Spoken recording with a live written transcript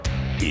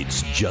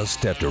It's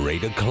just after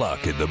 8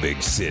 o'clock in the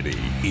big city.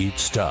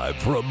 It's time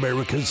for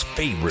America's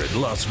favorite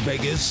Las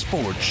Vegas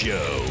sports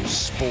show,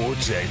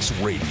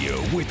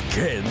 SportsXradio with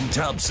Ken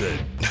Thompson.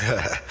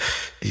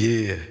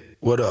 Yeah,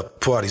 what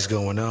up? Party's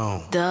going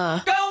on.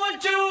 Duh. Going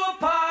to a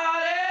party!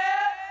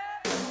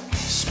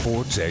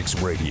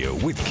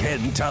 SportsXradio with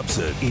Ken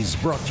Thompson is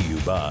brought to you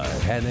by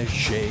Hannah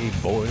Shea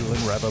Boyle and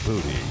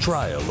Ravaputi.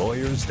 Trial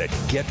lawyers that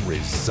get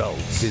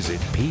results.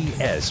 Visit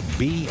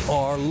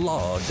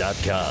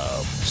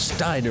psbrlaw.com.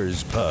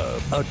 Steiner's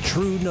Pub, a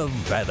true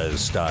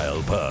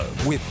Nevada-style pub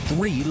with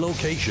 3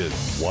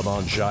 locations. One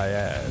on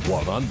Cheyenne,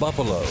 one on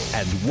Buffalo,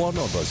 and one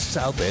on the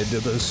south end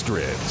of the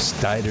Strip.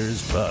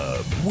 Steiner's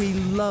Pub. We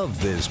love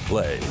this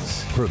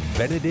place.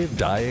 Preventative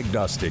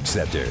Diagnostic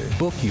Center.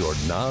 Book your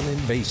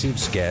non-invasive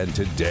scan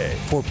today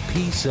for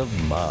peace of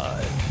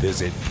mind.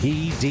 Visit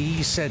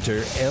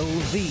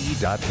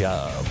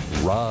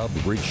pdcenterlv.com. Rob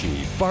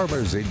Ritchie,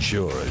 Farmers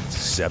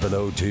Insurance,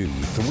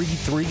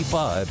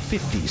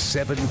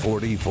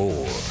 702-335-5744.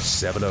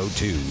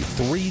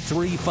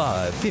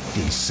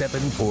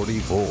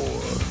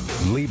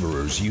 702-335-5744.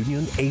 Laborers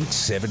Union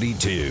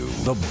 872,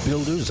 the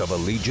builders of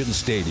Allegiant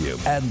Stadium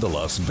and the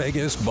Las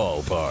Vegas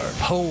Ballpark,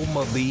 home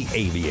of the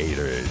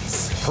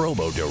Aviators.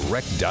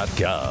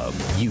 Promodirect.com.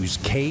 Use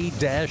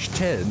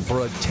K-10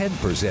 for a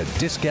 10%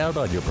 discount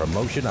on your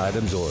promotion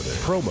items order.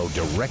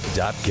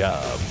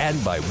 Promodirect.com.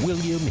 And by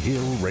William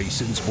Hill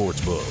Racing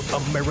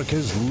Sportsbook,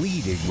 America's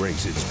leading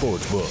racing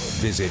sportsbook.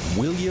 Visit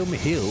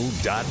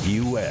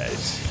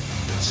williamhill.us.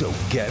 So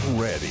get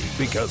ready,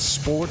 because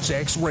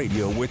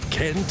SportsXradio with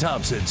Ken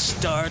Thompson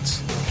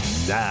starts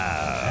now.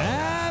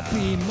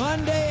 Happy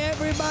Monday,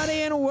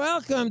 everybody, and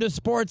welcome to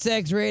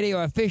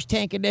SportsXradio, a Fish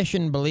Tank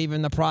edition. Believe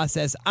in the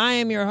process. I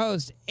am your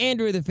host,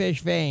 Andrew the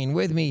Fish Fain.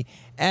 With me,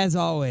 as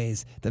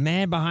always, the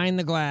man behind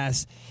the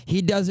glass.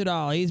 He does it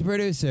all. He's a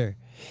producer.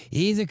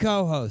 He's a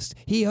co-host.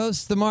 He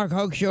hosts the Mark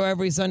Hoke Show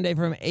every Sunday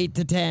from 8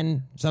 to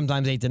 10,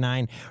 sometimes 8 to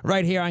 9,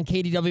 right here on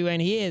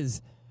KDWN. He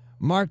is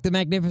Mark the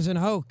Magnificent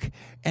Hoke.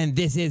 And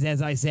this is,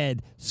 as I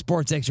said,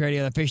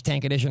 SportsXradio, the Fish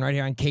Tank edition, right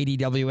here on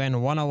KDWN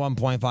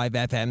 101.5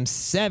 FM,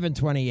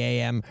 720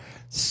 AM.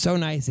 So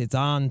nice, it's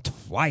on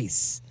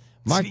twice.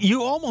 Mark,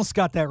 you almost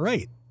got that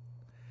right.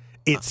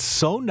 It's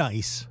so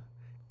nice,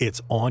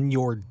 it's on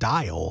your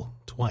dial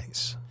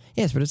twice.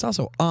 Yes, but it's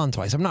also on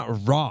twice. I'm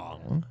not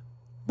wrong.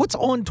 What's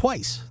on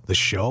twice? The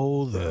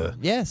show,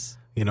 Yes.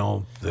 You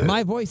know,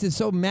 my voice is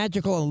so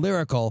magical and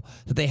lyrical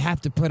that they have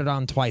to put it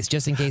on twice,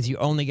 just in case you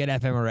only get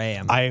FM or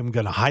AM. I am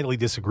going to highly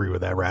disagree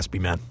with that, Raspy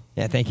Man.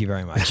 Yeah, thank you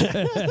very much.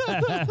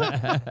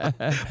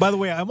 By the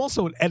way, I'm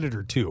also an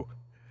editor, too.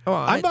 Oh,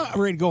 I'm not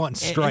ready to go on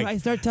strike. If I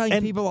start telling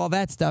people all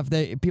that stuff,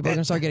 people are going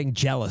to start getting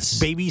jealous.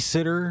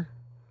 Babysitter.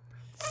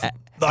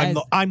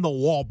 I'm the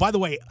wall. By the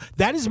way,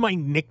 that is my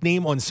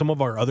nickname on some of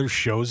our other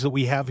shows that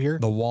we have here.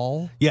 The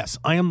wall? Yes,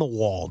 I am the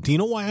wall. Do you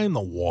know why I'm the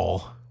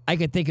wall? I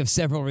could think of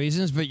several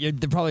reasons, but they're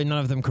probably none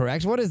of them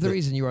correct. What is the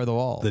reason you are the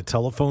wall? The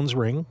telephones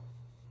ring.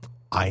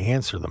 I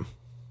answer them.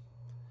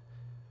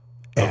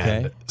 Okay.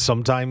 And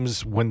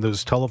sometimes when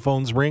those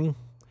telephones ring,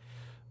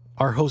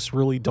 our hosts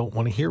really don't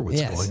want to hear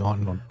what's going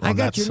on I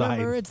got that your side.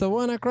 number. It's the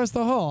one across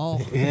the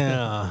hall.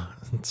 Yeah.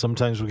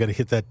 Sometimes we got to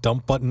hit that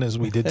dump button as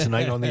we did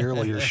tonight on the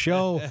earlier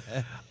show.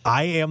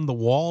 I am the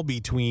wall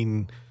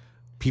between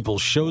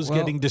people's shows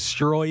getting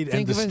destroyed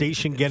and the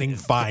station getting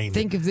fined.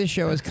 Think of this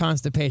show as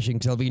constipation,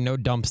 because there'll be no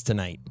dumps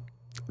tonight.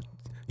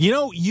 You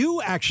know,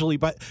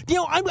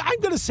 I'm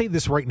going to say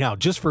this right now,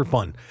 just for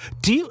fun.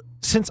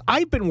 Since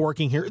I've been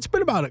working here, it's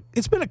been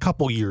a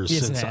couple years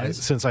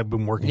since I've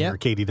been working here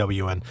at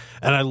KDWN,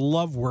 and I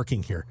love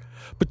working here.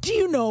 But do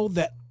you know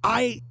that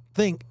other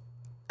than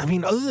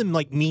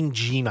like Mean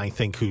Gene, I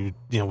think, who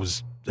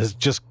has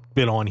just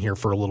been on here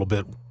for a little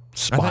bit. I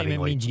thought you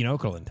meant Mean Gene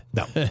Okerlund.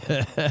 No.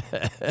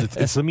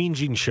 It's the Mean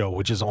Gene Show,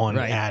 which is on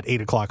at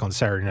 8 o'clock on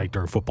Saturday night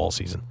during football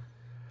season.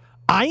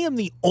 I am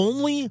the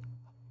only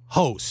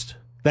host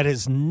that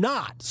has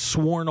not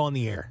sworn on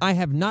the air. I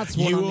have not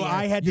sworn on the air.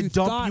 I had to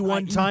dump you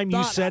one time.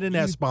 You said an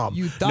S-bomb.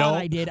 You thought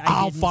I did.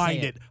 I'll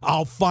find it.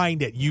 I'll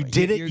find it. You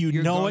did it.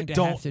 You know it.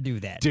 Don't have to do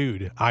that.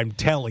 Dude, I'm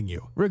telling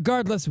you.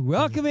 Regardless,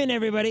 welcome in,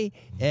 everybody.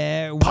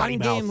 One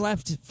game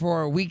left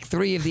for week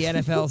 3 of the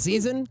NFL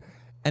season.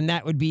 And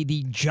that would be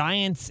the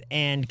Giants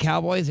and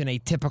Cowboys in a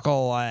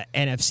typical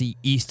NFC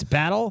East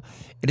battle.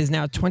 It is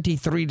now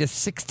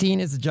 23-16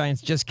 as the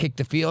Giants just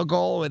kicked a field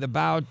goal with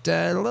about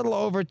a little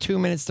over 2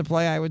 minutes to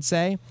play, I would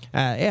say.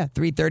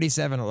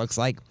 3:37 it looks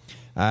like.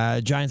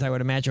 Giants, I would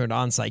imagine, would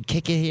onside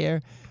kick it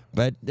here.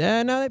 But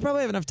no, they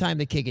probably have enough time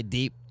to kick it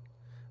deep.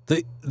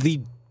 The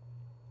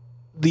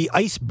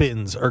ice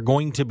bins are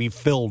going to be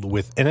filled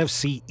with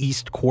NFC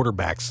East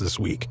quarterbacks this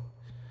week.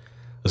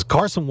 As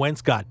Carson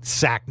Wentz got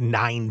sacked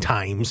 9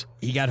 times.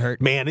 He got hurt.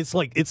 Man, it's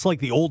like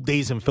the old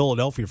days in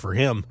Philadelphia for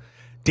him.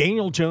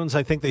 Daniel Jones,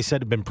 I think they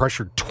said, had been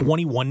pressured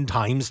 21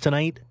 times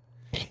tonight.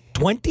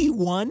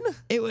 21?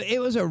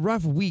 It was a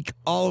rough week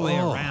all the way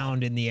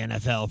around in the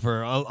NFL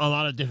for a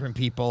lot of different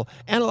people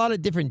and a lot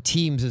of different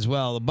teams as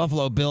well. The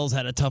Buffalo Bills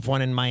had a tough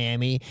one in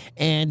Miami.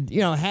 And,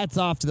 hats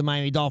off to the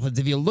Miami Dolphins.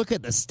 If you look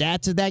at the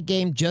stats of that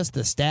game, just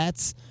the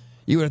stats,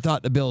 you would have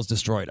thought the Bills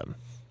destroyed them.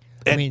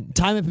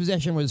 Time of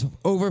possession was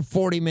over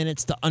 40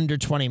 minutes to under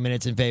 20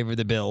 minutes in favor of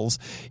the Bills.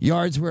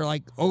 Yards were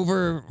like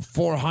over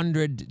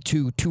 400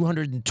 to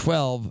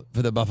 212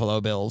 for the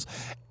Buffalo Bills.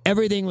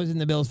 Everything was in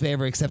the Bills'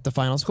 favor except the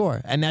final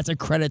score, and that's a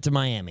credit to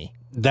Miami.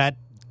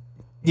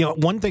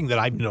 One thing that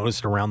I've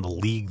noticed around the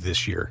league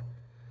this year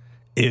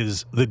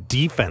is the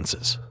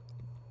defenses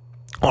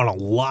on a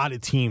lot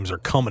of teams are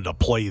coming to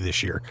play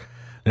this year.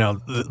 Now,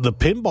 the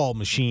pinball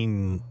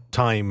machine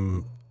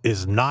time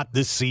is not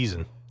this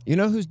season. You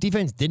know whose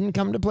defense didn't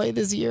come to play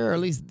this year, or at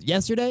least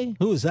yesterday?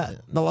 Who is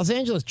that? The Los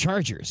Angeles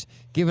Chargers,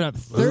 giving up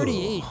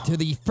 38 to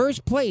the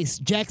first place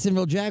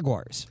Jacksonville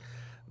Jaguars.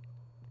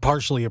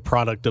 Partially a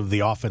product of the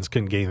offense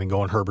couldn't get anything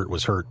going. Herbert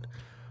was hurt.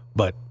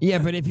 But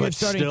if you're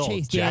starting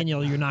Chase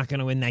Daniel, you're not going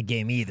to win that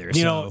game either.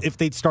 If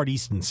they'd start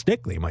Easton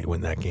Stick, they might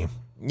win that game.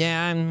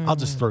 Yeah, I'll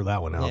just throw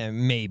that one out. Yeah,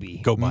 maybe.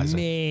 Go Bison.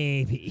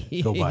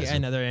 Maybe. Go Bison.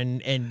 Another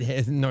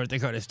and North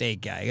Dakota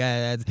State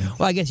guy.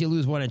 Well, I guess you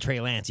lose one in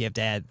Trey Lance. You have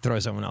to throw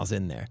someone else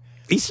in there.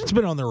 Easton's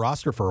been on their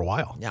roster for a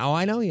while. Oh,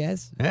 I know he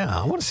has.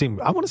 Yeah, I want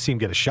to see him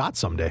get a shot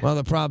someday. Well,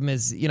 the problem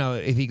is,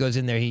 if he goes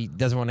in there, he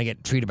doesn't want to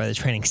get treated by the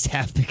training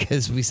staff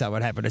because we saw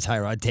what happened to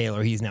Tyrod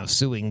Taylor. He's now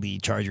suing the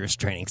Chargers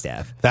training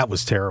staff. That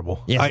was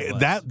terrible.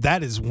 Yeah,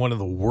 that is one of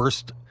the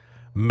worst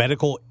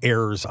medical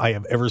errors I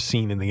have ever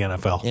seen in the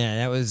NFL. Yeah,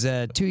 that was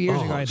 2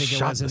 years ago, I think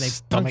it was, and they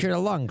punctured a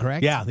lung,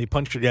 correct? Yeah, they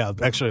punctured,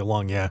 actually a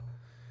lung, yeah.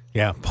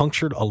 Yeah,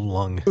 punctured a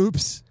lung.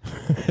 Oops.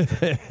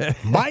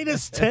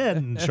 Minus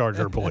 10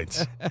 Charger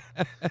points.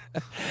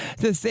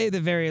 To say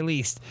the very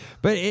least.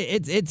 But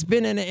it's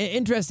been an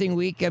interesting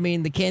week.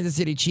 The Kansas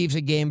City Chiefs,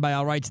 a game by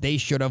all rights they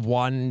should have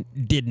won,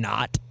 did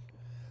not.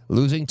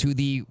 Losing to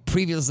the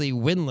previously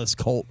winless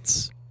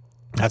Colts.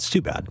 That's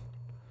too bad.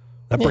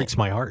 That breaks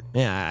my heart.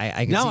 Yeah,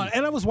 I can see.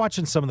 And I was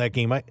watching some of that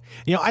game.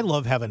 I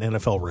love having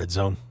NFL Red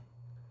Zone.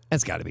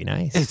 That's got to be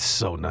nice. It's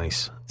so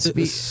nice.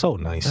 It's so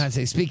nice. I'd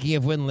say, speaking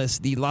of winless,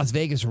 the Las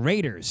Vegas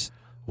Raiders.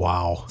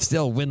 Wow.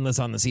 Still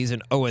winless on the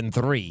season,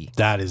 0-3.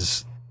 That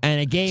is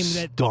and a game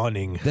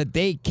stunning. That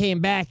they came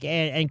back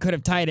and could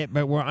have tied it,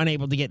 but were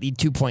unable to get the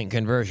 2-point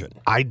conversion.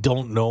 I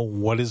don't know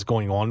what is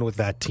going on with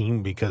that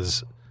team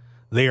because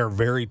they are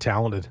very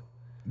talented.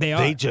 They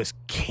are. They just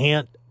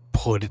can't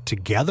put it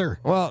together.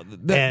 Well,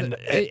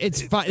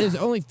 there's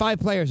only 5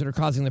 players that are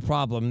causing the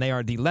problem. They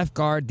are the left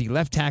guard, the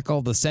left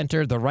tackle, the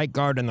center, the right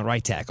guard, and the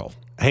right tackle.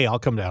 Hey, I'll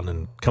come down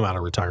and come out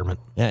of retirement.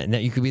 Yeah, and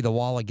you could be the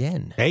wall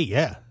again. Hey,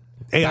 yeah.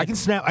 Hey, I can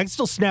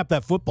still snap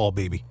that football,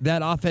 baby.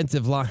 That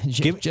offensive line,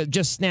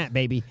 just snap,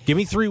 baby. Give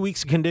me 3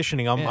 weeks of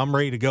conditioning. I'm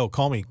ready to go.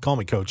 Call me,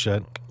 Coach.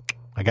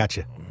 I got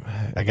you.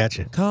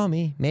 Call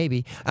me,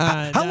 maybe.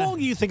 How long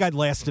do you think I'd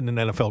last in an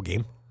NFL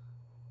game?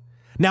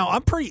 Now,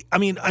 I'm pretty.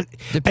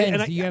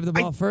 Depends. Do you have the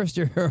ball first,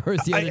 or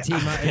is the other team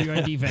are you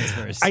on defense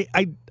first?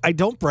 I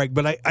don't brag,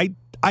 but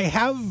I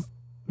have,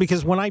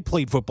 because when I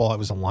played football, I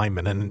was a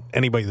lineman, and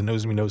anybody that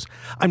knows me knows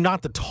I'm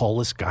not the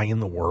tallest guy in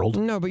the world.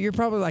 No, but you're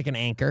probably like an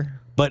anchor.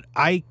 But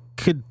I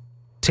could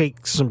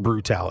take some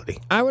brutality.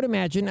 I would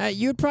imagine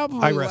you'd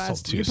probably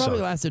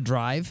last a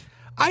drive.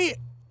 I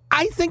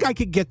think I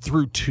could get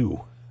through 2.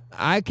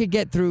 I could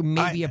get through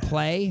maybe a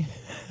play.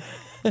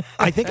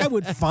 I think I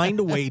would find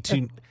a way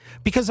to.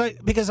 Because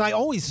I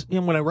always,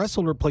 when I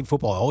wrestled or played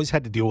football, I always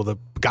had to deal with the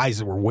guys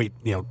that were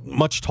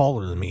much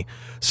taller than me.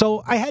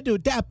 So I had to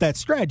adapt that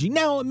strategy.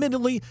 Now,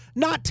 admittedly,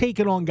 not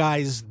taking on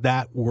guys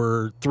that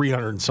were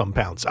 300 and some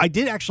pounds. I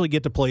did actually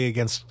get to play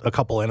against a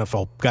couple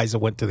NFL guys that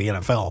went to the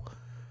NFL.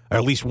 Or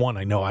at least one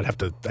I know.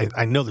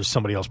 I know there's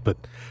somebody else, but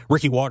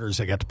Ricky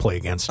Waters I got to play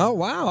against. Oh,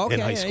 wow. Okay.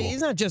 In high school.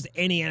 He's not just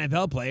any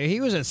NFL player.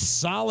 He was a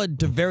solid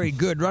to very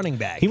good running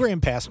back. He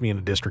ran past me in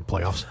the district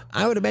playoffs.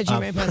 I would imagine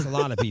he ran past a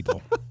lot of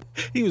people.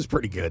 He was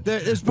pretty good.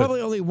 There's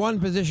probably only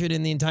one position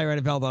in the entire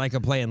NFL that I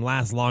could play and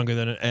last longer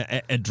than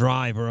a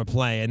drive or a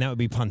play, and that would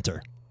be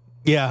punter.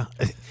 Yeah.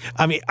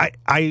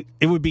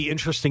 It would be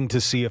interesting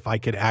to see if I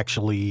could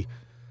actually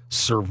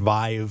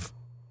survive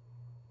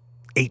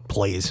 8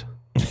 plays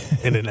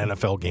in an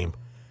NFL game.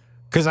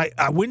 Because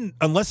I wouldn't,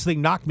 unless they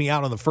knock me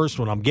out on the first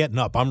one, I'm getting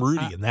up. I'm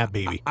Rudy in that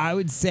baby. I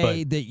would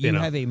say that you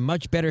have a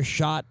much better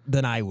shot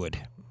than I would.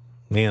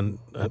 Man,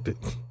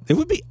 it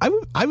would be,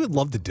 I would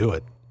love to do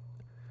it.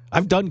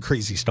 I've done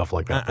crazy stuff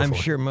like that before. I'm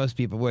sure most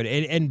people would.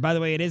 And by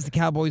the way, it is the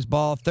Cowboys'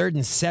 ball. 3rd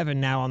and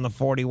 7 now on the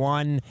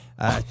 41.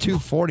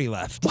 2:40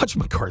 left. Watch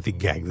McCarthy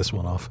gag this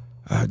one off.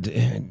 First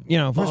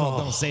of all,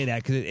 don't say that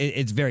because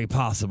it's very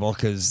possible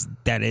because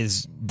that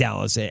is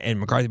Dallas and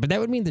McCarthy. But that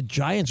would mean the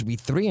Giants would be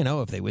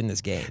 3-0 if they win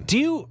this game.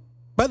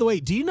 By the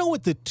way, do you know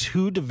what the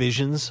 2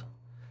 divisions,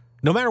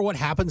 no matter what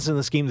happens in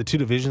this game, the 2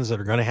 divisions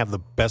that are going to have the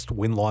best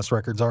win-loss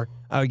records are?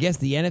 I guess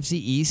the NFC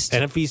East.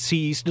 NFC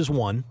East is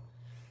 1.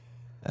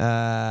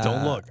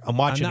 Don't look. I'm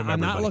watching him,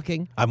 everybody. I'm not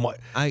looking.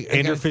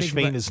 Andrew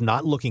Fish-Fain is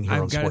not looking here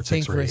on SportsXradio. I've got to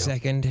think for a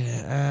second.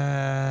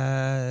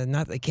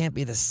 It can't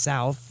be the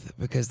South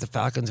because the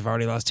Falcons have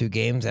already lost 2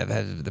 games. I've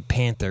had the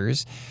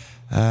Panthers.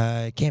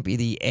 It can't be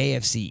the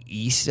AFC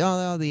East.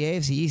 Oh, no, the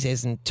AFC East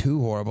isn't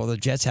too horrible. The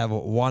Jets have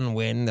 1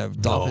 win. The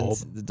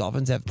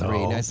Dolphins have 3.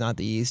 No. That's not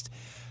the East.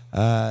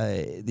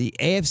 The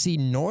AFC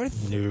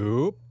North?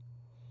 Nope.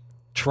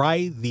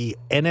 Try the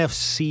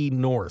NFC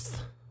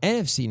North.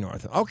 NFC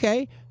North.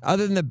 Okay.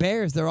 Other than the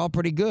Bears, they're all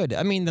pretty good.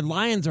 I mean, the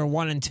Lions are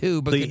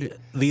 1-2, but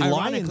the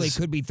ironically Lions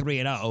could be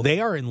 3-0. They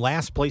are in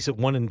last place at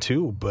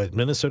 1-2, but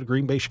Minnesota,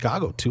 Green Bay,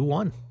 Chicago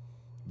 2-1.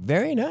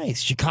 Very nice.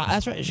 Chicago.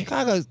 That's right.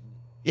 Chicago is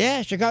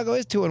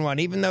 2-1,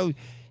 even though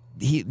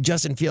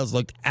Justin Fields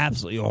looked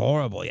absolutely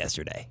horrible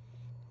yesterday.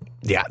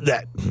 Yeah,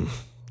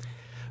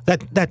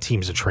 that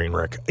team's a train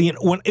wreck. You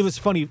know, it was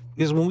funny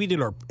because when we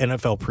did our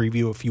NFL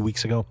preview a few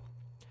weeks ago,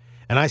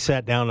 and I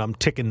sat down, I'm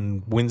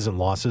ticking wins and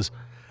losses.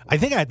 I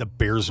think I had the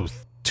Bears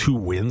with 2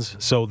 wins,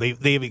 so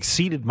they've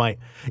exceeded my.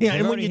 Yeah,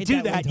 and when you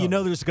do that, you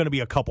know there's going to be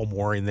a couple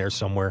more in there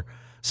somewhere.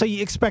 So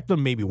you expect them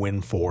to maybe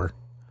win 4.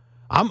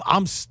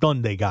 I'm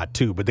stunned they got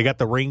 2, but they got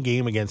the rain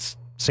game against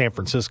San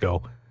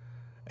Francisco,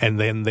 and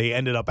then they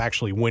ended up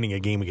actually winning a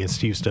game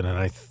against Houston. And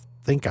I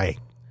think I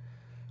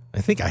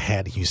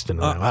had Houston.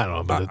 I don't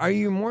know. But are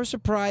you more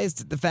surprised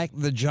at the fact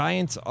that the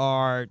Giants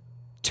are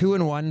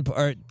 2-1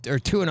 or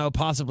 2-0,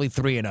 possibly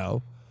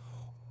 3-0,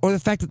 or the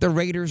fact that the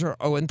Raiders are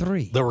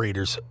 0-3? The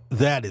Raiders.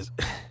 That is.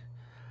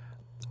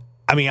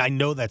 I mean, I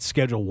know that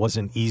schedule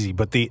wasn't easy,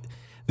 but the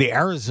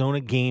Arizona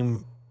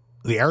game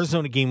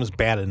was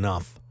bad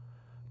enough,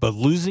 but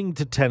losing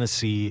to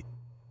Tennessee,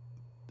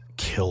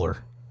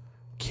 killer.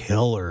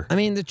 I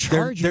mean, the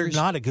Chargers. They're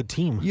not a good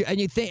team.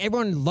 And you think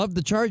everyone loved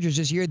the Chargers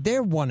this year?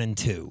 They're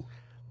 1-2.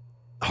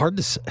 Hard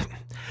to say.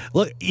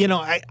 Look, you know,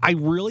 I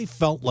really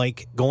felt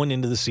like going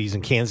into the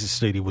season, Kansas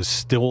City was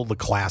still the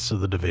class of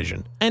the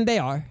division, and they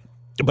are.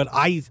 But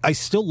I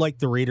still like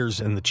the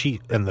Raiders and the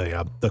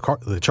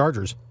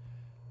Chargers.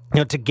 You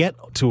know, to get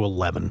to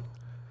 11.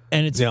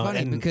 And it's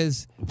funny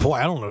because... Boy,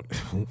 I don't know.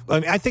 I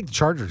mean, I think the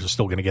Chargers are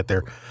still going to get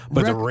there,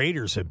 but the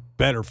Raiders had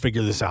better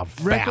figure this out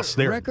fast.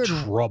 They're in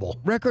trouble.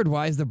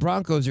 Record-wise, the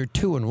Broncos are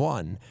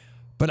 2-1.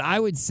 But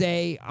I would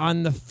say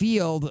on the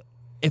field,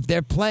 if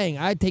they're playing,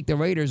 I'd take the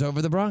Raiders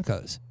over the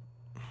Broncos.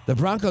 The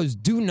Broncos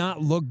do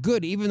not look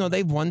good, even though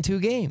they've won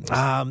 2 games.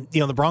 You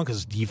know, the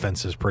Broncos'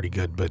 defense is pretty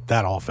good, but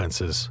that offense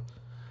is...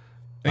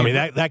 I mean,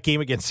 that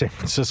game against San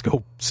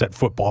Francisco set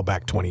football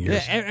back 20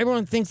 years. Yeah,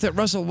 everyone thinks that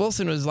Russell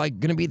Wilson was like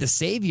going to be the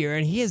savior,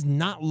 and he has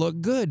not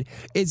looked good.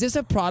 Is this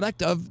a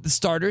product of the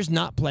starters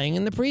not playing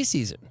in the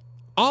preseason?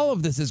 All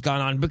of this has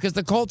gone on because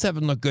the Colts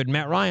haven't looked good.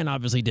 Matt Ryan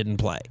obviously didn't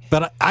play.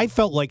 But I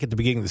felt like at the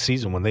beginning of the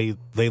season when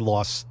they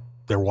lost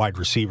their wide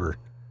receiver,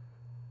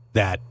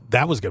 that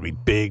was going to be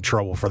big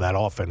trouble for that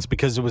offense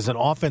because it was an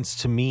offense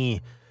to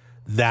me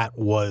that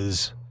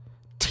was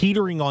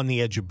teetering on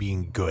the edge of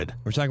being good.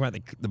 We're talking about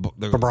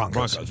the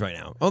Broncos right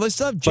now. Oh, they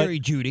still have Jerry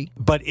Jeudy.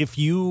 But if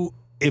you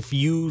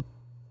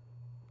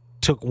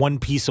took one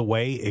piece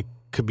away, it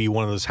could be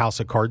one of those house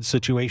of cards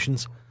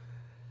situations.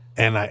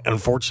 And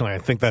unfortunately, I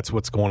think that's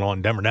what's going on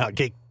in Denver now.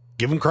 Give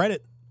them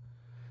credit.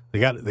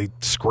 They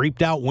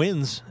scraped out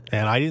wins,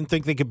 and I didn't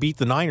think they could beat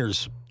the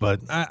Niners. But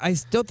I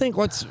still think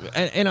as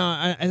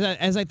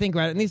I think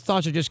about it, and these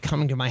thoughts are just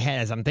coming to my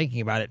head as I'm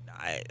thinking about it.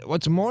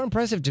 What's more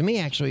impressive to me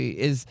actually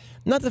is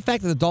not the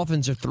fact that the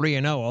Dolphins are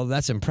 3-0, although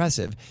that's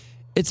impressive.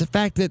 It's the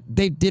fact that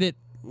they did it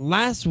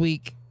last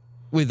week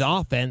with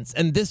offense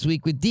and this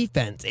week with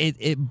defense.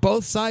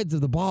 Both sides of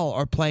the ball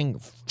are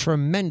playing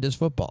tremendous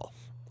football.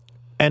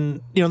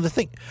 And you know the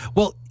thing,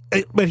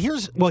 but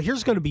here's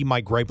going to be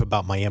my gripe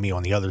about Miami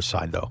on the other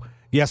side, though.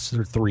 Yes,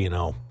 they're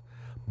 3-0,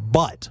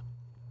 but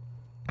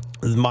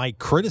my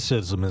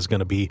criticism is going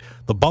to be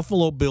the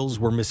Buffalo Bills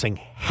were missing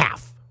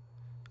half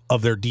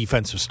of their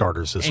defensive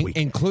starters this week,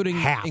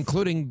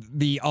 including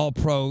the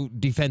All-Pro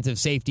defensive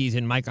safeties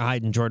in Micah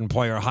Hyde and Jordan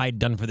Poyer. Hyde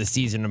done for the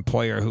season, and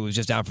Poyer, who was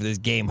just out for this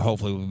game,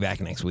 hopefully will be back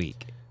next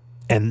week.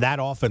 And that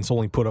offense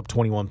only put up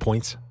 21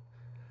 points.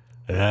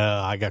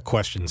 I got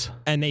questions.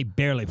 And they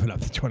barely put up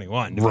the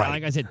 21. Right.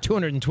 Like I said,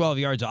 212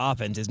 yards of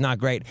offense is not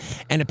great.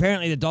 And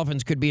apparently the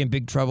Dolphins could be in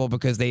big trouble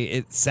because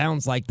it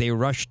sounds like they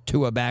rushed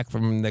Tua back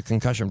from the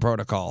concussion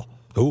protocol.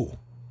 Ooh,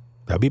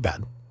 that'd be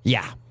bad.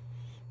 Yeah.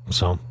 I'm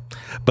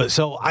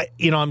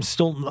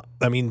still,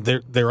 I mean,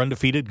 they're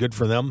undefeated, good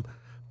for them,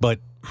 but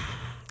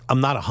I'm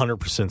not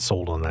 100%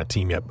 sold on that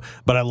team yet.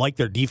 But I like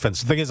their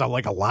defense. The thing is, I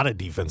like a lot of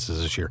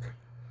defenses this year.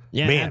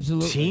 Yeah, man,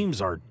 absolutely. Teams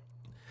are,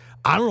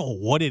 I don't know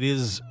what it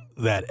is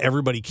that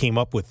everybody came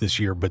up with this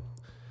year, but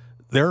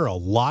there are a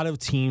lot of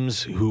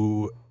teams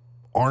who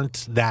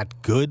aren't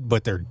that good,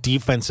 but their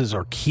defenses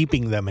are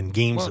keeping them in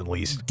games at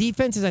least.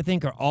 Defenses, I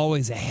think, are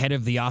always ahead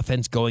of the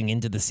offense going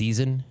into the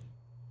season.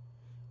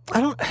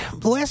 The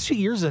last few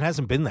years, it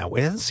hasn't been that way.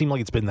 It doesn't seem like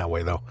it's been that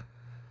way, though.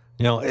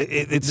 You know,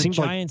 it seems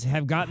like... The Giants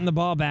have gotten the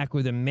ball back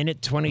with a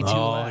minute 22 left.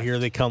 Oh, here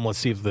they come. Let's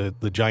see if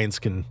the Giants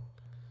can...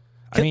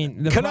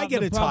 Can I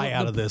get a tie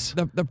out of this?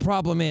 The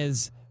problem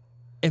is,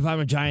 if I'm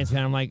a Giants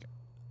fan, I'm like,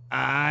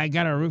 I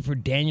got to root for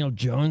Daniel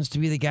Jones to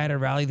be the guy to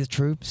rally the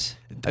troops.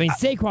 I mean,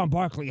 Saquon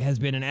Barkley has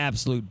been an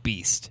absolute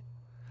beast.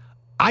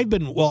 I've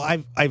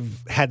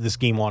had this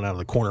game on out of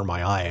the corner of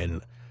my eye,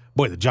 and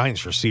boy, the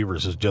Giants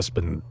receivers has just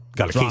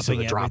got a case of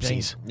the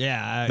dropsies.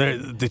 Yeah.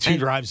 The two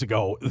drives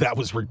ago, that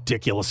was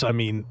ridiculous. I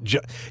mean,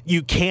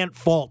 you can't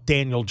fault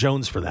Daniel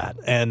Jones for that.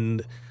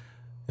 And,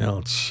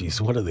 jeez,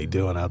 what are they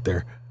doing out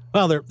there?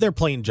 Well, they're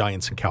playing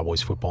Giants and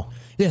Cowboys football.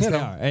 Yes, they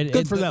are. And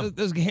good for them.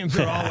 Those games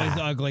are always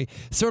ugly.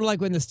 Sort of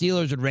like when the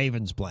Steelers and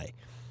Ravens play.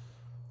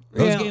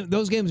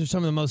 Those games are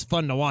some of the most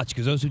fun to watch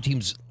because those two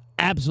teams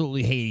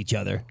absolutely hate each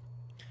other.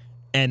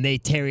 And they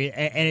tear it.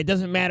 And it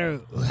doesn't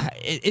matter.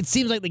 It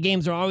seems like the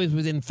games are always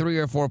within 3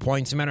 or 4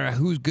 points, no matter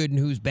who's good and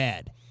who's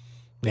bad.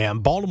 Yeah,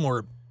 and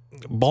Baltimore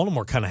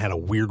kind of had a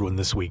weird one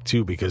this week,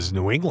 too, because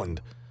New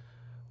England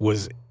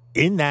was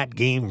in that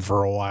game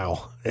for a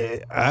while.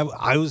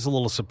 I was a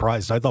little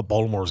surprised. I thought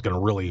Baltimore was going to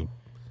really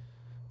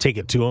take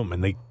it to them,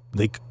 and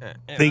they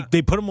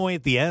put them away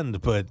at the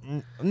end. But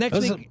next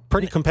week, a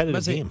pretty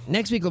competitive game.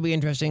 Next week will be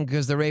interesting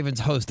because the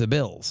Ravens host the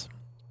Bills,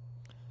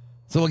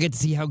 so we'll get to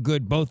see how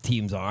good both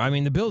teams are. I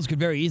mean, the Bills could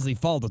very easily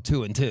fall to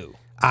 2-2.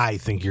 I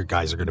think your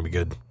guys are going to be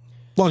good,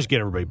 as long as you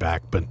get everybody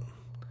back. But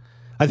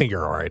I think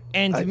you're all right.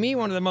 And to me,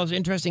 one of the most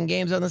interesting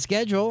games on the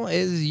schedule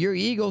is your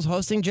Eagles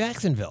hosting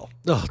Jacksonville.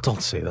 Oh,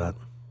 don't say that.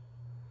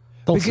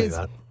 Don't say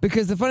that.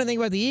 Because the funny thing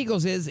about the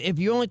Eagles is if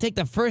you only take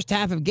the first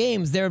half of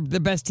games, they're the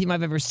best team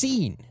I've ever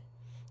seen.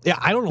 Yeah,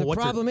 I don't know what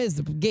the problem is.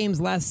 The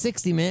games last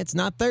 60 minutes,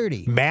 not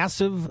 30.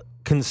 Massive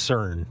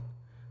concern.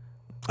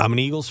 I'm an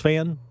Eagles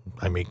fan.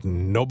 I make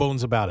no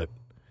bones about it.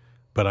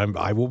 But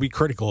I will be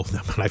critical of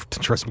them, and I have to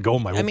trust me. Go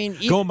on my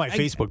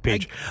Facebook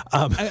page.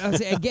 I would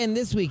say again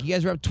this week, you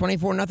guys were up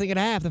 24-0 at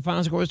half. The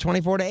final score was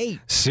 24-8.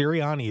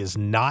 Sirianni is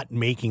not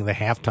making the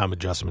halftime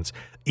adjustments.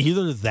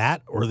 Either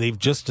that, or they've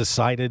just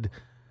decided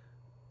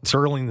it's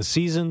early in the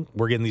season.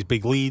 We're getting these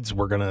big leads.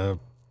 We're going to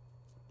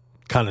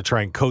kind of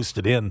try and coast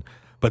it in.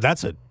 But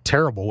that's a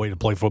terrible way to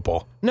play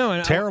football.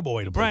 Terrible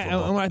way to play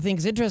football. And what I think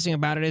is interesting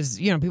about it is,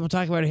 people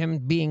talk about him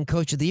being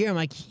coach of the year. I'm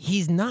like,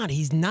 he's not.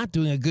 He's not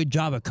doing a good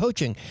job of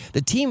coaching.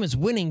 The team is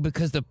winning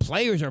because the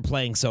players are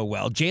playing so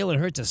well. Jalen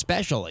Hurts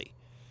especially.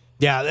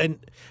 Yeah, and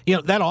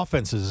that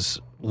offense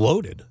is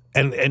loaded,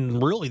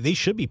 and really they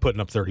should be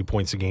putting up 30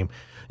 points a game.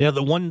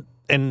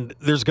 And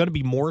there's going to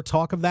be more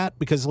talk of that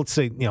because let's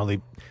say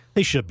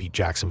they should beat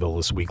Jacksonville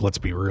this week. Let's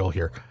be real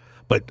here,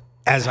 but.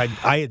 As I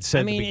had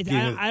said,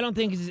 I don't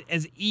think it's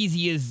as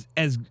easy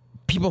as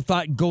people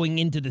thought going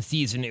into the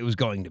season it was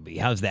going to be.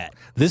 How's that?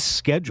 This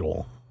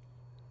schedule.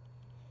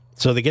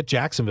 So they get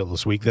Jacksonville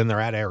this week, then they're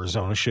at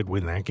Arizona, should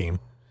win that game.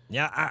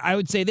 Yeah, I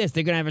would say this.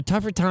 They're going to have a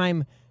tougher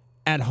time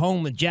at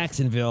home with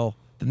Jacksonville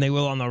than they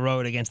will on the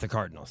road against the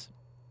Cardinals.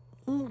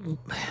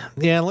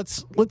 Yeah,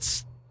 let's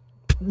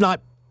not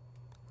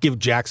give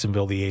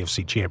Jacksonville the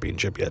AFC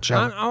Championship yet,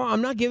 shall we?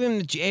 I'm not giving them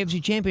the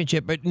AFC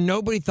Championship, but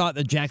nobody thought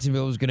that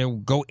Jacksonville was going to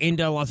go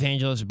into Los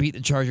Angeles and beat the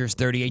Chargers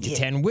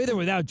 38-10 with or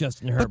without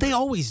Justin Herbert. But they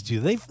always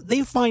do.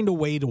 They find a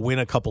way to win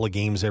a couple of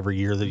games every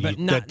year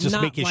that just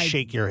make you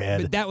shake your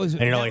head. But and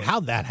you're like,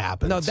 how'd that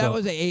happen? No, that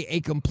was a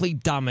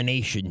complete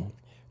domination.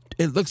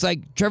 It looks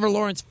like Trevor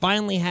Lawrence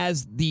finally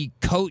has the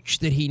coach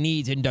that he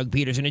needs in Doug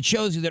Peterson. It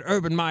shows you that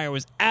Urban Meyer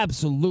was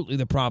absolutely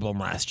the problem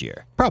last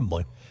year.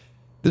 Probably.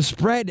 The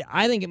spread,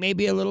 I think it may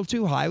be a little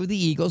too high with the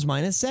Eagles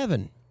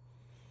 -7.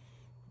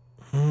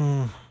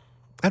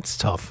 That's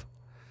tough.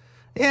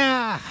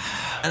 Yeah.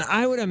 And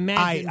I would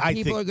imagine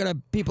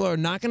people are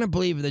not going to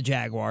believe in the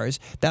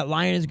Jaguars. That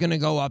line is going to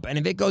go up, and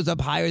if it goes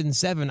up higher than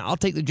 7, I'll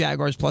take the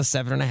Jaguars plus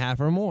 7.5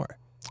 or more.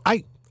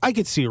 I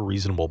could see a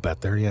reasonable bet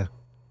there, yeah.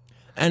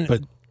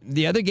 But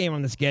the other game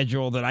on the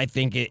schedule that I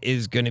think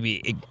is going to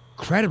be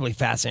incredibly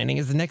fascinating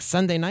is the next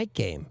Sunday night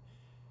game.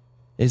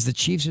 Is the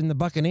Chiefs and the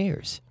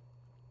Buccaneers.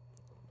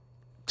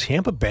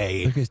 Tampa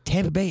Bay. Because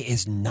Tampa Bay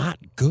is not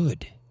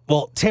good.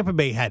 Well, Tampa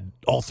Bay had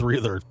all 3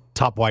 of their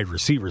top wide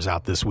receivers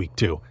out this week,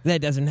 too.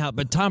 That doesn't help.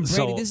 But Tom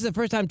Brady, this is the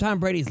first time Tom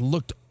Brady's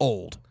looked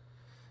old.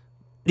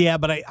 Yeah,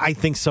 but I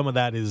think some of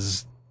that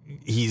is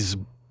he's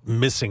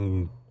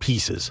missing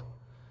pieces.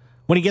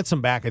 When he gets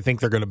them back, I think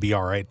they're going to be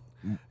all right.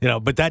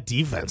 But that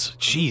defense,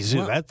 geez,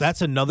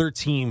 that's another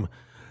team.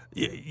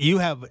 You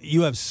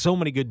have so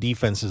many good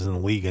defenses in the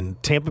league,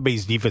 and Tampa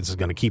Bay's defense is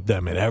going to keep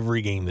them in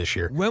every game this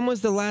year. When was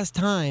the last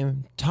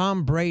time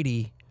Tom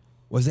Brady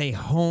was a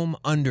home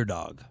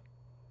underdog?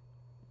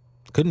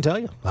 Couldn't tell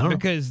you. I don't know.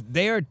 Because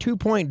they are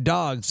 2-point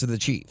dogs to the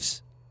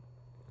Chiefs.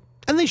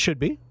 And they should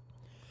be.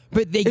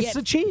 But it's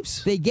the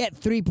Chiefs. They get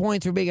 3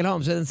 points for being at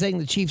home. So then saying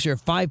the Chiefs are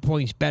 5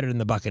 points better than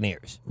the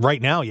Buccaneers.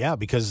 Right now, yeah,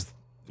 because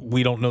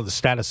we don't know the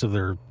status of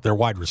their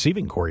wide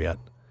receiving core yet.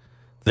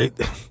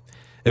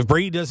 If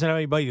Brady doesn't have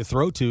anybody to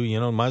throw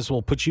to, might as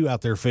well put you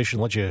out there, Fish,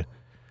 and let you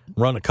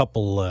run a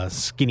couple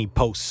skinny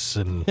posts.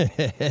 And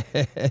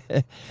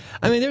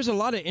I mean, there's a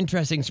lot of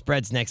interesting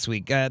spreads next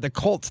week. The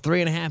Colts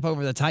 3.5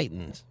 over the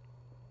Titans.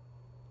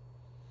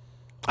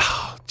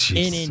 Oh,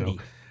 jeez. In Indy.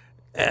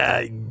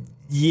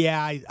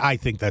 Yeah, I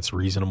think that's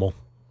reasonable.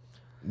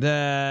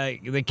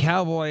 The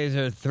Cowboys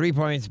are 3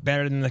 points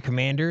better than the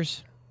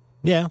Commanders.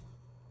 Yeah.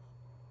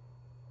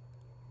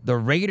 The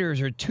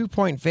Raiders are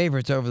 2-point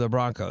favorites over the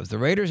Broncos. The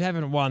Raiders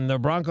haven't won. The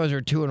Broncos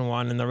are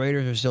 2-1, and the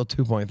Raiders are still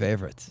 2-point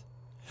favorites.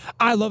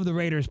 I love the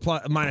Raiders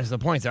minus the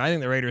points. I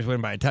think the Raiders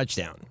win by a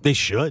touchdown. They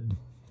should.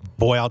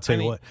 Boy, I'll tell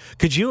you what.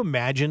 Could you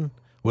imagine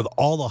with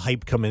all the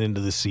hype coming into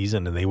the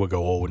season and they would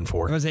go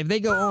 0-4? Because if they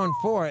go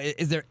 0-4,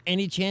 is there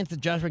any chance that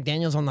Josh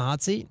McDaniels on the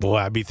hot seat? Boy,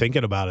 I'd be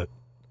thinking about it.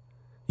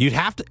 You'd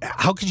have to.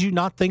 How could you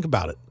not think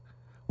about it?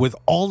 With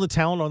all the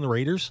talent on the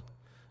Raiders,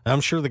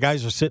 I'm sure the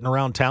guys are sitting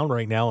around town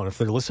right now, and if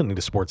they're listening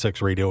to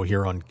SportsXradio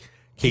here on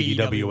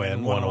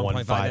KDWN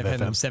 101.5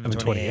 FM,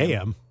 720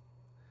 AM.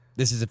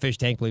 This is a fish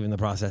tank, believe in the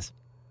process.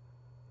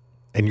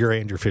 And you're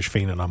Andrew Fish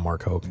Fain, and I'm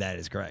Mark Hoke. That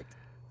is correct.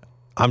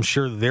 I'm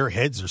sure their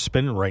heads are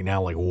spinning right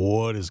now like,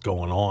 what is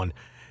going on?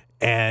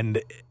 And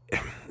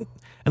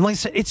like I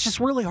said, it's just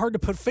really hard to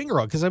put a finger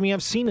on because, I mean,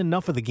 I've seen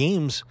enough of the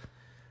games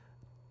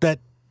that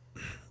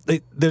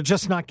they're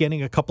just not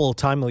getting a couple of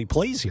timely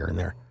plays here and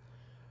there.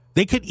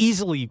 They could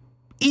easily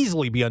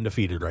be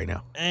undefeated right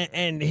now.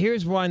 And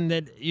here's one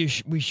that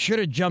we should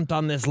have jumped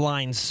on this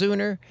line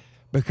sooner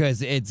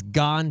because it's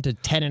gone to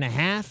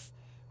 10.5.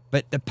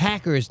 But the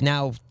Packers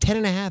now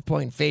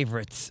 10.5-point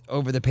favorites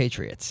over the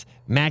Patriots.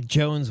 Mac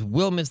Jones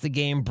will miss the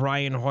game.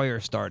 Brian Hoyer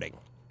starting.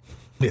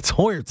 It's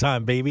Hoyer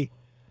time, baby.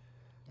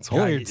 It's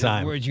Hoyer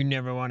time. Words you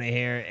never want to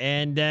hear.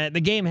 And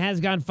the game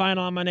has gone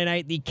final on Monday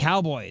night. The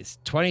Cowboys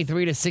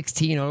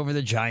 23-16 over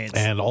the Giants.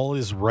 And all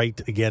is right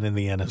again in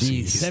the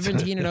NFC. The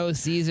 17-0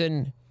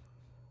 season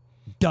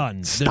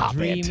done. Stop the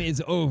dream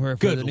is over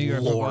for the New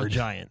York Football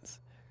Giants.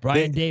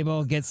 Brian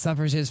Daboll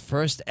suffers his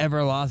first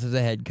ever loss as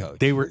a head coach.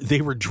 They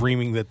were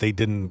dreaming that they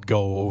didn't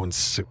go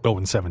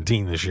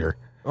 0-17 this year.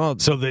 Well,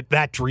 so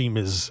that dream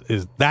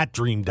that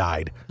dream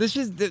died.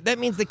 That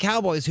means the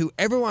Cowboys, who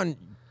everyone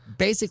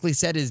basically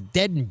said is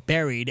dead and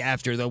buried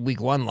after the Week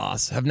 1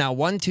 loss, have now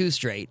won 2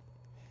 straight.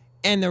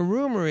 And the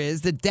rumor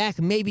is that Dak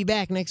may be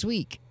back next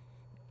week.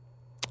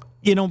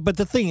 But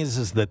the thing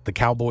is that the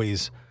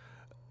Cowboys,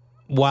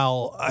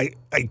 while I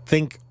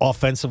think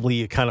offensively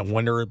you kind of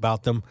wonder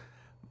about them,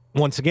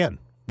 once again,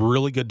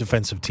 really good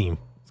defensive team.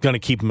 It's going to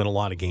keep them in a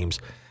lot of games.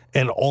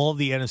 And all of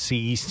the NFC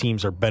East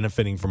teams are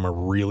benefiting from a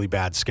really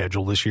bad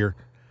schedule this year,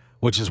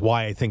 which is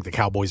why I think the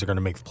Cowboys are going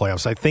to make the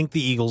playoffs. I think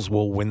the Eagles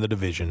will win the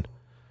division,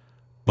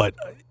 but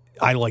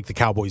I like the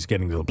Cowboys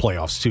getting to the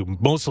playoffs too,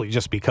 mostly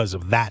just because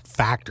of that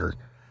factor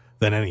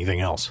than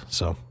anything else.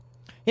 So,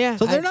 yeah.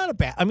 So they're not a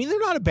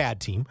bad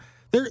team.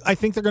 I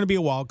think they're going to be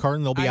a wild card,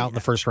 and they'll be out in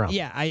the first round.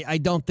 Yeah, I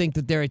don't think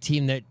that they're a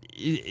team that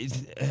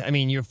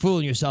you're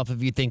fooling yourself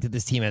if you think that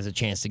this team has a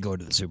chance to go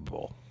to the Super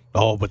Bowl.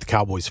 Oh, but the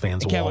Cowboys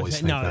fans will always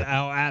think that.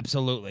 Oh,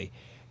 absolutely.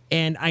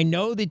 And I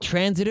know the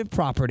transitive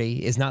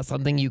property is not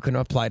something you can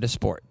apply to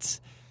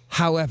sports.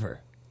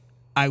 However,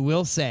 I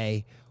will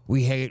say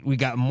we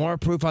got more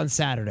proof on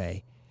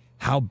Saturday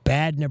how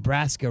bad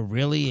Nebraska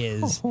really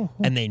is,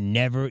 and they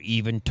never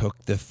even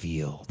took the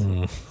field.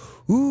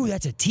 Ooh,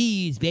 that's a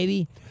tease,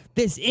 baby.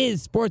 This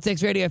is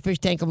SportsXradio Fish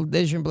Tank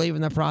Edition. Believe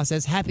in the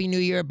process. Happy New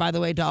Year, by the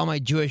way, to all my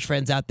Jewish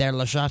friends out there.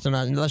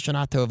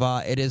 Lashana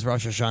Tova. It is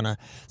Rosh Hashanah.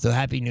 So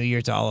Happy New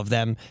Year to all of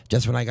them.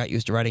 Just when I got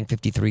used to writing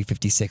 53,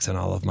 56 on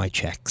all of my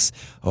checks.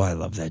 Oh, I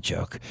love that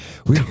joke.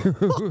 We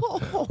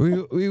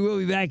will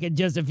be back in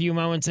just a few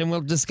moments, and we'll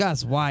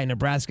discuss why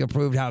Nebraska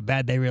proved how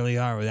bad they really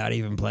are without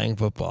even playing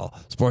football.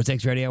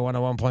 SportsXradio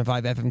 101.5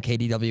 FM,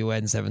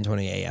 KDWN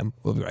 720 AM.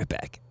 We'll be right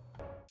back.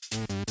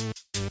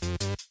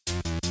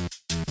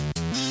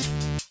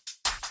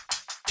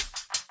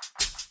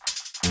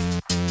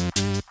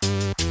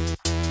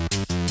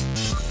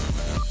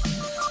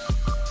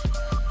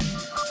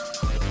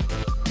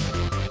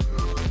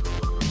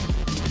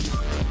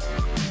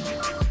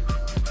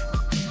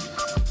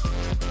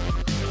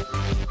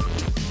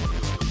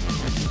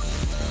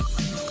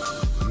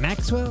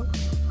 Maxwell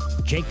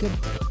Jacob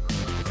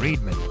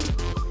Friedman.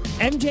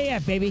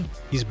 MJF, baby.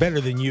 He's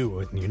better than you,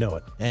 and you know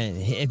it. And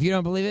if you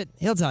don't believe it,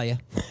 he'll tell you.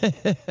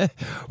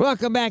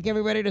 Welcome back,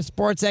 everybody, to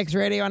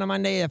SportsXradio on a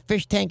Monday, a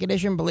Fish Tank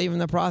Edition. Believe in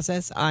the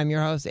process. I'm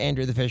your host,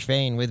 Andrew the Fish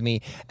Fain. With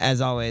me, as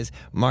always,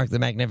 Mark the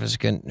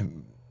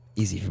Magnificent.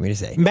 Easy for me to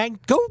say.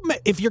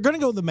 If you're going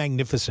to go the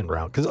magnificent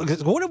route,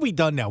 because what have we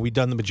done now? We've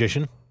done the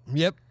Magician.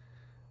 Yep.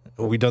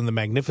 We've done the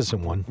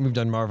Magnificent one. We've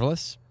done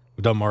Marvelous.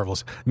 We've done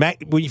Marvelous.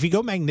 If you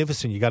go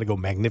Magnificent, you got to go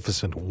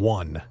Magnificent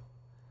 1.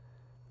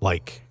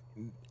 Like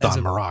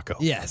Don Morocco.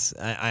 Yes,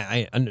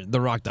 I the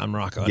Rock Don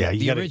Morocco. Yeah,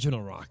 the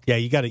original Rock. Yeah,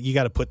 you got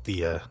to put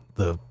the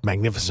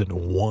Magnificent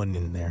 1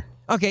 in there.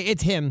 Okay,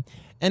 it's him,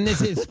 and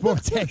this is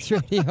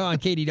SportsXradio on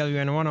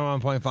KDWN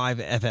 101.5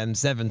 FM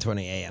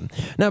 720 AM.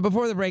 Now,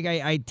 before the break,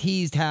 I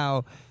teased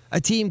how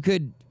a team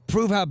could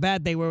prove how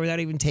bad they were without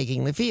even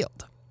taking the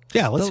field.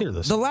 Yeah, let's hear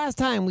this. The last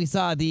time we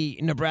saw the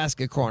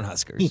Nebraska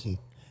Cornhuskers,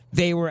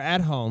 they were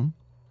at home,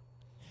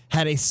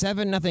 had a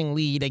 7-0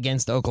 lead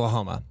against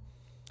Oklahoma,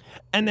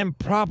 and then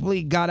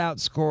promptly got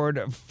outscored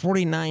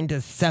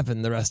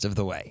 49-7 the rest of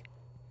the way.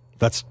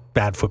 That's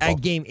bad football. A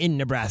game in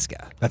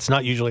Nebraska. That's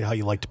not usually how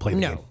you like to play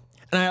the game.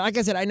 And like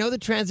I said, I know the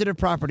transitive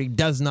property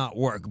does not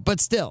work, but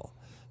still,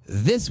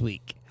 this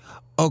week,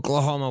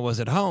 Oklahoma was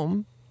at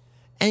home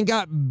and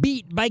got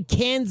beat by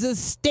Kansas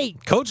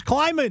State. Coach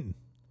Kleiman,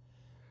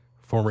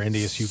 former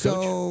NDSU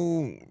coach.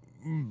 So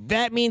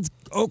that means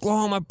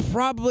Oklahoma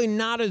probably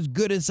not as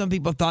good as some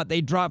people thought.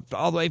 They dropped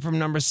all the way from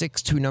number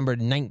 6 to number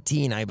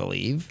 19, I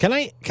believe. But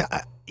I'm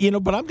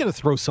going to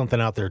throw something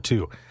out there,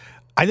 too.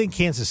 I think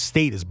Kansas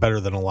State is better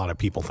than a lot of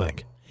people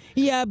think.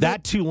 Yeah, but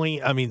that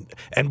Tulane,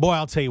 and boy,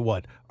 I'll tell you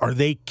what, are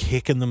they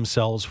kicking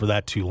themselves for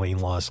that Tulane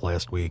loss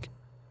last week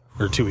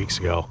or 2 weeks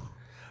ago?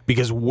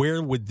 Because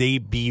where would they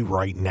be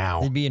right now?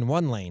 They'd be in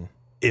one lane.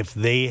 If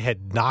they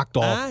had knocked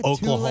off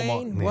Oklahoma. 2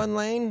 lane, 1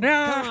 lane?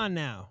 Come on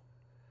now.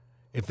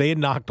 If they had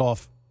knocked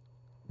off,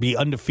 be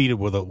undefeated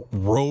with a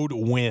road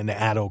win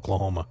at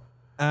Oklahoma.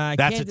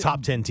 That's a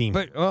top 10 team.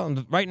 But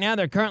right now,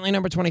 they're currently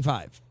number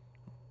 25.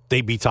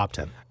 They'd be top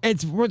 10.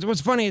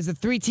 What's funny is the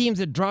 3 teams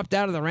that dropped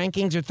out of the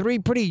rankings are 3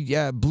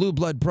 pretty blue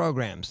blood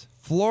programs.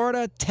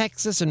 Florida,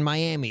 Texas, and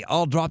Miami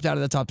all dropped out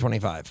of the top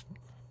 25.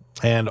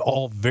 And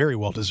all very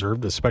well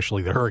deserved,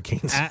 especially the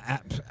Hurricanes.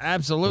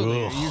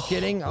 Absolutely. Ugh. Are you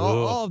kidding?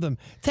 All of them.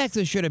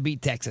 Texas should have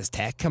beat Texas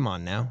Tech. Come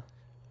on now.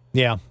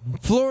 Yeah.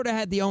 Florida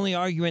had the only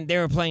argument they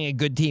were playing a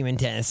good team in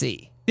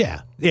Tennessee.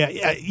 Yeah.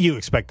 You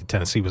expected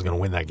Tennessee was going to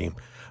win that game.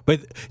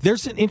 But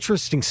there's an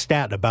interesting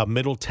stat about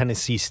Middle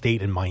Tennessee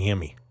State and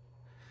Miami.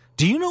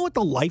 Do you know what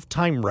the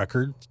lifetime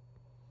record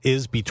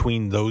is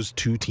between those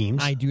 2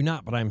 teams? I do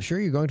not, but I'm sure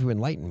you're going to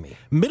enlighten me.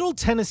 Middle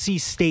Tennessee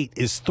State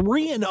is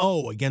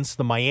 3-0 against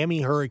the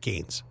Miami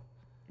Hurricanes.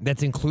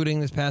 That's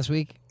including this past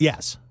week?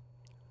 Yes.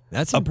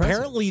 That's impressive.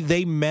 Apparently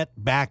they met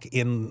back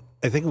in,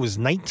 I think it was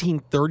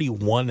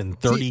 1931 and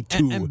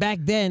 32. And back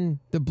then,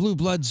 the Blue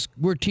Bloods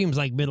were teams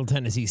like Middle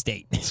Tennessee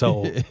State.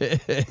 So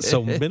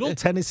Middle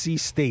Tennessee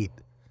State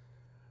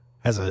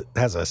has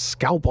a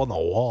scalp on the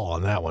wall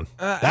on that one.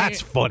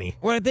 That's funny.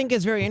 What I think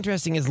is very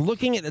interesting is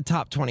looking at the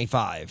top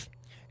 25.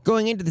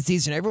 Going into the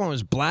season, everyone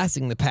was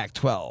blasting the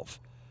Pac-12.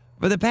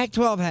 But the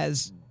Pac-12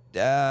 has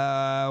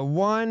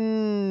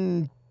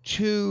 1,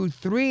 2,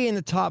 3 in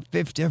the top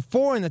 50,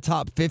 4 in the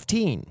top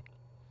 15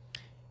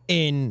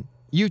 in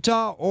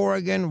Utah,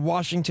 Oregon,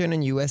 Washington,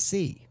 and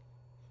USC.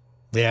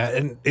 Yeah,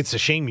 and it's a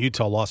shame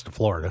Utah lost to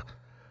Florida.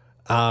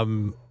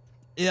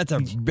 That's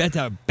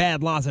a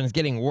bad loss, and it's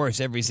getting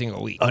worse every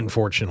single week.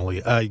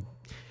 Unfortunately.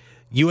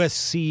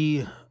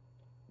 USC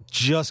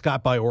just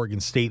got by Oregon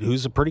State,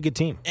 who's a pretty good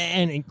team.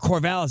 And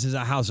Corvallis is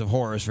a house of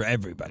horrors for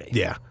everybody.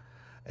 Yeah.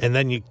 And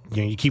then you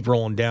keep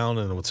rolling down,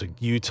 and it's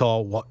Utah,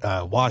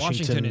 Washington.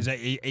 Washington is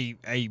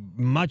a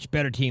much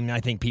better team than I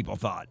think people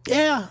thought.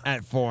 Yeah.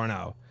 At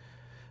 4-0.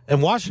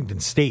 And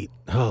Washington State,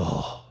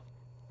 oh,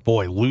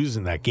 boy,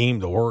 losing that game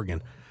to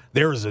Oregon.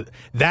 That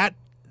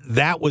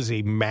was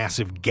a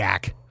massive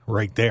gack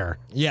right there.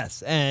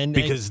 Yes, and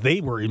because they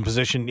were in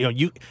position.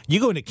 You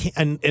go into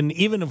and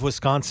even if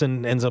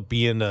Wisconsin ends up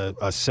being a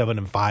 7-5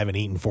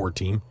 and 8-4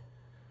 team,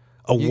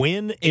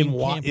 win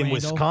in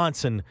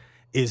Wisconsin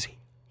is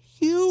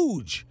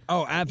huge.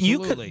 Oh,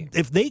 absolutely.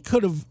 If they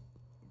could have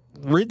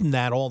ridden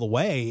that all the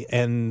way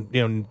and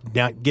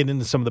not get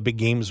into some of the big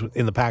games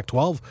in the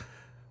Pac-12,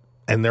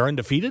 and they're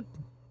undefeated,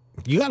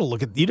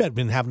 you'd have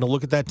been having to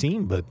look at that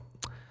team. But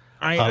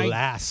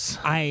alas,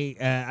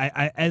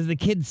 I as the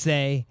kids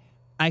say,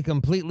 I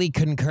completely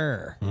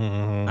concur.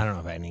 Mm-hmm. I don't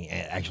know if any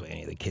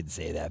of the kids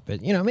say that,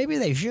 but maybe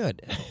they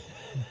should.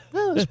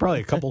 Well, there's probably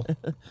a couple.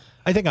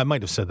 I think I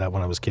might have said that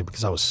when I was a kid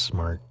because I was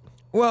smart.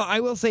 Well, I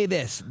will say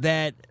this,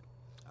 that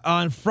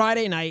on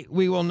Friday night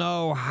we will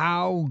know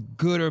how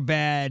good or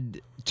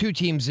bad 2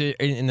 teams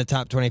in the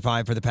top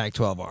 25 for the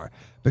Pac-12 are,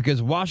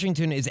 because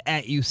Washington is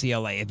at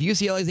UCLA. If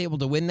UCLA is able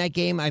to win that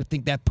game, I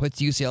think that puts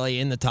UCLA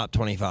in the top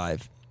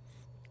 25.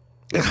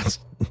 Because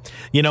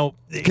they'll be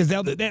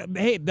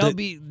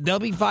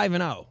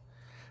 5-0.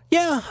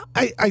 Yeah,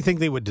 I think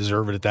they would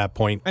deserve it at that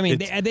point. I mean,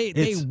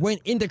 they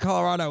went into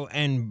Colorado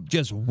and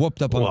just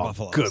whooped up on the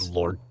Buffaloes. Good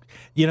Lord.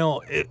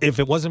 If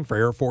it wasn't for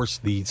Air Force,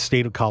 the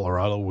state of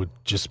Colorado would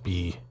just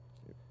be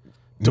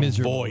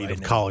devoid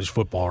of college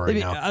football right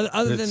now.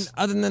 Other than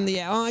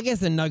I guess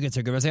the Nuggets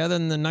are good. But other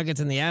than the Nuggets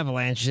and the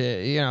Avalanche,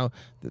 the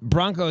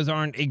Broncos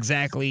aren't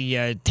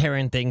exactly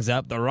tearing things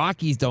up. The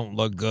Rockies don't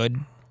look good.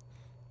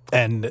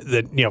 And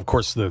of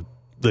course, the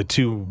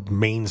 2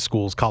 main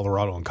schools,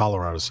 Colorado and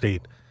Colorado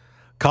State.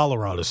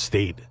 Colorado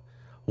State,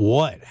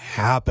 what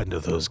happened to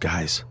those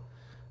guys?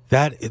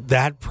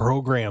 That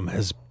program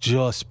has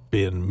just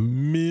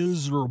been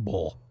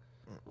miserable.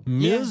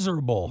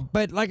 Miserable.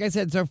 But like I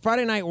said, so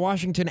Friday night,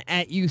 Washington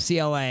at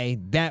UCLA,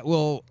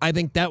 I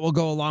think that will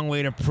go a long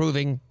way to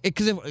proving it,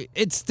 because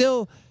it's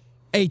still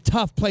a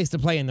tough place to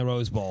play in the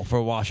Rose Bowl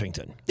for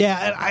Washington. Yeah,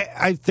 and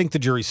I think the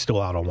jury's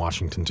still out on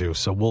Washington too,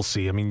 so we'll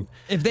see. I mean,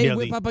 if they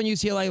whip up on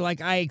UCLA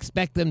like I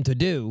expect them to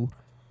do,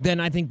 then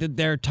I think that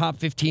their top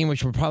 15,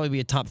 which will probably be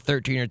a top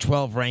 13 or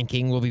 12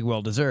 ranking, will be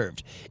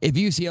well-deserved. If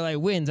UCLA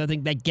wins, I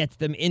think that gets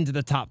them into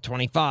the top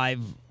 25,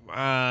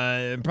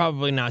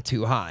 probably not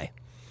too high.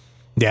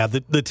 Yeah,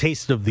 the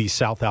taste of the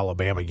South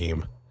Alabama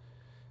game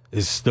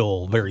is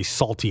still very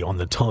salty on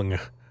the tongue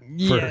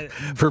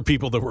for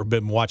people that have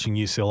been watching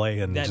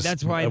UCLA and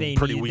that's why they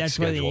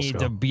need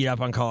to beat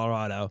up on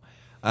Colorado.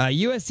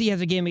 USC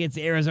has a game against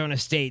Arizona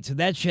State, so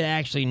that should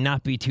actually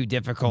not be too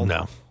difficult.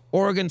 No.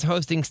 Oregon's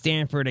hosting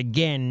Stanford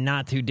again,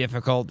 not too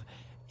difficult.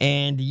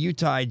 And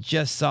Utah, I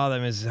just saw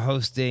them as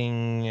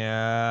hosting,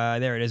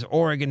 there it is,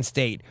 Oregon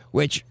State,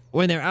 which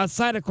when they're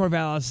outside of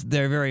Corvallis,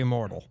 they're very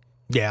mortal.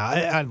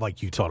 Yeah, I'd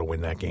like Utah to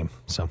win that game.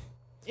 So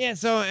yeah,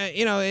 so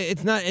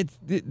it's not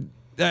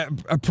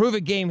a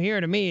prove-it game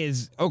here to me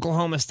is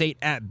Oklahoma State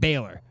at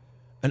Baylor,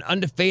 an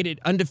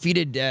undefeated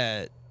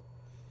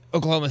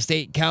Oklahoma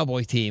State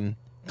Cowboys team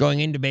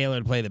going into Baylor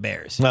to play the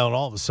Bears. Well, and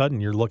all of a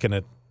sudden you're looking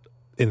at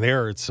in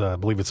there. It's I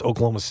believe it's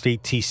Oklahoma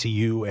State,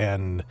 TCU,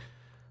 and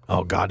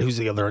oh God, who's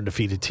the other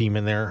undefeated team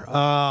in there?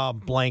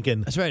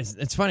 Blanking. That's right.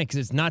 It's funny because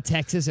it's not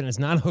Texas and it's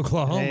not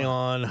Oklahoma. Hang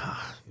on.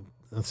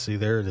 Let's see.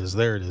 There it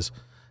is.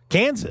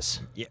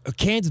 Kansas. Yeah,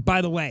 Kansas.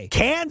 By the way,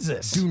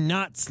 Kansas. Do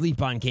not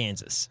sleep on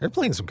Kansas. They're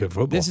playing some good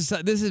football.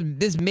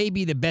 This may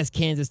be the best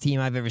Kansas team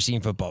I've ever seen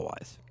football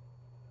wise.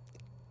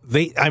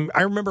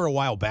 I remember a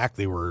while back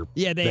they were.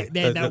 Yeah, they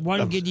had that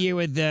one good year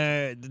with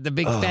the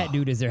big fat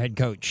dude as their head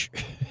coach.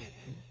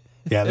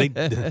 Yeah,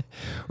 they.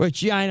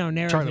 Which I know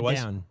narrows Charlie it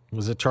Weiss. down.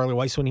 Was it Charlie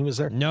Weiss when he was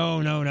there? No.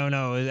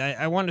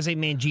 I wanted to say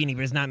Mangini,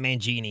 but it's not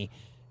Mangini.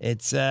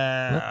 It's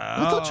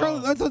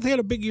I thought they had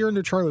a big year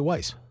under Charlie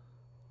Weiss.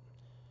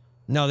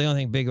 No, the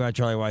only thing big about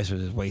Charlie Weiss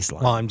was his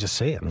waistline. Well, I'm just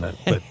saying that,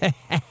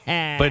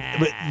 but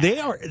they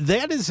are.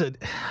 That is a.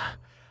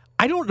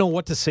 I don't know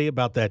what to say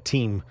about that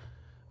team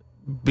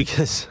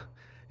because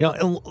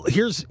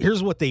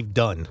here's what they've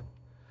done.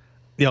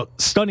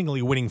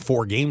 Stunningly winning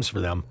 4 games for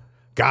them.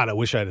 God, I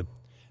wish I'd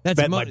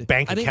bet my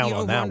bank account on that one. I think the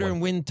over-under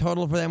and win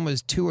total for them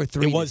was 2 or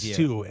 3. It was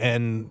 2,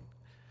 and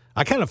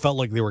I kind of felt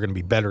like they were going to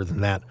be better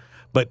than that.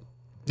 But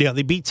yeah,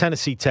 they beat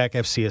Tennessee Tech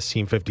FCS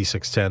team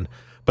 56-10,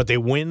 but they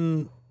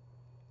win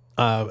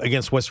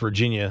against West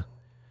Virginia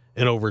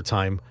in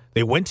overtime.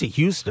 They went to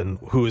Houston,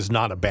 who is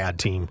not a bad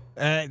team.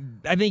 I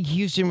think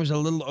Houston was a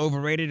little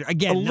overrated.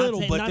 Again,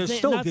 but they're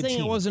still a good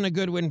team. It wasn't a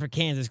good win for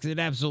Kansas because it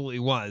absolutely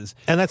was.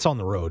 And that's on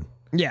the road.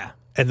 Yeah.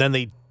 And then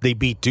they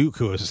beat Duke,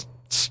 who is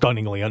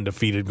stunningly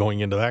undefeated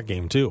going into that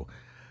game too.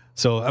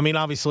 So I mean,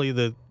 obviously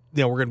we're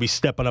going to be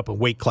stepping up a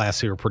weight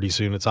class here pretty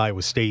soon. It's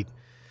Iowa State,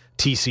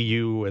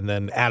 TCU, and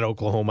then at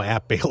Oklahoma,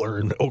 at Baylor,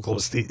 and Oklahoma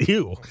State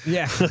U.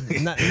 Yeah,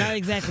 not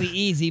exactly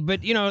easy.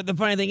 But the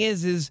funny thing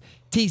is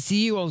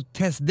TCU will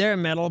test their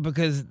mettle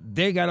because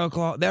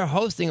they're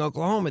hosting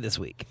Oklahoma this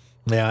week.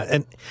 Yeah,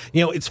 and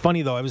it's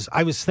funny though.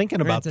 I was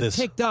thinking about this. It's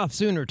a ticked off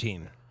Sooner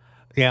team.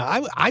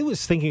 Yeah, I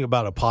was thinking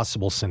about a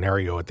possible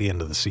scenario at the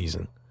end of the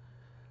season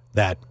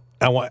that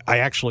I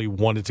actually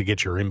wanted to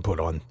get your input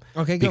on.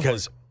 Okay, go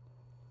because for it.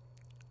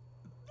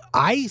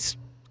 I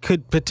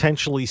could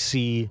potentially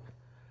see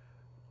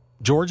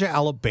Georgia,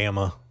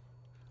 Alabama,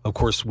 of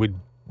course,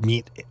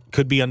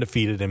 could be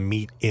undefeated and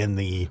meet in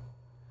the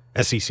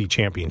SEC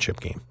championship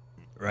game.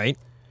 Right.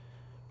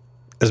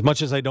 As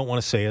much as I don't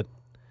want to say it,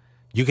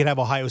 you could have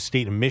Ohio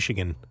State and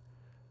Michigan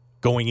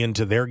going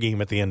into their game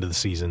at the end of the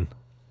season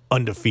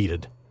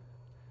undefeated.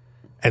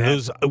 And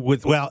those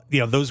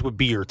would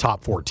be your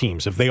top 4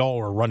 teams. If they all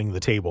are running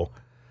the table,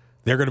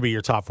 they're going to be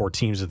your top 4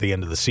 teams at the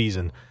end of the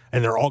season,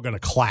 and they're all going to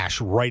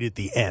clash right at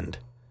the end.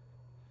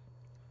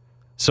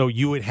 So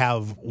you would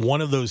have one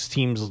of those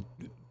teams,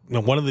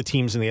 one of the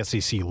teams in the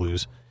SEC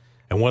lose,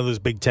 and one of those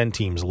Big Ten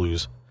teams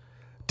lose.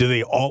 Do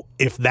they all?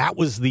 If that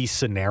was the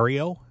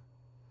scenario,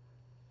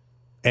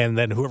 and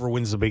then whoever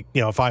wins the big,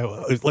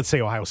 let's say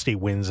Ohio State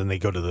wins and they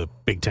go to the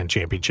Big Ten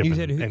championship. You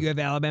said you have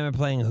Alabama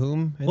playing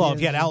whom? Well, if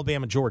you had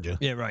Alabama, Georgia.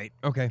 Yeah, right.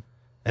 Okay.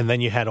 And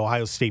then you had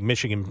Ohio State,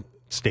 Michigan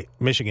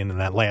in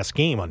that last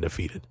game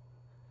undefeated.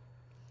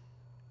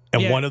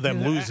 And one of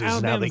them loses.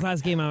 Alabama's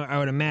last game, I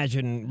would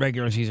imagine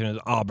regular season is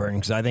Auburn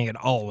because I think it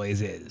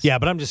always is. Yeah,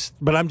 but I'm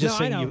just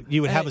saying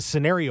you would have a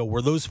scenario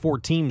where those 4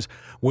 teams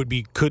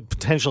could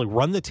potentially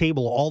run the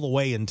table all the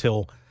way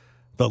until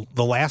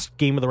the last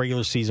game of the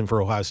regular season for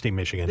Ohio State,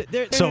 Michigan.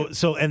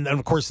 And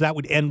of course that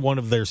would end one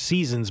of their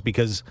seasons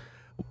because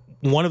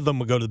one of them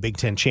would go to the Big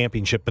Ten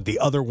championship, but the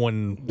other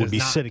one would be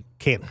sitting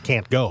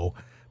can't go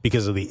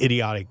because of the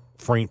idiotic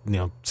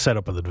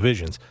setup of the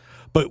divisions.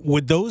 But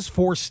would those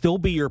 4 still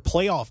be your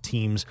playoff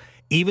teams,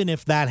 even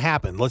if that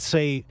happened? Let's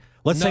say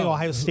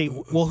Ohio State.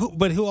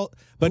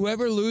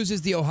 Whoever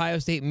loses the Ohio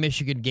State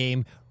Michigan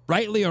game,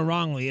 rightly or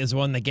wrongly, is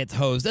one that gets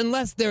hosed,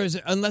 unless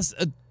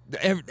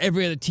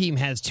every other team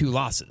has 2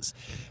 losses.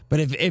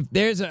 But if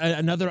there's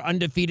another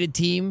undefeated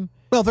team.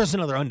 Well, there's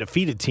another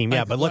undefeated team,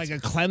 yeah, but like a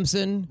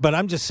Clemson. But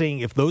I'm just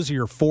saying, if those are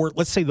your 4,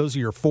 let's say those are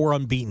your 4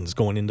 unbeatens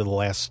going into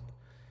last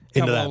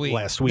week.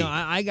 No,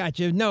 I got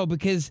you. No,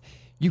 because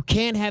you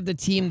can't have the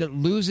team that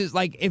loses.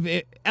 Like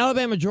if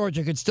Alabama,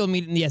 Georgia could still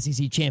meet in the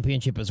SEC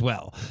championship as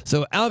well.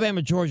 So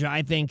Alabama, Georgia,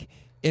 I think.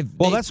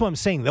 That's what I'm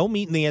saying. They'll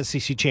meet in the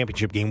SEC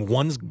championship game.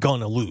 One's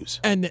gonna lose,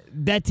 and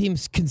that team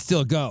can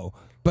still go.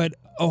 But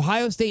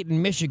Ohio State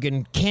and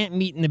Michigan can't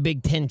meet in the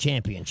Big Ten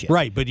championship.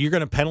 Right, but you're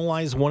going to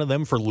penalize one of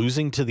them for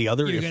losing to the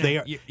other if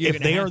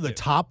they are the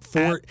top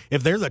four.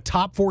 If they're the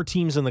top 4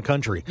 teams in the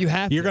country,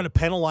 you're going to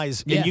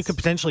penalize, and you could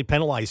potentially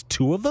penalize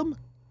 2 of them.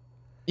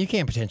 You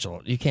can't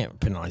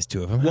penalize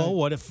 2 of them. Well,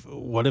 what if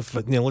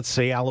let's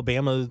say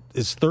Alabama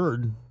is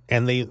 3rd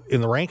and they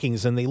in the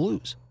rankings and they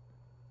lose?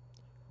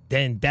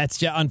 Then that's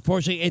just,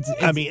 unfortunately,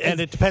 and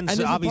it depends.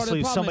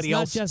 Obviously, if somebody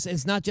else.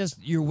 It's not just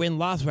your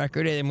win-loss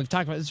record, and we've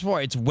talked about this before.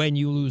 It's when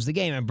you lose the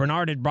game. And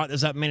Bernard had brought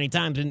this up many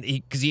times, and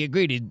because he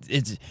agreed,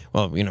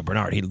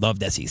 Bernard, he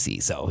loved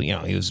SEC, so he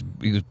was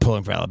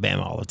pulling for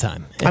Alabama all the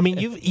time. I mean,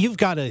 you've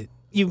got to.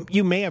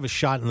 You may have a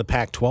shot in the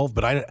Pac-12,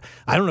 but I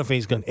don't know if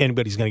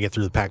anybody's going to get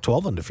through the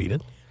Pac-12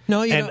 undefeated.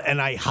 No, and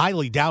I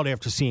highly doubt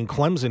after seeing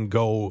Clemson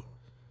go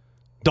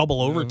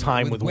double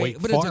overtime with Wake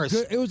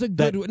Forest. It was a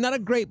good, not a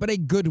great, but a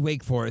good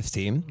Wake Forest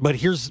team. But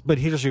here's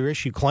your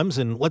issue,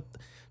 Clemson.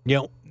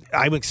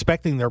 I'm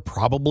expecting they're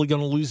probably going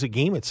to lose a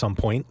game at some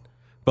point,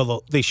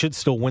 but they should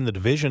still win the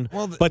division.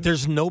 But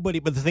there's nobody.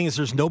 But the thing is,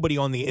 there's nobody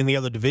in the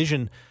other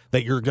division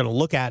that you're going to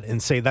look at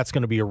and say that's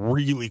going to be a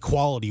really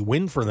quality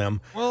win for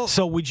them.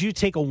 So would you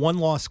take a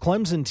 1-loss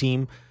Clemson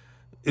team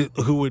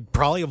who would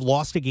probably have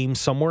lost a game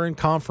somewhere in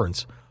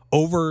conference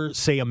over,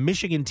 say, a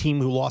Michigan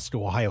team who lost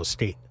to Ohio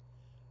State?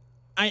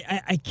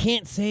 I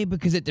can't say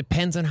because it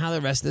depends on how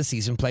the rest of the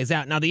season plays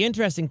out. Now, the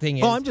interesting thing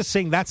is... Well, I'm just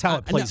saying that's how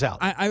it plays out.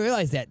 I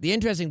realize that. The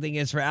interesting thing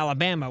is for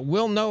Alabama,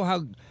 we'll know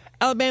how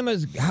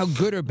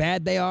good or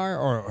bad they are,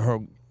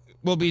 or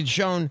will be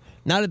shown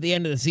not at the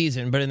end of the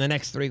season, but in the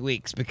next 3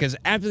 weeks. Because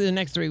after the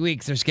next 3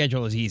 weeks, their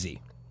schedule is easy.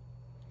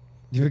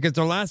 Because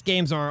their last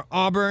games are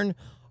Auburn,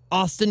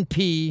 Austin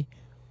Peay,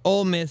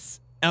 Ole Miss,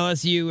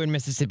 LSU, and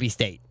Mississippi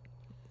State.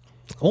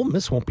 Ole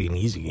Miss won't be an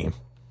easy game.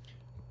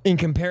 In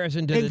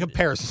comparison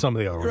to some of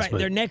the other ones. Right.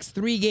 Their next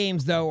 3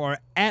 games, though, are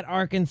at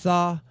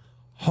Arkansas,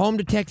 home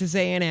to Texas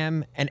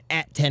A&M, and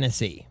at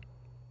Tennessee.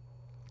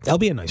 That'll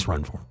be a nice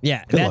run for them.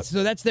 Yeah,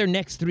 that's their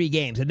next 3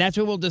 games, and that's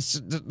where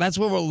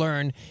we'll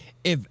learn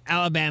if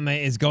Alabama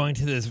is going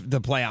to the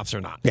playoffs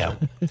or not. Yeah,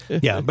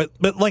 yeah. But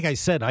like I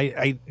said,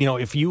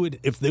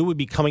 if they would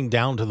be coming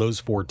down to those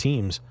 4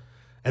 teams,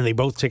 and they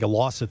both take a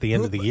loss at the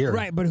end of the year,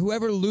 right? But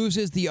whoever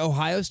loses the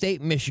Ohio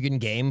State-Michigan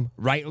game,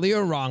 rightly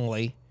or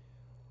wrongly,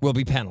 will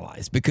be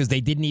penalized because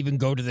they didn't even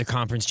go to the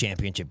conference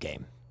championship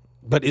game.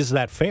 But is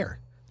that fair?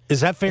 Is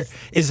that fair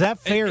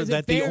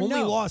that the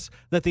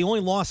only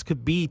loss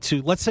could be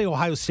to, let's say,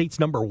 Ohio State's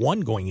number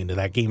 1 going into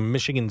that game, and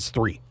Michigan's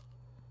 3?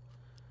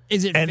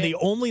 Is it? And the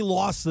only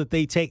loss that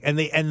they take,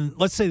 and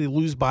let's say they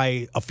lose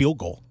by a field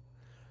goal.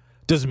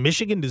 Does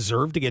Michigan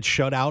deserve to get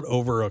shut out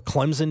over a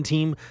Clemson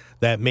team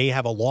that may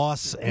have a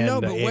loss? No,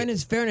 but when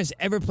has fairness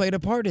ever played a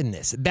part in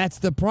this? That's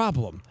the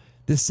problem.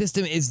 The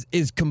system is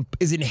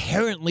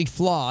inherently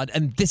flawed,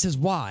 and this is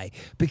why.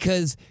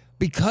 Because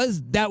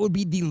that would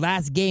be the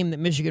last game that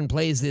Michigan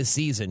plays this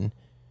season.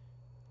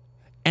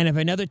 And if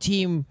another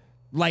team,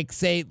 like,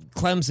 say,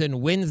 Clemson,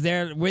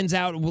 wins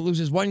out,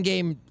 loses one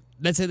game,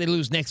 let's say they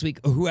lose next week,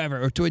 or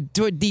whoever, or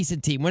to a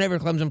decent team, whenever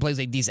Clemson plays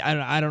a decent,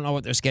 I don't know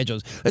what their schedule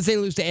is. Let's say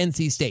they lose to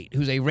NC State,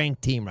 who's a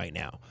ranked team right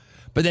now.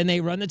 But then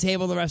they run the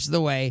table the rest of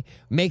the way,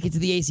 make it to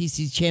the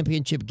ACC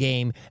championship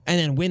game, and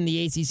then win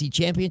the ACC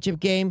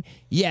championship game.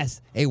 Yes,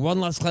 a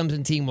 1-loss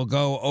Clemson team will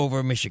go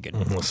over Michigan.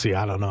 We'll see.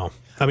 I don't know.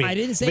 I mean, I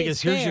didn't say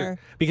it's fair.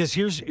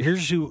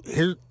 Here's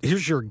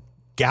your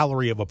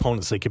gallery of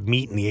opponents they could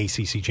meet in the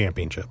ACC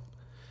championship: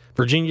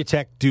 Virginia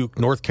Tech, Duke,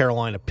 North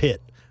Carolina,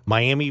 Pitt,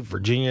 Miami,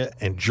 Virginia,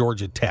 and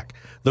Georgia Tech.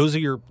 Those are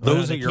your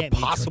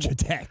possible.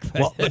 Tech,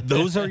 well,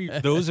 those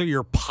are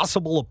your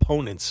possible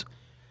opponents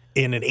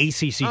in an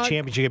ACC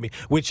championship game,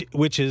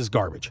 which is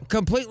garbage.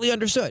 Completely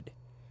understood.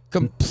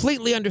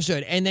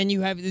 And then you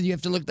have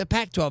to look at the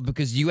Pac-12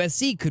 because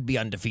USC could be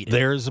undefeated.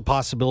 There's a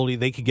possibility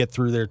they could get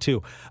through there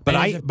too. But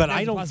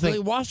I don't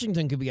think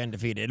Washington could be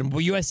undefeated, and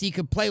USC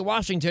could play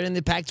Washington in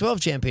the Pac-12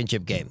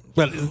 championship game.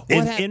 But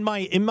in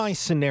my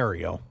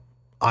scenario,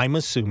 I'm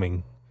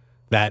assuming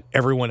that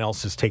everyone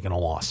else has taken a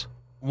loss.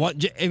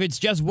 If it's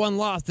just 1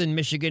 loss, then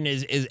Michigan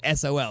is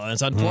SOL, and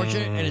it's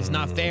unfortunate and it's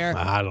not fair.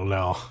 I don't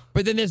know.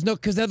 But then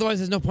because otherwise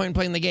there's no point in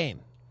playing the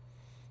game.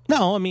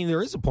 No, I mean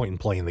there is a point in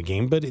playing the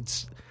game, but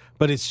it's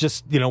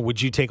just,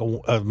 would you take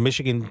a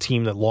Michigan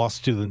team that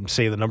lost to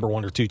the number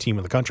 1 or 2 team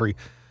in the country,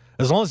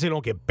 as long as they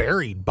don't get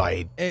buried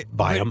by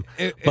them?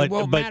 It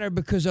won't matter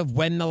because of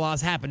when the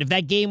loss happened. If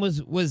that game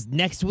was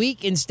next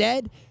week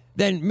instead,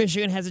 then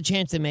Michigan has a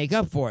chance to make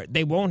up for it.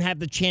 They won't have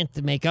the chance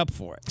to make up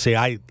for it. See,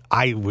 I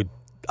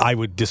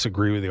would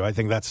disagree with you. I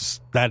think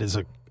that is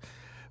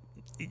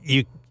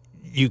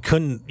you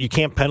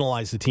can't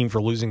penalize the team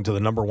for losing to the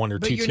number 1 or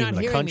 2 team in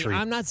the country.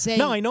 I'm not saying.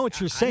 No, I know what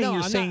you're saying.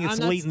 You're saying it's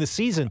late in the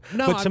season.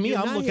 But to me,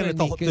 I'm looking at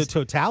the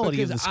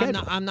totality of the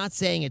schedule. I'm not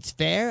saying it's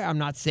fair. I'm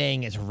not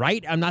saying it's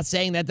right. I'm not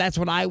saying that that's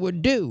what I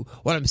would do.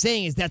 What I'm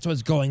saying is that's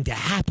what's going to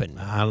happen.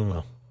 I don't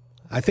know.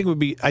 I think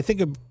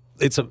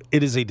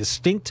it is a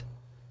distinct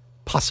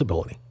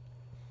possibility.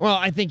 Well,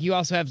 I think you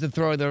also have to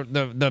throw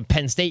the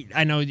Penn State.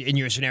 I know in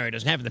your scenario it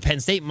doesn't have the Penn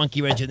State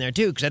monkey wrench in there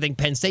too, because I think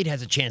Penn State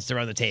has a chance to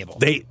run the table.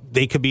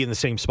 They could be in the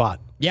same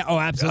spot. Yeah. Oh,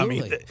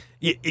 absolutely.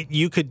 I mean,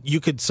 you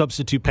could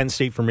substitute Penn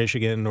State for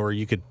Michigan, or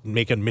you could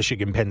make a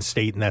Michigan Penn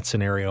State in that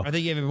scenario. I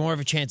think you have more of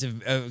a chance of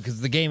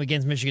because the game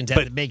against Michigan's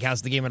at the Big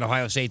House, the game at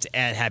Ohio State's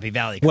at Happy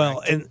Valley. Correct?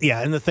 Well,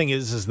 and the thing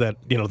is that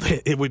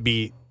it would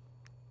be.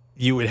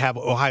 You would have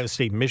Ohio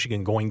State and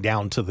Michigan going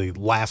down to the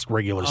last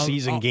regular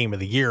season game of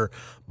the year,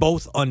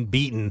 both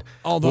unbeaten.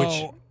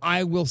 Although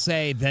I will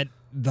say that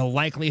the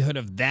likelihood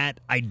of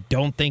that I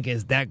don't think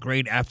is that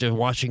great after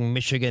watching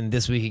Michigan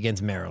this week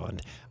against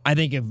Maryland. I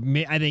think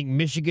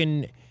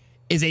Michigan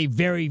is a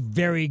very,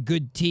 very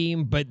good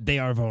team, but they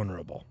are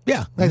vulnerable.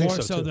 Yeah, I think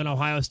more so than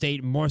Ohio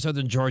State, more so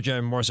than Georgia,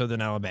 and more so than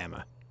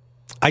Alabama.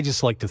 I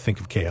just like to think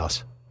of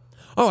chaos.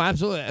 Oh,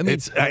 absolutely. I mean,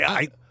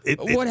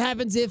 what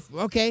happens if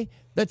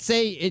let's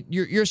say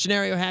your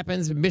scenario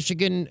happens: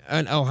 Michigan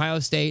and Ohio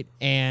State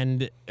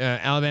and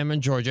Alabama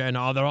and Georgia, and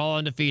they're all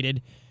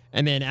undefeated.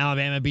 And then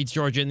Alabama beats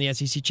Georgia in the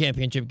SEC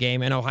championship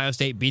game, and Ohio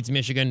State beats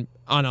Michigan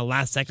on a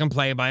last-second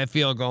play by a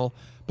field goal.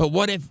 But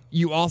what if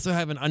you also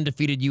have an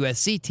undefeated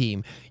USC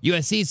team?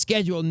 USC's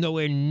schedule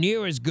nowhere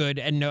near as good,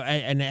 and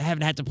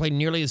haven't had to play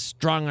nearly as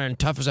strong and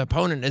tough as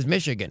opponent as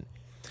Michigan.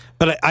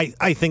 But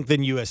I think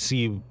then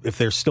USC, if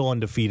they're still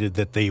undefeated,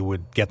 that they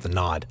would get the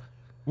nod.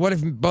 What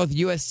if both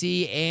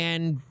USC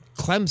and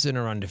Clemson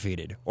are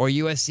undefeated, or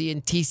USC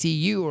and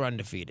TCU are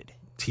undefeated?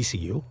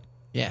 TCU?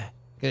 Yeah.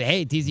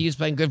 Hey, TCU's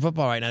playing good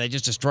football right now. They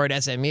just destroyed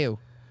SMU.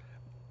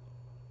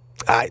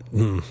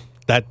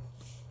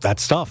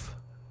 That's tough.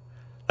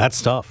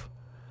 That's tough.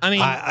 I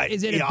mean,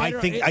 is it? I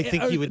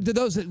think you would. Do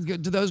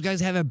those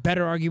guys have a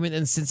better argument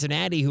than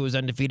Cincinnati, who was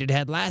undefeated,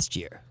 had last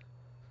year?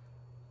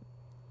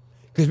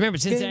 Because remember,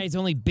 Cincinnati's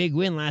only big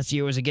win last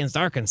year was against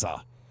Arkansas.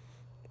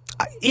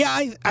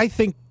 I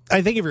think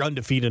if you're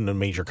undefeated in a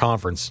major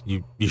conference,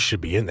 you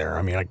should be in there.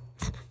 I mean,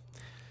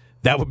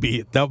 that would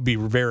be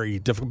very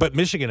difficult. But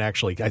Michigan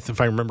actually, if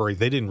I remember right,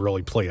 they didn't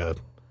really play a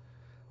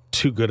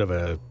too good of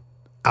a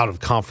out of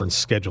conference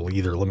schedule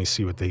either. Let me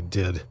see what they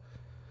did.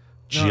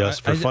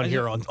 Just for fun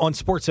here on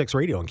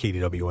SportsXradio on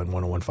KDWN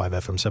 101.5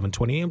 FM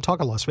 720 AM,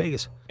 talk of Las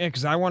Vegas. Yeah,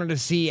 because I wanted to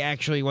see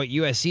actually what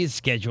USC's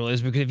schedule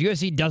is, because if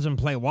USC doesn't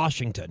play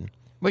Washington,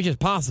 which is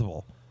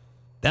possible,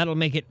 that'll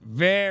make it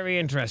very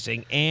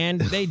interesting.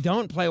 And they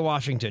don't play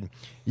Washington.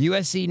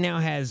 USC now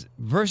has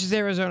versus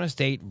Arizona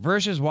State,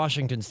 versus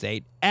Washington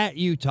State, at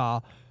Utah.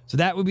 So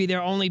that would be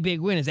their only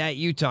big win is at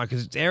Utah,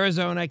 because it's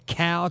Arizona,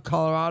 Cal,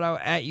 Colorado,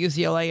 at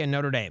UCLA, and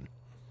Notre Dame.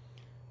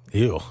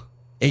 Ew.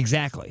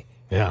 Exactly.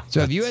 Yeah.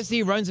 So if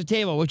USC runs the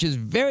table, which is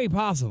very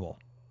possible,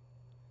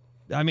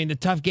 I mean, the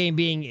tough game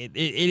being it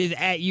is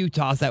at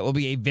Utah, so that will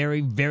be a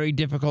very, very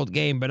difficult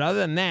game. But other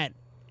than that,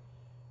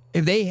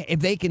 if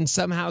they can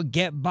somehow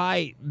get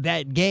by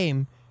that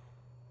game,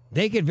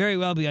 they could very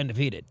well be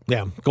undefeated.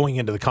 Yeah, going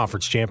into the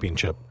conference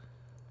championship,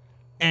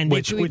 and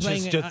which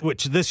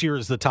this year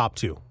is the top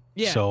two.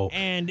 Yeah. So,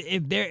 and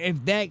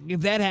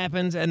if that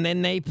happens, and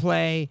then they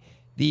play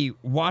the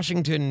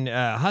Washington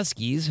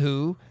Huskies,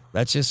 who,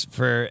 that's just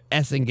for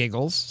S and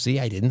giggles. See,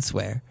 I didn't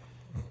swear,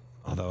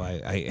 although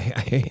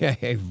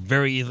I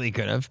very easily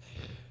could have.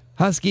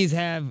 Huskies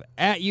have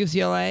at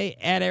UCLA,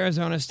 at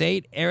Arizona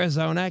State,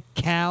 Arizona,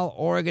 Cal,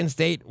 Oregon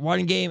State,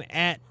 one game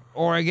at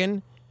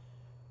Oregon,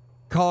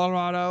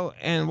 Colorado,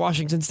 and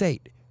Washington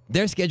State.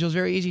 Their schedule is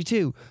very easy,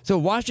 too. So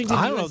Washington,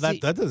 I don't know, that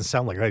doesn't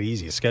sound like that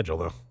easy a schedule,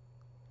 though.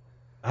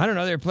 I don't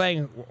know. They're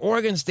playing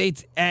Oregon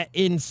State's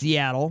in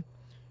Seattle.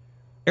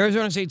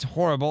 Arizona State's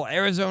horrible.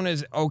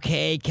 Arizona's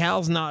okay.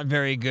 Cal's not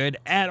very good.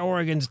 At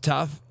Oregon's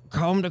tough.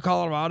 Home to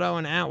Colorado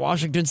and at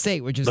Washington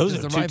State, which is those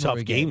are the two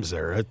tough games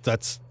there.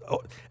 That's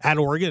at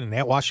Oregon and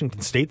at Washington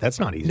State. That's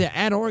not easy. Yeah,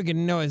 at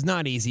Oregon, no, it's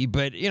not easy.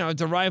 But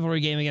it's a rivalry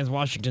game against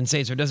Washington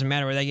State, so it doesn't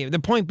matter where that game. The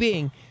point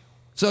being,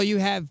 so you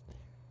have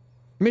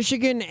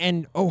Michigan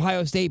and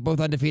Ohio State both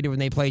undefeated when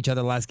they play each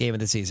other the last game of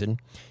the season.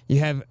 You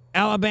have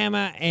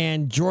Alabama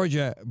and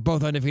Georgia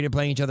both undefeated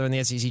playing each other in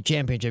the SEC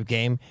championship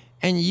game,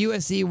 and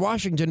USC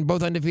Washington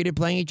both undefeated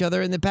playing each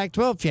other in the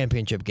Pac-12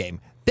 championship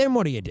game. Then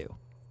what do you do?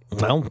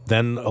 Well,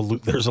 then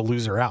there's a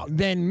loser out.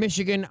 Then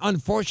Michigan,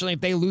 unfortunately,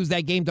 if they lose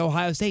that game to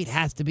Ohio State,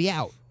 has to be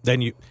out.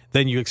 Then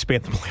you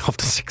expand the playoff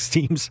to 6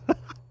 teams.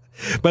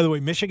 By the way,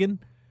 Michigan,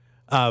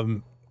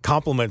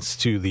 compliments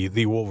to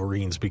the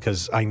Wolverines,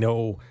 because I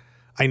know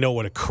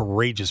what a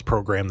courageous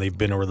program they've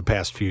been over the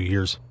past few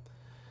years.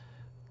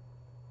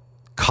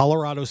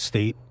 Colorado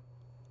State,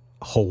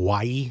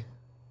 Hawaii,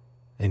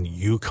 and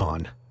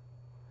UConn.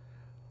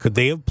 Could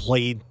they have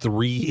played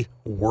 3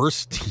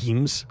 worse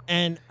teams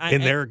in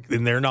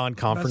their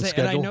non-conference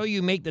schedule? And I know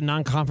you make the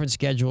non-conference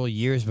schedule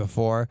years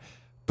before,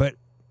 but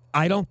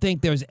I don't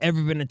think there's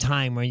ever been a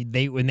time when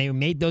they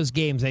made those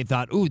games, they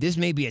thought, "Ooh, this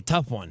may be a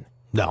tough one."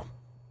 No.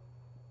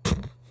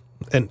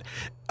 And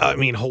I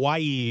mean,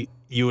 Hawaii,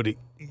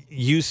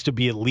 used to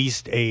be at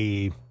least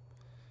a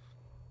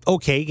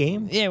okay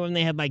game. Yeah, when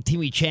they had like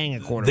Timmy Chang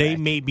at quarterback. They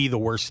may be the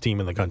worst team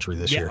in the country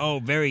this year.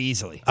 Oh, very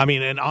easily. I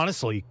mean, and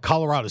honestly,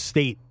 Colorado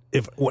State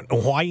if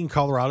Hawaii and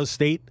Colorado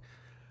State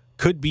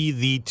could be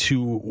the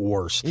two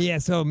worst. Yeah,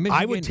 so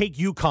Michigan, I would take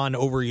UConn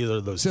over either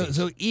of those teams.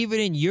 So even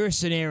in your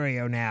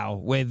scenario now,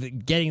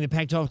 with getting the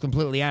Pac-12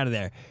 completely out of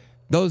there,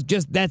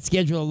 that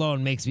schedule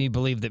alone makes me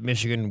believe that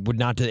Michigan would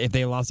not, if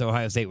they lost to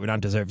Ohio State, would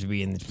not deserve to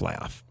be in this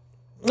playoff.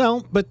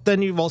 Well, but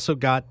then you've also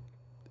got,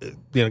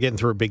 getting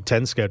through a Big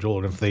Ten schedule,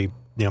 and if they,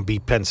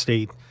 beat Penn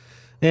State,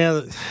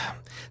 yeah.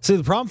 See,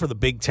 the problem for the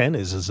Big Ten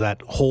is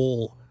that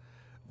whole.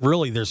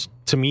 Really, there's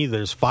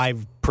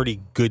 5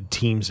 pretty good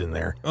teams in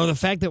there. Oh, the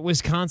fact that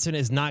Wisconsin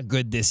is not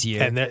good this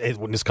year. And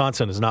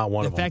Wisconsin is not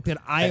one of them. The fact that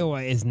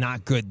Iowa is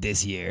not good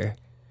this year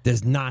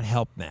does not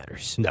help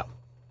matters.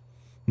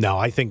 No,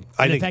 I think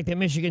the fact that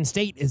Michigan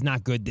State is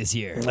not good this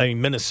year. I mean,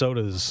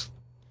 Minnesota is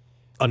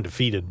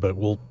undefeated, but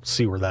we'll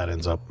see where that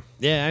ends up.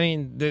 Yeah, I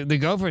mean, the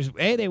Gophers,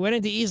 they went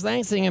into East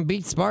Lansing and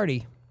beat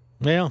Sparty.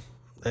 Yeah.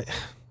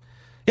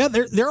 Yeah,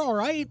 they're all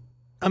right.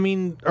 I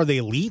mean, are they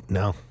elite?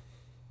 No.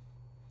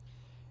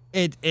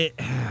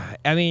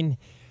 I mean,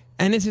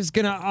 and this is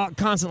going to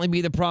constantly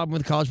be the problem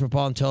with college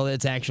football until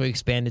it's actually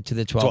expanded to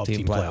the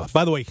 12-team playoff.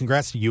 By the way,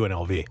 congrats to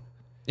UNLV.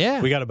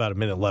 Yeah. We got about a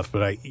minute left,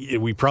 but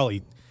we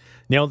probably,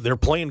 they're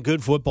playing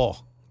good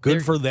football.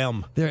 Good for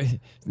them. They're,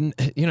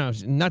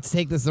 not to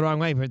take this the wrong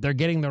way, but they're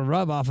getting the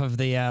rub off of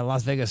the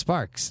Las Vegas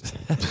Sparks.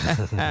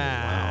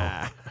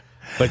 Wow.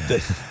 But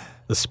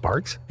the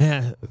Sparks?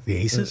 Yeah. The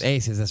Aces? The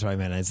Aces, that's what I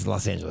meant. It's the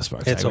Los Angeles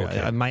Sparks. It's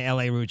okay. My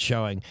LA roots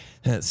showing.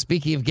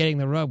 Speaking of getting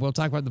the rub, we'll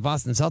talk about the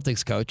Boston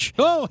Celtics coach.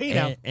 Oh, hey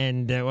now.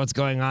 And what's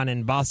going on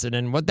in Boston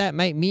and what that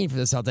might mean for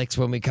the Celtics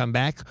when we come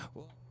back.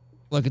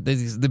 Look at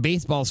the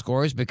baseball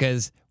scores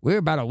because we're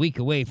about a week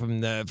away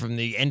from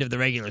the end of the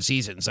regular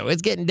season. So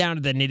it's getting down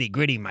to the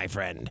nitty-gritty, my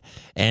friend.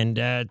 And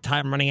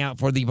time running out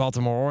for the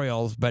Baltimore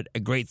Orioles, but a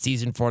great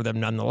season for them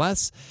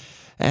nonetheless.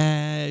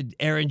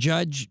 Aaron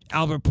Judge,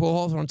 Albert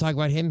Pujols, I want to talk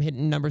about him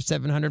hitting number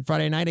 700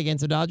 Friday night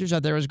against the Dodgers. I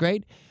thought it was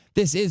great.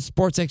 This is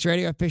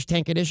SportsXradio, a Fish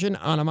Tank edition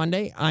on a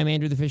Monday. I'm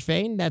Andrew the Fish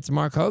Fain. That's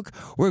Mark Hoke.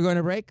 We're going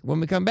to break. When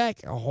we come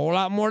back, a whole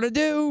lot more to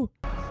do.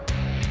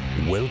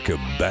 Welcome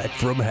back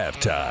from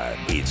halftime.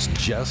 It's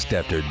just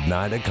after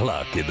 9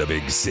 o'clock in the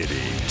big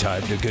city.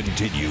 Time to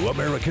continue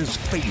America's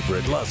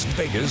favorite Las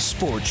Vegas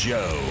sports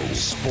show,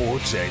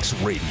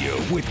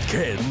 SportsXradio with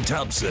Ken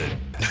Thompson.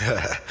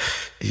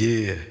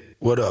 Yeah.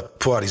 What up?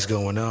 Party's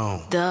going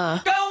on. Duh.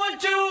 Going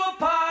to a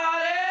party.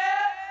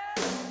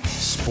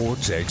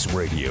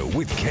 SportsXradio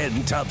with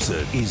Ken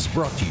Thompson is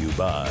brought to you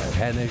by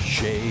Hannah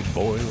Shea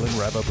Boyle and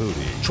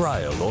Rapaputi.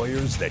 Trial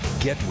lawyers that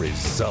get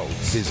results.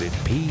 Visit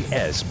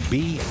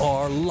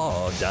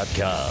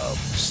psbrlaw.com.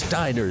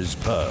 Steiner's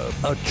Pub,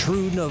 a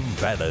true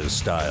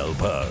Nevada-style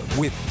pub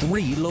with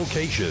 3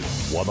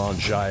 locations. One on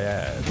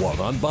Cheyenne, one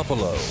on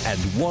Buffalo, and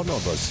one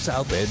on the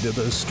south end of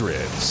the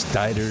Strip.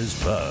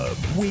 Steiner's Pub.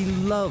 We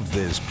love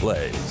this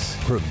place.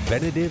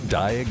 Preventative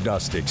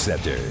Diagnostic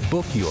Center.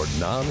 Book your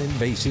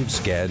non-invasive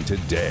scan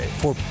today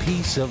for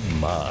peace of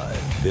mind.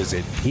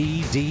 Visit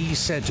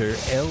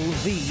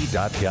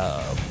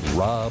pdcenterlv.com.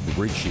 Rob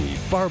Ritchie,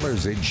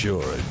 Farmers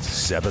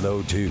Insurance,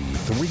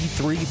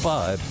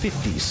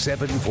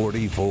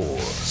 702-335-5744.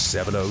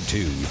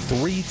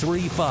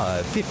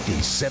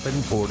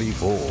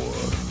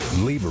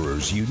 702-335-5744.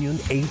 Laborers Union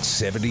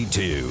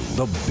 872,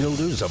 the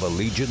builders of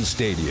Allegiant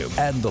Stadium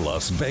and the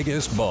Las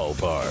Vegas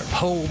Ballpark,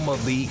 home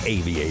of the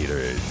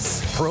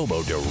Aviators.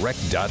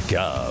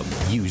 Promodirect.com.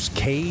 Use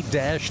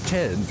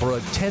K-10 for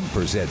a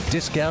 10%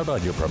 discount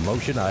on your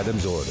promotion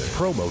items order.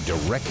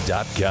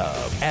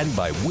 Promodirect.com. And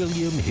by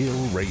William Hill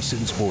Racing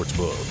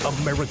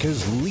Sportsbook,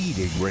 America's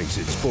leading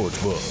racing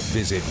sportsbook.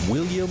 Visit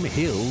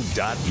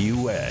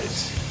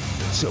williamhill.us.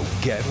 So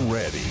get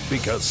ready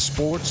because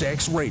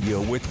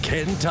SportsXradio with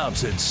Ken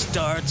Thompson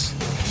starts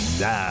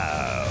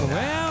now.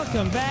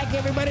 Welcome back,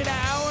 everybody, to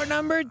hour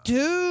number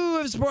 2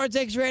 of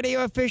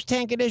SportsXradio, a Fish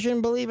Tank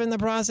edition. Believe in the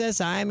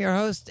process. I am your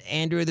host,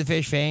 Andrew the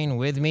Fish Fain.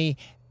 With me,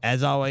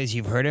 as always,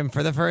 you've heard him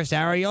for the first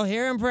hour. You'll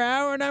hear him for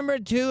hour number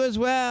 2 as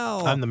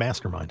well. I'm the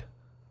mastermind.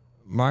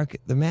 Mark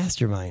the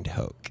Mastermind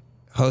Hoke,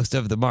 host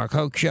of the Mark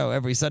Hoke Show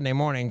every Sunday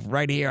morning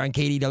right here on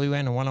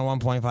KDWN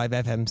 101.5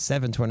 FM,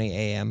 720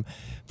 AM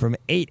from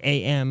 8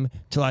 a.m.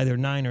 till either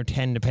 9 or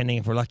 10, depending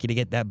if we're lucky to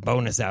get that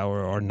bonus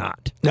hour or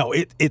not. No,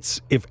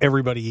 it's if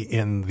everybody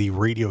in the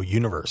radio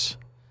universe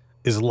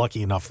is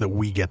lucky enough that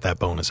we get that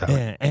bonus hour.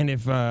 Yeah, and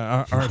if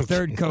our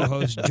third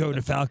co-host, Joe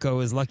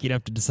DeFalco, is lucky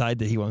enough to decide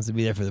that he wants to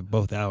be there for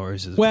both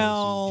hours.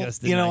 Well,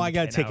 just the I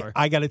got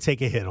to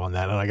take a hit on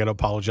that, and I got to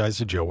apologize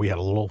to Joe. We had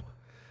a little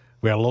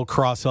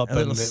cross up, a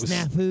little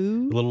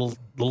snafu, a little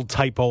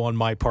typo on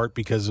my part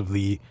because of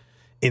the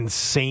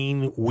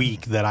insane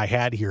week that I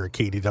had here at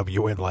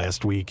KDWN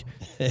last week.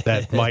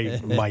 That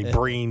my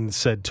brain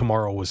said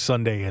tomorrow was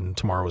Sunday and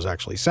tomorrow was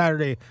actually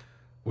Saturday,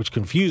 which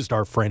confused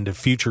our friend of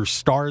future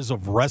stars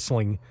of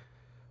wrestling.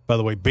 By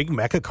the way, big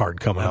Mecha card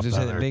coming up. Big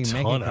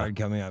Mecha card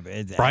coming up.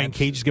 Brian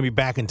Cage is going to be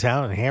back in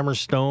town, and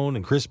Hammerstone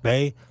and Chris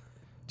Bay.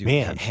 Dude,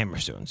 man,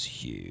 Hammerstone's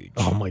huge.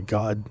 Oh, my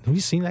God. Have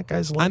you seen that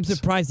guy's legs? I'm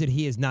surprised that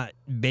he has not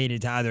made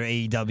it to either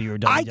AEW or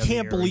WWE. I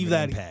can't believe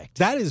that. Impact.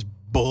 That is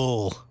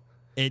bull.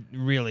 It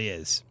really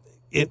is.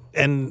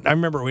 And I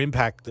remember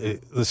Impact,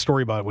 the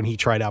story about it when he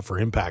tried out for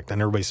Impact,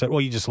 and everybody said, well,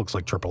 he just looks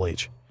like Triple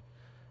H.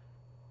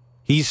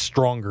 He's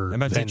stronger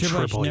than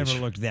Triple H. Never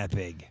looked that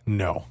big.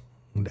 No,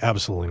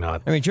 absolutely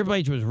not. I mean, Triple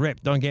H was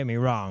ripped, don't get me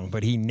wrong,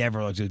 but he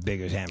never looked as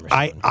big as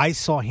Hammerstone. I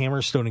saw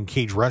Hammerstone and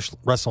Cage wrestle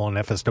on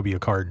FSW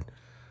card.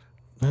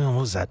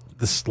 What was that?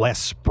 This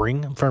last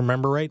spring, if I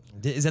remember right.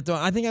 Is that the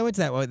one? I think I went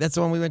to that one. That's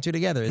the one we went to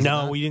together.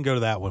 No, we didn't go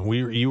to that one.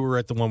 You were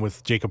at the one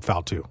with Jacob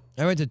Fautu.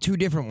 I went to two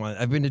different ones.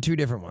 I've been to two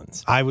different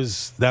ones.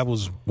 That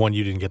was one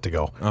you didn't get to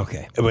go.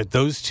 Okay. But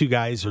those two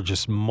guys are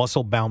just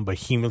muscle-bound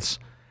behemoths,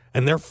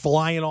 and they're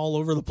flying all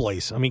over the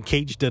place. I mean,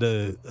 Cage did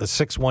a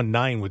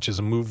 619, which is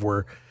a move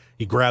where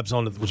he grabs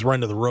onto, was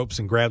running to the ropes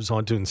and grabs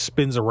onto and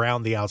spins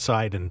around the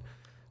outside and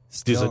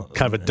does a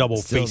kind of a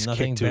double face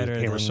kick to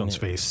Hammerstone's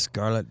face.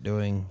 Scarlett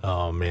doing.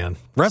 Oh, man.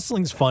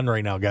 Wrestling's fun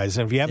right now, guys.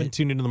 And if you haven't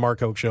tuned into the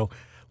Mark Hoke Show,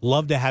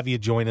 love to have you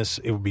join us.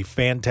 It would be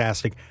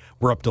fantastic.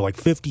 We're up to like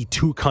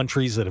 52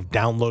 countries that have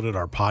downloaded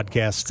our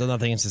podcast. Still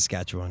nothing in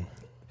Saskatchewan.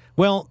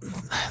 Well,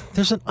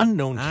 there's an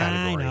unknown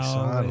category. I know. So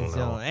I don't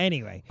know.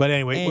 Anyway.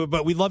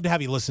 But we'd love to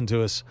have you listen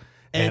to us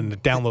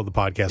and download the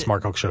podcast,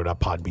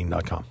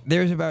 markhokeshow.podbean.com.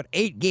 There's about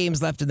 8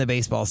 games left in the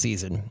baseball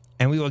season,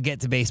 and we will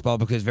get to baseball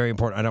because it's very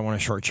important. I don't want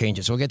to shortchange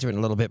it, so we'll get to it in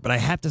a little bit. But I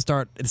have to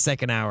start the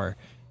second hour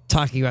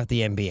talking about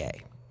the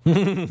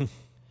NBA.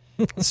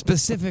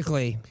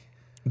 Specifically,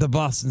 the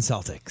Boston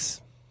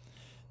Celtics.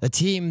 The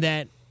team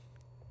that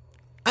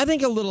I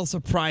think a little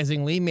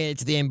surprisingly made it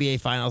to the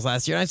NBA Finals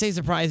last year. And I say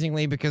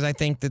surprisingly because I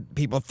think that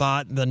people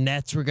thought the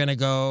Nets were going to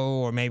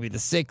go, or maybe the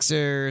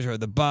Sixers or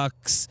the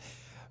Bucks.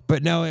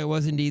 But no, it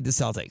was indeed the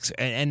Celtics.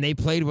 And they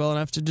played well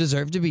enough to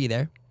deserve to be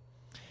there.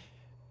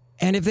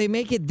 And if they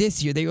make it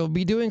this year, they will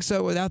be doing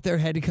so without their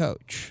head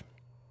coach.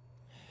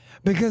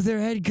 Because their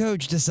head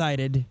coach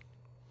decided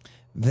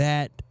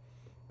that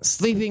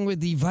sleeping with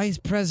the vice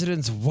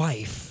president's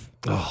wife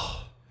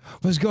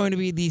was going to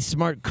be the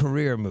smart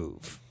career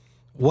move.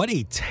 What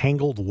a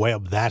tangled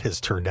web that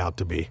has turned out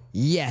to be.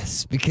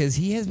 Yes, because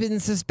he has been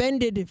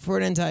suspended for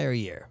an entire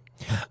year.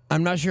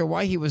 I'm not sure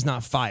why he was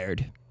not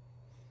fired.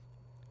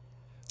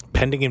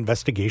 Pending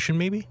investigation,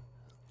 maybe?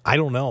 I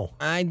don't know.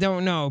 I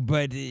don't know,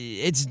 but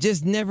it's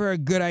just never a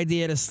good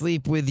idea to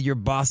sleep with your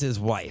boss's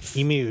wife.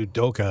 Ime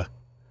Udoka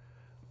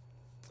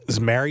is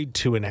married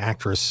to an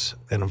actress,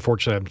 and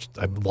unfortunately,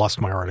 I've lost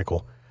my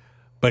article.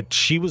 But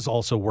she was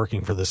also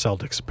working for the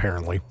Celtics,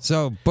 apparently.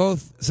 So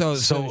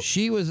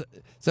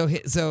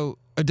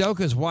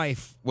Udoka's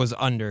wife was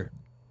under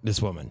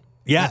this woman.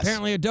 Yes. And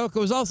apparently Udoka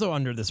was also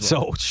under this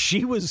woman. So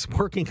she was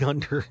working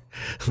under.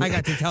 I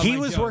got to tell he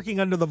was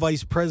working under the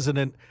vice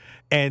president,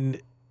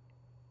 and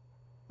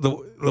the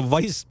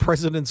vice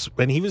president's,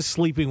 and he was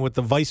sleeping with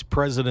the vice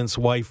president's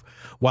wife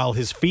while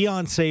his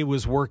fiance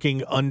was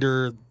working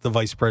under the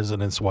vice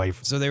president's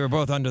wife. So they were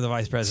both under the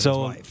vice president's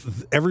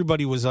wife.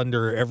 Everybody was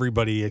under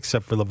everybody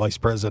except for the vice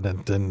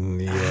president,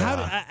 and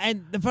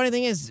and the funny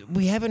thing is,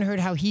 we haven't heard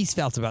how he's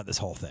felt about this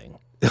whole thing.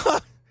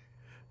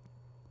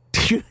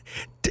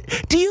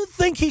 Do you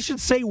think he should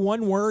say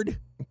one word?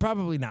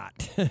 Probably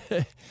not.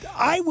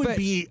 I would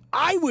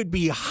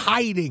be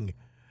hiding.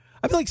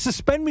 I'd be like,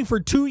 suspend me for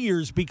 2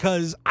 years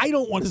because I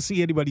don't want to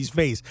see anybody's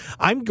face.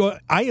 I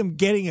am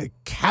getting a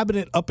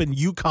cabinet up in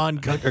Yukon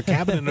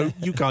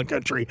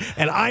country,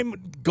 and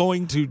I'm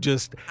going to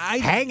just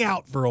hang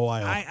out for a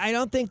while. I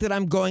don't think that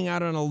I'm going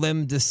out on a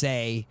limb to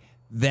say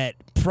that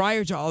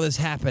prior to all this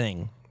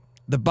happening,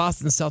 the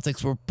Boston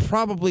Celtics were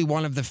probably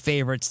one of the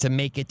favorites to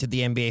make it to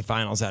the NBA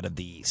Finals out of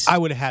the East. I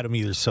would have had them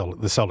either the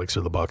Celtics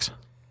or the Bucks.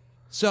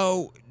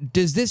 So,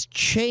 does this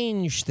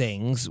change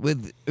things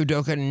with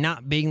Udoka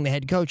not being the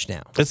head coach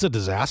now? It's a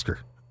disaster.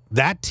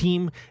 That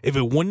team, if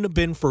it wouldn't have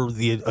been for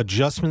the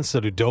adjustments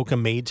that Udoka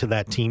made to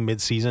that team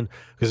midseason,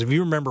 because if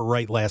you remember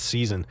right last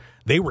season,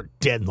 they were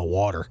dead in the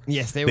water.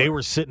 Yes, they were. They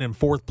were sitting in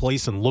 4th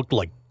place and looked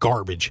like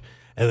garbage.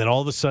 And then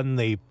all of a sudden,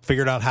 they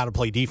figured out how to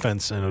play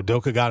defense, and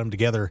Udoka got them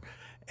together,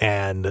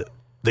 and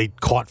they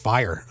caught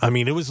fire. I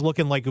mean, it was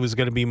looking like it was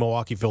going to be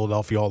Milwaukee,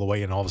 Philadelphia all the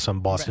way, and all of a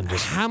sudden Boston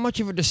just... How much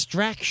of a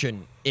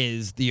distraction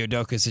is the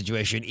Udoka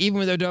situation, even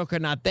with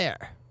Udoka not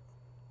there?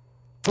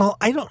 Well,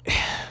 I don't...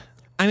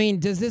 I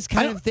mean, does this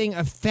kind of thing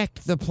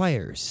affect the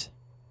players?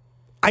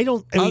 I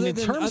mean, in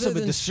terms of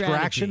a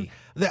distraction,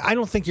 I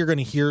don't think you're going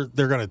to hear...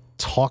 They're going to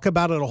talk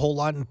about it a whole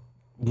lot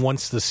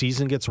once the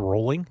season gets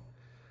rolling,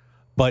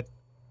 but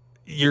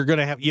you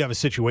have a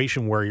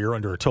situation where you're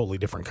under a totally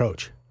different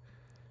coach.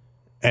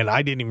 And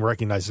I didn't even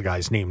recognize the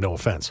guy's name, no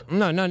offense.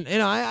 No,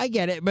 I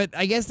get it. But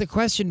I guess the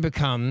question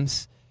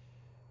becomes,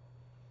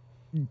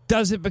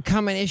 does it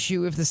become an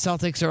issue if the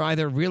Celtics are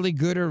either really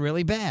good or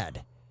really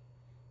bad?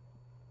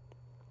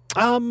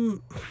 I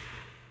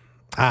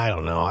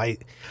don't know. I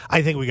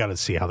think we got to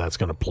see how that's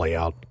going to play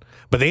out.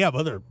 But the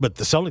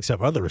Celtics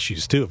have other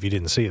issues, too, if you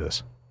didn't see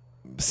this.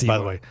 By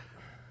the way,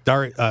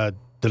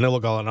 Danilo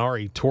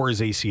Gallinari tore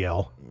his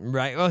ACL.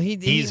 Right. Well,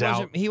 he's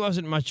out. He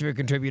wasn't much of a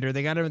contributor.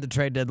 They got him at the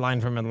trade deadline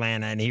from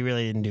Atlanta, and he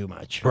really didn't do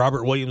much.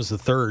 Robert Williams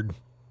III,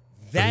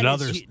 That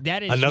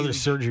is another huge.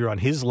 surgery on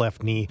his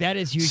left knee. That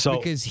is huge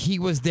because he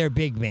was their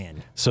big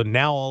man. So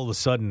now all of a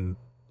sudden,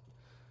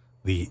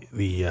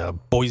 the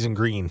boys in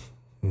green,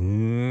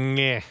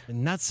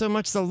 not so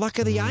much the luck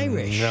of the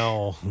Irish.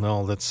 No,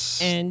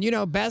 that's... And,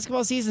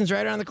 basketball season's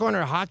right around the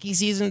corner. Hockey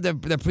season, the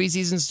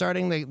preseason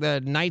starting.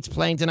 The Knights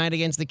playing tonight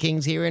against the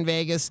Kings here in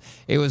Vegas.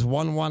 It was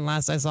 1-1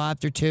 last I saw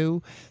after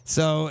 2.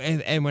 So,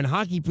 and when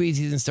hockey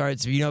preseason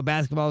starts,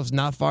 basketball is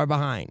not far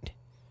behind.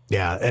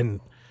 Yeah,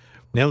 and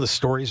now the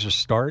stories are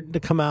starting to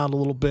come out a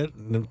little bit.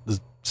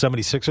 The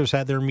 76ers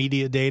had their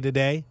media day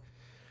today.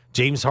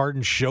 James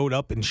Harden showed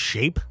up in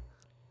shape.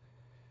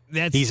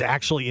 He's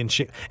actually in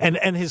shape.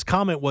 And his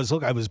comment was,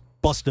 look, I was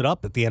busted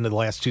up at the end of the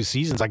last 2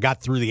 seasons. I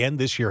got through the end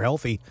this year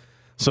healthy.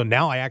 So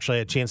now I actually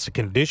had a chance to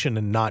condition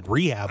and not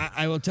rehab.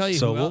 I will tell you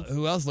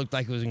who else looked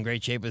like he was in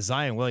great shape is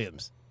Zion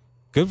Williams.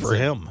 Good for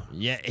him.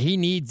 Yeah, he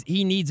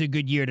needs a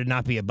good year to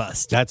not be a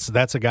bust. That's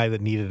a guy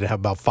that needed to have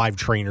about 5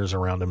 trainers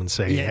around him and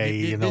say,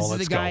 hey,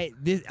 let's go.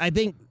 I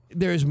think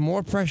there's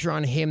more pressure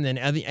on him than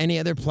any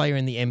other player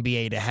in the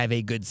NBA to have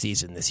a good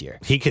season this year.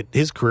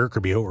 His career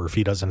could be over if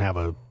he doesn't have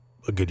a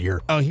good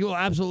year. Oh, he will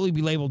absolutely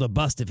be labeled a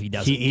bust if he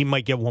doesn't. He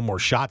might get one more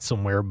shot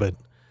somewhere, but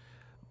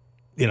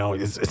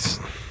it's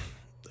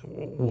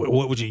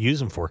what would you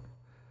use him for?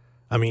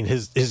 I mean,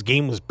 his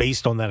game was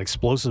based on that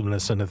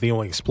explosiveness, and if the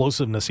only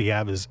explosiveness he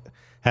has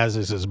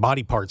is his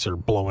body parts are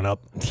blowing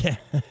up,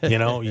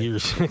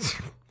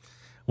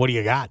 what do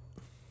you got?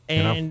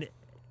 And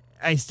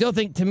I still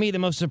think, to me, the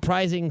most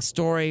surprising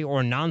story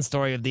or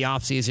non-story of the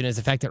offseason is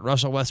the fact that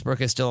Russell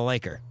Westbrook is still a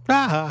Laker.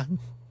 Have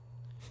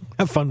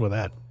fun with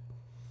that.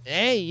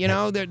 Hey,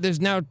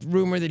 there's now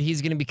rumor that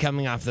he's going to be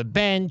coming off the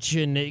bench,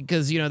 and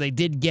because they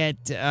did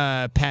get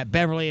Pat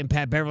Beverly, and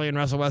Pat Beverly and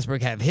Russell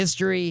Westbrook have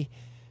history,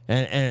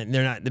 and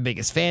they're not the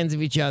biggest fans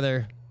of each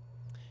other.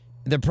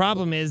 The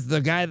problem is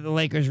the guy that the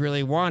Lakers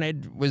really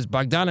wanted was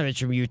Bogdanovich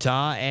from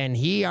Utah, and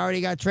he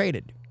already got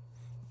traded.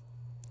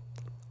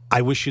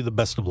 I wish you the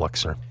best of luck,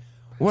 sir.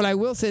 What I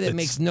will say that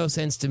makes no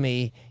sense to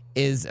me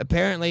is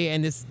apparently,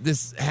 and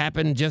this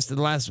happened just in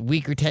the last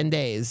week or 10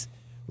 days.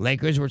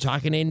 Lakers were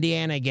talking to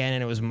Indiana again,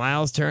 and it was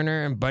Miles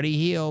Turner and Buddy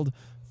Hield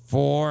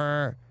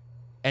for,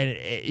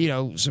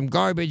 some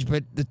garbage,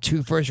 but the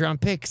 2 first-round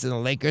picks, and the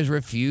Lakers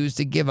refused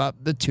to give up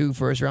the 2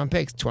 first-round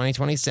picks,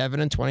 2027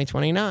 and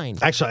 2029.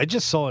 Actually, I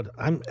just saw it,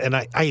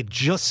 I had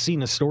just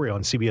seen a story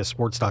on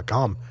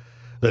CBSSports.com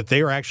that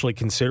they are actually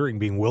considering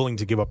being willing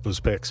to give up those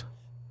picks.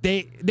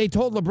 They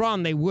told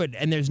LeBron they would,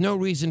 and there's no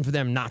reason for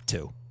them not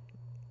to.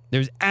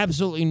 There's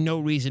absolutely no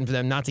reason for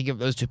them not to give up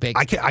those 2 picks.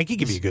 I could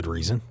give you a good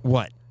reason.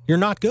 What? You're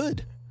not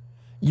good.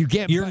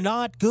 You're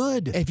not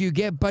good. If you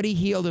get Buddy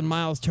Hield and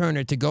Miles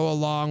Turner to go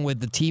along with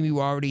the team you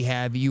already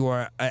have, you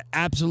are an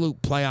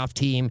absolute playoff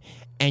team,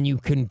 and you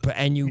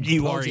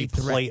are a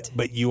threat.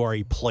 But you are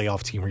a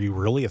playoff team. Are you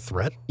really a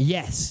threat?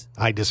 Yes.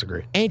 I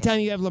disagree. Anytime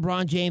you have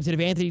LeBron James, and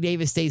if Anthony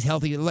Davis stays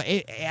healthy,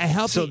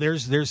 so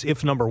there's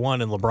if number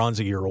 1, and LeBron's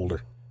a year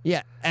older.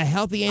 Yeah, a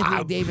healthy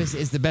Anthony Davis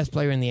is the best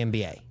player in the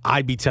NBA.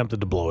 I'd be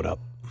tempted to blow it up.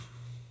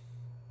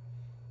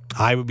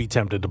 I would be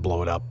tempted to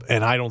blow it up,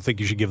 and I don't think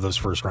you should give those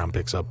first-round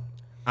picks up.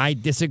 I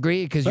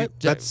disagree because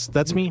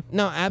that's me.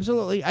 No,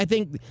 absolutely. I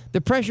think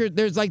the pressure.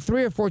 There's like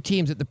 3 or 4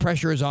 teams that the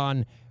pressure is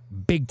on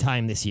big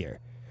time this year.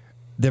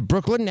 The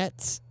Brooklyn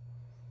Nets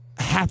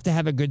have to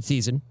have a good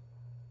season.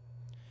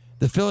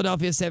 The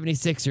Philadelphia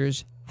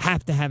 76ers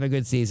have to have a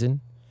good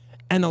season,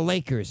 and the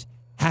Lakers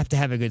have to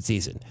have a good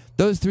season.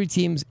 Those 3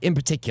 teams in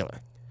particular.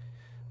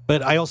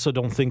 But I also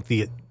don't think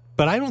the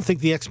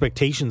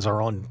expectations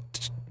are on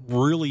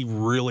really,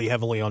 really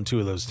heavily on 2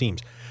 of those teams.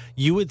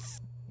 You would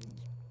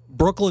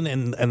Brooklyn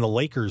and the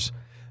Lakers,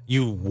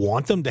 you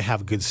want them to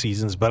have good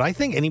seasons, but I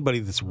think anybody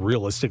that's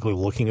realistically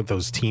looking at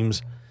those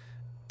teams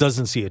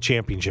doesn't see a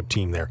championship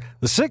team there.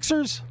 The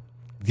Sixers,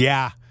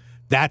 yeah,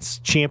 that's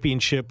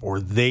championship, or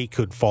they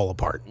could fall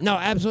apart. No,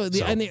 absolutely.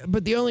 So.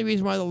 But the only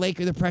reason why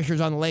the pressure's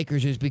on the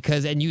Lakers is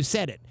because, and you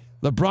said it,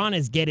 LeBron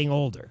is getting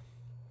older.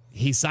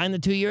 He signed the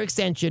 2-year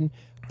extension,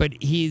 but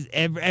he's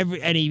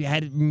and he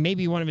had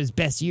maybe one of his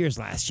best years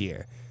last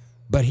year.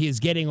 But he is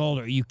getting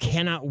older. You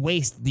cannot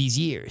waste these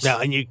years.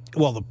 Yeah,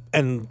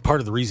 and part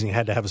of the reason he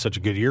had to have such a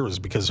good year was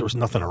because there was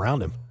nothing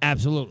around him.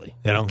 Absolutely,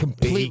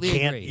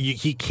 completely agree.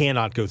 He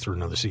cannot go through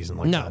another season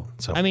like that.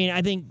 So. I mean,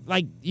 I think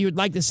you would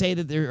like to say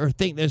that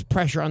there's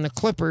pressure on the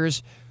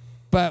Clippers,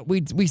 but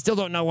we still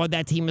don't know what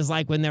that team is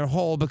like when they're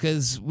whole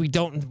because we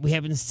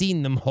haven't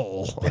seen them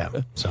whole. Yeah.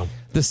 So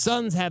the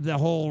Suns have the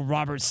whole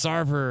Robert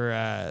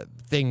Sarver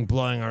thing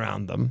blowing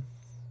around them.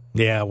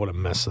 Yeah, what a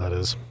mess that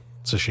is.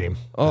 It's a shame.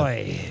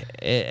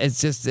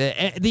 It's just the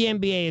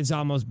NBA is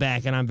almost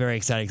back, and I'm very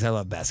excited because I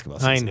love basketball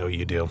season. I know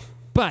you do.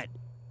 But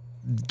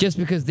just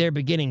because they're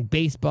beginning,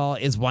 baseball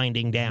is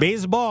winding down.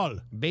 Baseball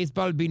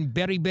been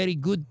very, very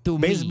good to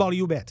me. Baseball,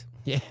 you bet.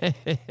 Yeah.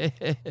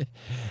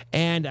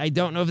 And I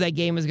don't know if that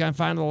game has gone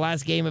final. The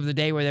last game of the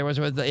day where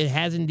it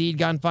has indeed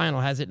gone final,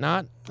 has it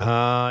not?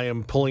 I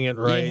am pulling it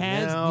right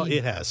now.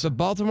 It has. The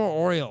Baltimore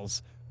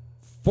Orioles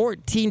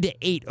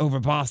 14-8 over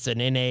Boston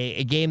in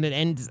a game that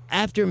ends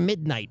after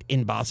midnight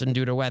in Boston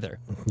due to weather.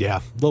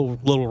 Yeah,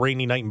 little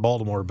rainy night in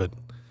Baltimore, but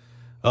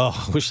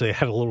I wish they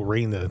had a little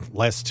rain the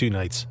last 2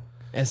 nights.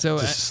 And so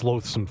just slow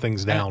some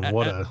things down.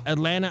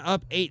 Atlanta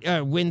up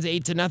 8 wins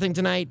 8-0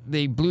 tonight.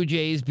 The Blue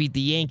Jays beat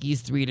the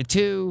Yankees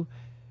 3-2.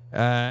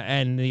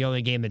 And the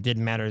only game that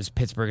didn't matter is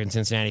Pittsburgh and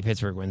Cincinnati.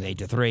 Pittsburgh wins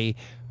 8-3.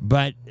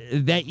 But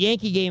that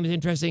Yankee game is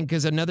interesting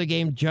because another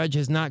game Judge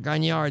has not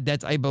gone yard.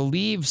 That's, I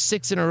believe,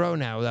 6 in a row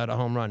now without a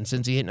home run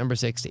since he hit number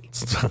 60.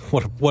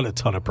 What a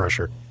ton of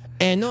pressure.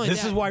 And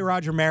this is why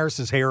Roger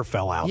Maris's hair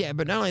fell out. Yeah,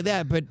 but not only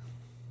that, but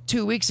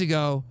 2 weeks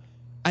ago,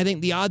 I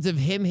think the odds of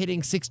him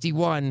hitting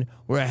 61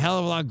 were a hell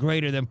of a lot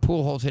greater than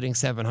Pujols hitting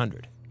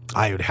 700.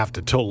 I would have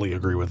to totally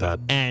agree with that.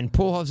 And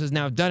Pujols has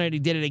now done it. He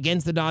did it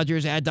against the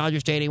Dodgers at Dodger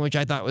Stadium, which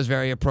I thought was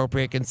very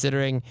appropriate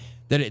considering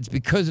that it's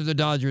because of the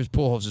Dodgers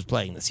Pujols is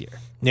playing this year.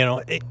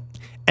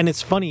 And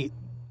it's funny.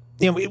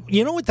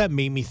 You know what that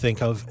made me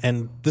think of?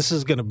 And this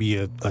is going to be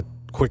a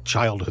quick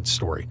childhood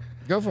story.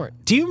 Go for it.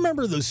 Do you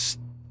remember those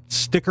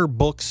sticker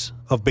books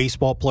of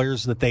baseball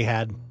players that they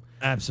had?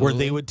 Absolutely. Where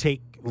they would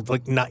take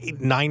like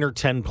 9 or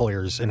 10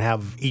 players and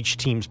have each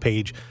team's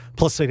page.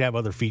 Plus, they'd have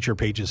other feature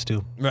pages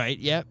too. Right,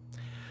 yep.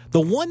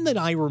 The one that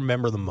I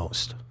remember the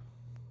most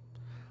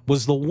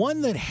was the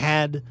one that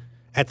had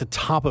at the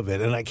top of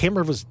it, and I can't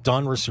remember if it was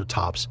Donruss or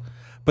Topps,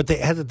 but they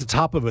had at the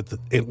top of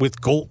it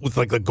with gold, with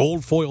like the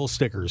gold foil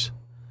stickers,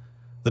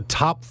 the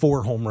top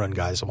 4 home run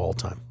guys of all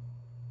time.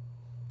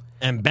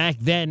 And back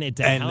then, it's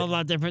a hell of a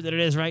lot different than it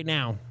is right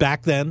now.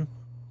 Back then,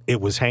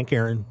 it was Hank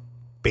Aaron,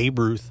 Babe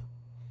Ruth,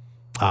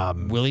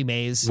 Willie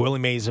Mays,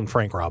 and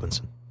Frank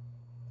Robinson.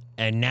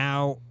 And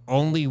now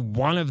only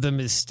one of them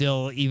is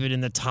still even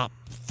in the top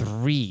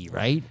 3,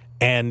 right?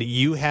 And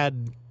you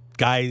had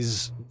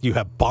guys, you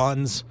have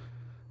Bonds,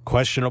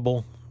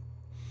 questionable.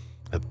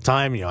 At the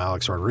time,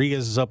 Alex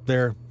Rodriguez is up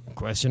there.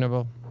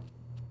 Questionable.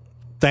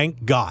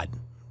 Thank God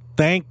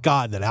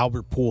that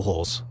Albert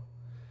Pujols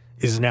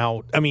is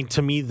now, I mean,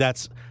 to me,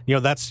 that's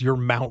your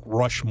Mount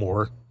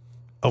Rushmore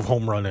of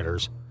home run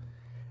hitters.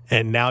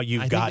 And now I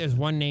think there's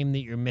one name that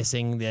you're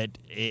missing that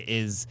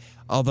is,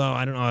 although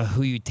I don't know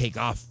who you take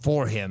off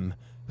for him,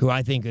 who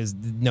I think is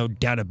no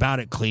doubt about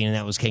it clean, and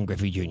that was Ken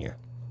Griffey Jr.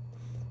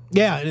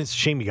 Yeah, and it's a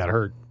shame he got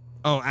hurt.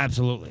 Oh,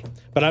 absolutely.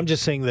 But I'm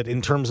just saying that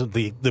in terms of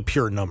the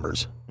pure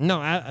numbers. No,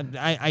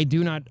 I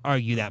do not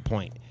argue that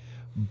point.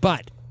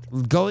 But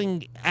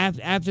going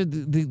after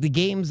the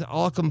game's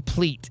all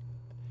complete,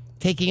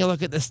 taking a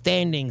look at the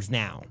standings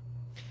now,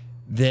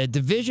 the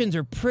divisions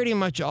are pretty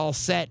much all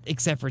set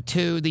except for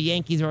 2. The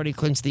Yankees already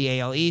clinched the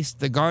AL East.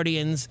 The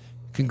Guardians,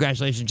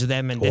 congratulations to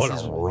them. And what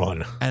a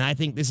run. And I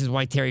think this is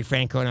why Terry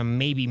Francona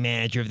may be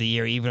manager of the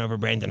year, even over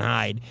Brandon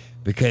Hyde,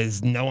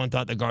 because no one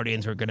thought the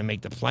Guardians were going to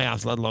make the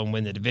playoffs, let alone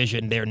win the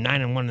division. They're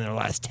 9-1 in their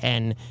last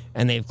 10,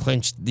 and they've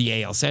clinched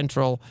the AL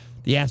Central.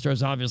 The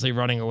Astros obviously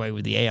running away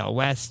with the AL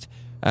West.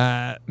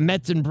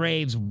 Mets and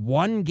Braves,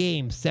 1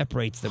 game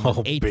separates them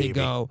with 8 to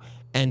go.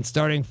 And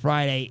starting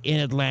Friday in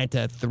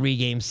Atlanta,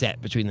 3-game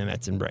set between the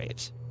Mets and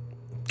Braves.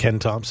 Ken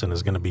Thompson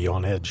is going to be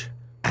on edge.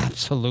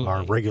 Absolutely.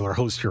 Our regular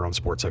host here on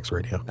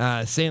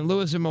SportsXradio. St.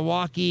 Louis and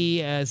Milwaukee.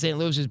 St.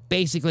 Louis has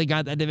basically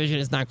got that division.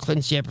 It's not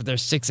clinched yet, but they're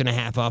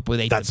 6.5 up with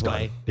 8 to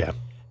play. Done. Yeah.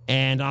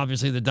 And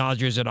obviously the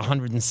Dodgers at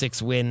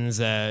 106 wins,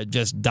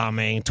 just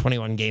dominating,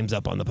 21 games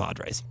up on the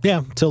Padres. Yeah,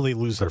 until they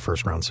lose their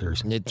first round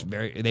series.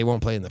 They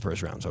won't play in the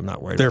first round, so I'm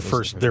not worried. Their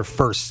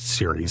first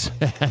series.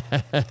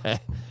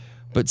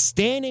 But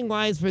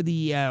standing-wise for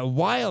the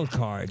wild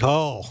card,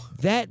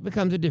 that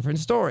becomes a different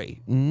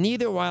story.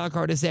 Neither wild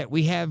card is set.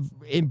 We have,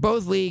 in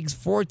both leagues,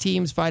 4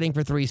 teams fighting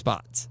for 3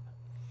 spots.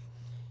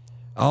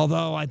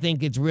 Although I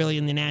think it's really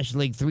in the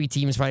National League, 3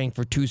 teams fighting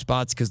for 2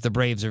 spots because the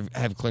Braves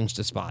have clinched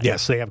a spot.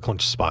 Yes, they have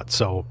clinched a spot.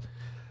 So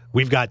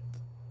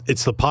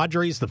it's the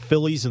Padres, the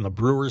Phillies, and the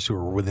Brewers who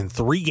are within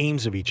 3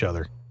 games of each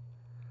other.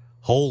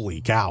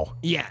 Holy cow.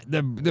 Yeah,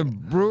 the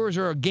Brewers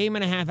are a game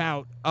and a half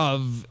out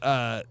of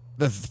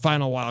the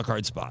final wild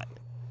card spot.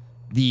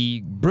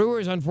 The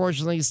Brewers,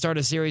 unfortunately, start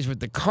a series with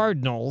the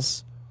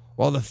Cardinals,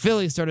 while the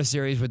Phillies start a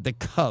series with the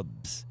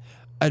Cubs.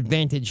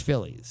 Advantage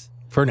Phillies.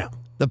 For now.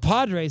 The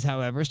Padres,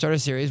 however, start a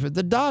series with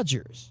the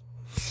Dodgers.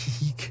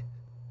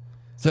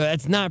 So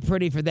that's not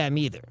pretty for them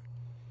either.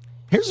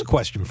 Here's a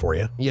question for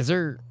you. Yes,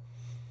 sir.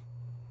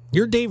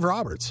 You're Dave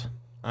Roberts.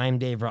 I'm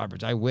Dave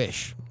Roberts. I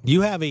wish.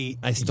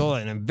 I stole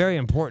it in a very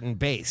important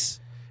base.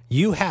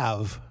 You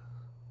have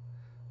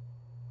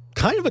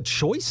kind of a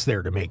choice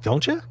there to make,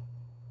 don't you?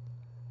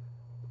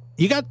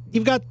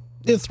 You've got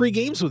 3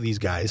 games with these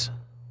guys.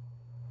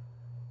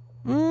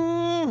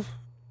 Who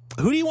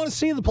do you want to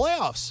see in the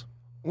playoffs?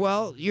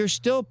 Well, you're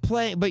still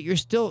playing, but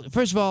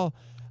first of all,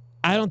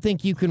 I don't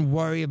think you can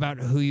worry about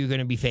who you're going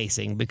to be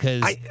facing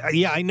because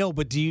I know,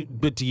 but do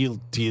you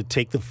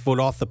take the foot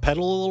off the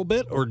pedal a little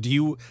bit, or do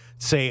you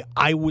say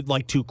I would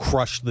like to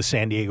crush the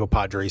San Diego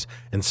Padres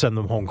and send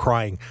them home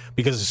crying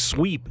because a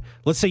sweep?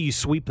 Let's say you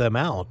sweep them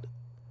out.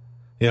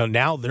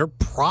 Now they're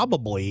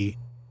probably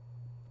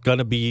going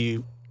to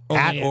be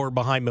or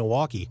behind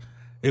Milwaukee.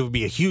 it would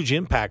be a huge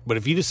impact. But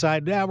if you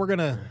decide, we're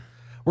gonna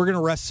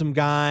rest some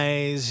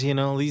guys,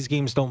 these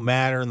games don't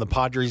matter, and the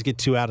Padres get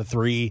 2 out of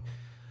 3,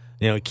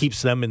 it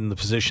keeps them in the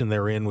position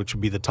they're in, which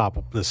would be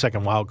the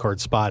second wild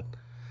card spot.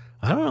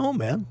 I don't know,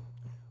 man.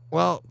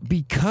 Well,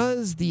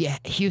 because the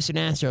Houston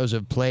Astros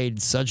have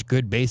played such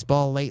good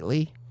baseball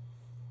lately,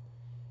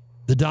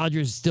 the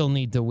Dodgers still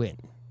need to win.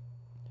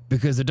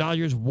 Because the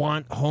Dodgers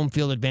want home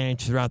field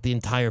advantage throughout the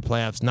entire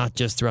playoffs, not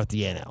just throughout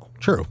the NL.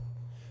 True.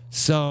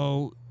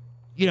 So,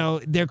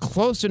 they're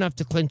close enough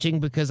to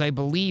clinching because I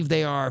believe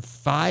they are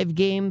 5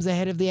 games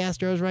ahead of the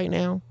Astros right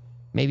now.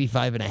 Maybe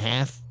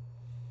 5.5.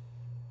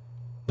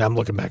 I'm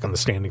looking back on the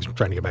standings. I'm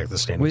trying to get back to the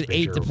standings. With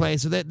 8 to play.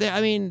 So,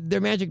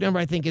 their magic number,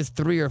 I think, is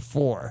 3 or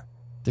 4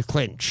 to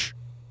clinch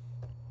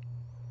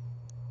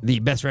the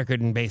best record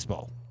in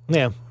baseball.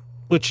 Yeah,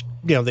 which,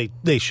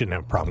 they shouldn't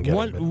have a problem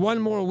getting. One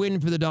more win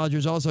for the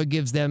Dodgers also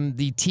gives them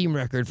the team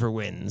record for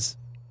wins.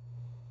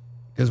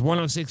 Because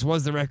 106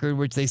 was the record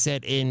which they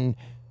set in,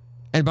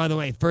 and by the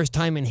way, first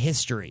time in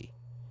history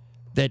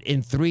that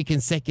in 3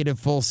 consecutive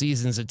full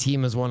seasons a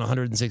team has won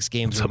 106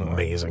 games or more. That's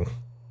amazing.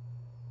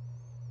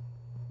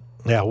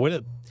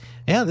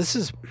 Yeah, this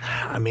is,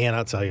 man,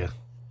 I'll tell you.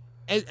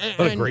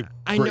 What a great.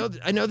 I know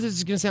this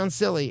is going to sound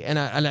silly, and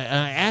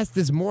I ask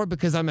this more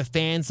because I'm a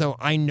fan, so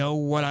I know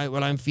what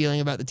I'm feeling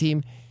about the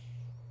team.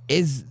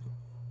 Is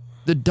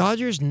the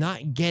Dodgers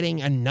not getting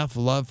enough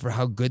love for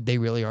how good they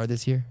really are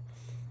this year?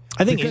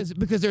 I think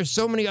because there's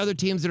so many other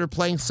teams that are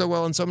playing so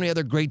well and so many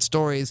other great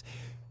stories.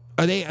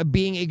 Are they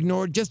being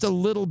ignored just a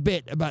little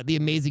bit about the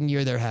amazing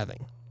year they're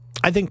having?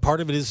 I think part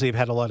of it is they've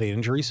had a lot of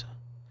injuries,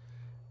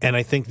 and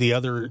I think the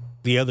other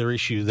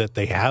issue that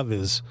they have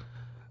is,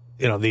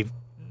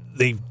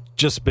 they've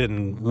just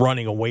been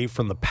running away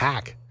from the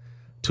pack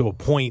to a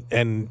point,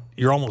 and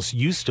you're almost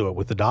used to it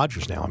with the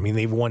Dodgers now. I mean,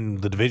 they've won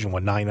the division,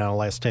 9 out of the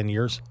last 10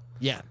 years?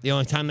 Yeah, the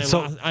only time they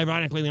lost,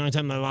 ironically,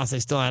 they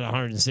still had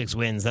 106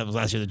 wins. That was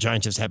last year. The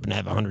Giants just happened to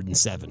have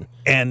 107.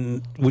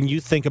 And when you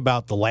think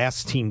about the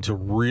last team to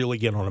really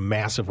get on a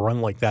massive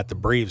run like that, the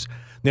Braves,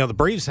 the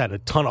Braves had a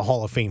ton of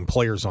Hall of Fame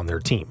players on their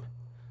team.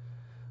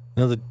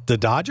 Now, the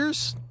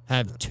Dodgers?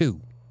 Have 2.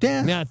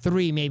 Yeah.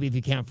 3 maybe if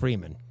you count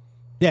Freeman.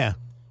 Yeah.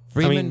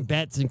 Freeman,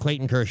 Betts, and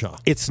Clayton Kershaw.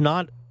 It's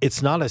not a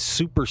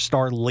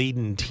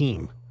superstar-laden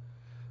team,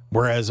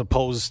 whereas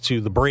opposed to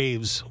the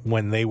Braves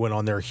when they went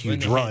on their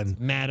huge run.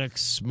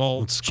 Maddox,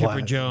 Smoltz,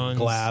 Chipper Jones,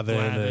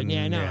 Glavine.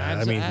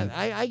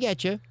 I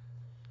get you.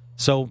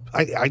 So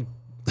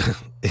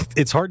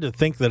it's hard to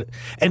think that,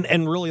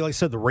 and really, like I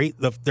said,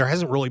 there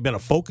hasn't really been a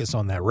focus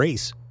on that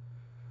race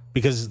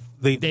because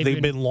they've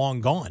been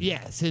long gone.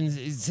 Yeah,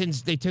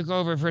 since they took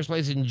over first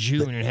place in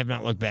June and have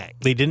not looked back.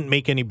 They didn't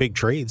make any big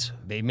trades.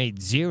 They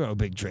made 0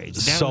 big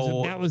trades.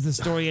 That was the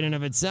story in and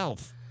of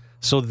itself.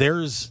 So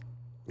there's,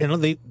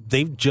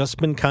 they've just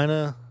been kind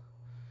of,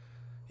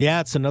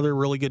 it's another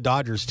really good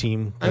Dodgers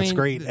team. That's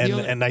great,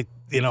 and I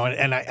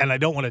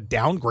don't want to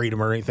downgrade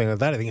them or anything like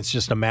that. I think it's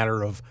just a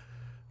matter of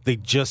they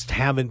just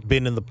haven't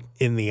been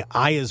in the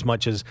eye as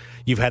much as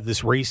you've had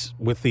this race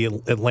with the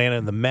Atlanta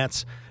and the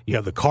Mets. You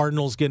have the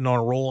Cardinals getting on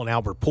a roll and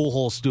Albert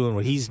Pujols doing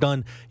what he's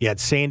done. You had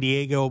San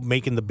Diego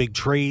making the big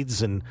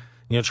trades and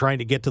trying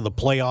to get to the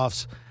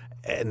playoffs.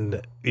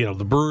 And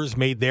the Brewers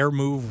made their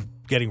move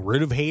getting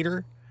rid of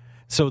Hader.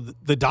 So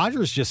the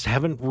Dodgers just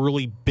haven't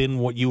really been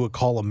what you would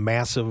call a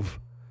massive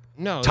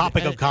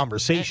topic of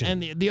conversation.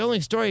 And the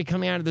only story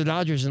coming out of the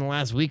Dodgers in the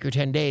last week or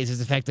 10 days is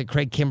the fact that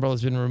Craig Kimbrell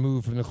has been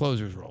removed from the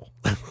closer's role.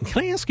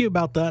 Can I ask you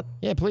about that?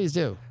 Yeah, please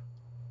do.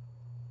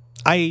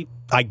 I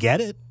get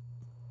it.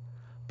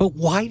 But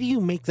why do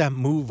you make that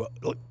move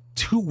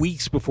 2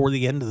 weeks before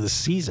the end of the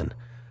season?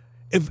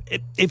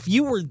 If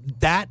you were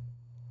that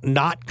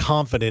not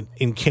confident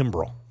in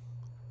Kimbrell,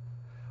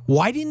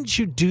 why didn't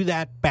you do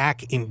that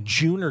back in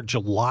June or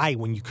July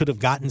when you could have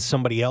gotten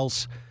somebody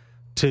else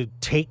to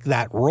take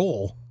that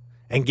role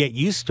and get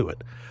used to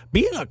it?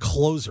 Being a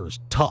closer is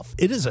tough.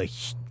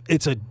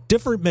 It's a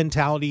different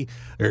mentality.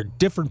 They're a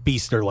different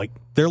beast. They're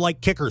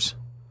like kickers.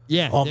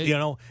 Yeah.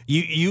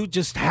 You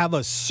just have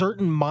a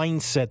certain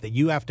mindset that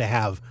you have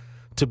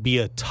to be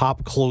a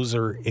top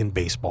closer in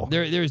baseball.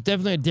 There's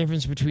definitely a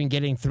difference between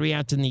getting 3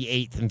 outs in the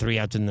 8th and 3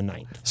 outs in the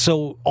 9th.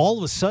 So all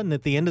of a sudden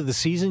at the end of the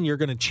season, you're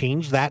going to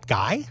change that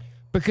guy?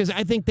 Because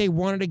I think they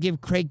wanted to give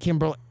Craig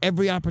Kimbrell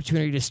every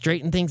opportunity to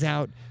straighten things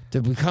out,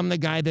 to become the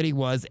guy that he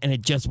was, and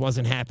it just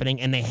wasn't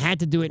happening. And they had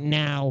to do it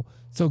now,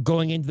 so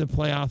going into the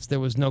playoffs, there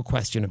was no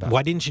question about it.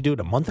 Why didn't you do it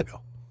a month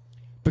ago?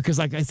 Because,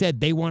 like I said,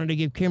 they wanted to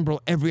give Kimbrell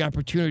every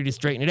opportunity to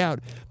straighten it out.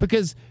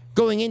 Because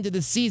going into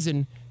the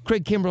season,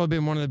 Craig Kimbrell had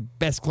been one of the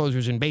best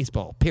closers in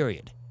baseball,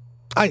 period.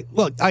 I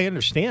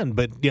understand,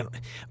 but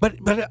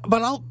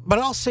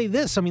I'll say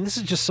this. I mean, this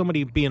is just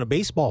somebody being a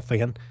baseball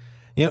fan.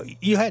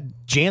 You had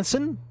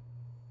Jansen,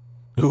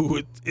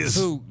 who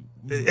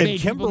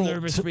made people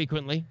nervous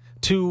frequently.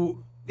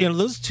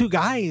 Those 2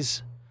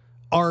 guys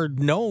are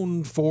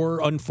known for,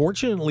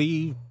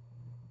 unfortunately,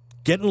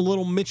 getting a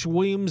little Mitch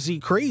Williams-y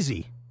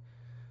crazy.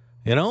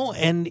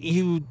 And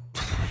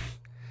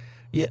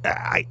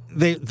Yeah,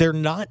 they're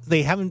not.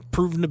 They haven't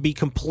proven to be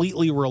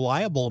completely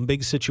reliable in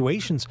big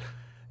situations.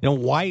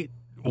 Why?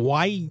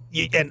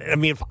 And I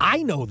mean, if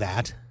I know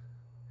that,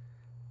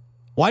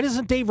 why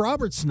doesn't Dave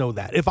Roberts know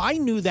that? If I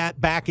knew that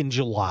back in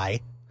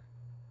July,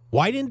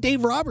 why didn't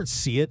Dave Roberts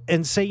see it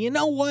and say, you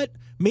know what?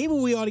 Maybe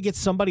we ought to get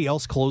somebody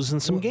else closing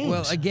some games.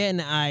 Well,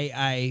 again,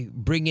 I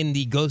bring in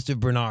the ghost of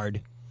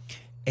Bernard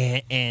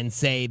and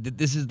say that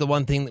this is the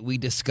one thing that we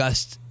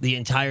discussed the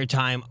entire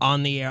time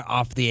on the air,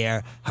 off the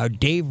air, how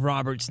Dave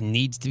Roberts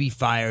needs to be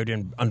fired.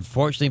 And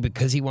unfortunately,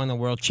 because he won the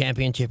World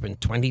Championship in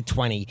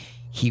 2020,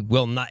 it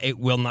will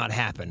not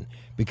happen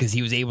because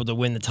he was able to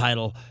win the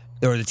title,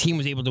 or the team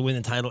was able to win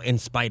the title in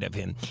spite of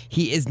him.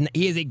 He is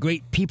a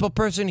great people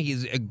person. He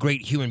is a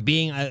great human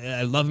being.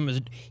 I love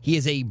him. He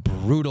is a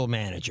brutal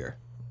manager.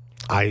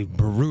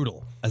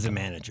 Brutal as a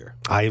manager.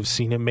 I have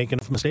seen him making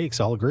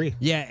mistakes. I'll agree.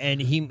 Yeah,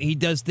 and he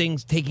does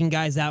things, taking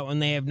guys out when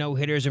they have no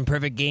hitters and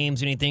perfect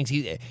games, and he thinks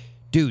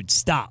dude,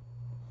 stop.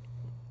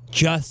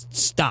 Just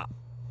stop.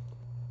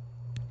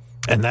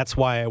 And that's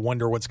why I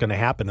wonder what's going to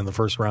happen in the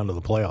first round of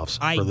the playoffs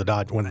for the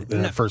Dodgers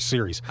in the first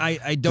series.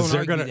 I don't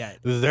argue that.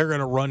 They're going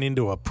to run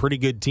into a pretty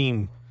good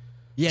team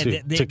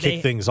to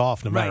kick things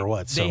off no matter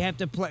what. So. They have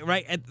to play,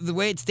 right, the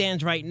way it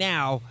stands right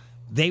now,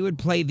 they would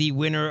play the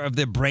winner of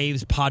the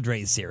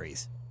Braves-Padres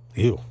series.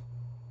 Ew.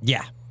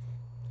 Yeah.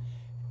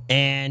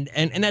 And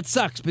that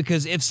sucks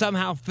because if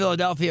somehow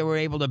Philadelphia were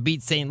able to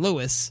beat St.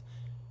 Louis,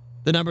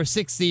 the number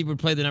 6 seed would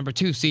play the number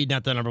 2 seed,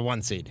 not the number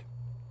 1 seed.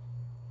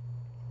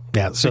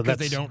 Yeah, so because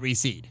they don't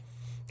reseed.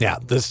 Yeah,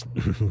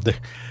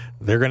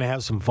 they're going to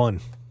have some fun.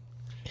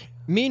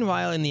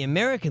 Meanwhile, in the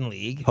American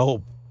League,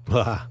 with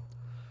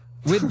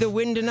the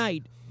win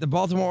tonight, the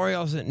Baltimore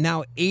Orioles are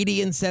now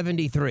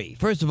 80-73.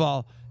 First of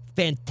all,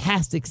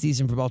 fantastic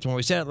season for Baltimore.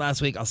 We said it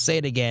last week. I'll say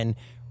it again.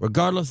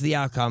 Regardless of the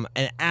outcome,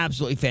 an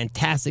absolutely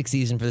fantastic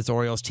season for this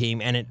Orioles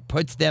team, and it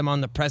puts them on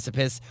the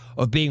precipice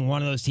of being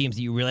one of those teams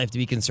that you really have to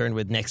be concerned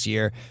with next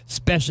year,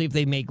 especially if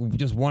they make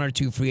just 1 or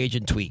 2 free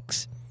agent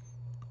tweaks.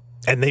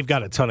 And they've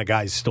got a ton of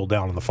guys still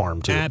down on the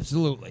farm, too.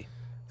 Absolutely.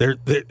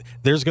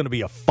 There's going to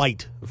be a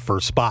fight for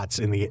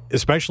spots,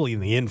 especially in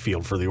the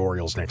infield for the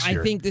Orioles next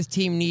year. I think this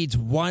team needs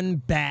one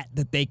bat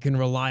that they can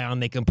rely on,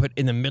 they can put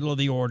in the middle of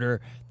the order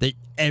that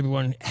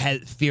everyone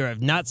has fear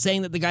of. Not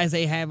saying that the guys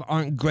they have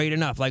aren't great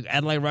enough. Like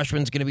Adlai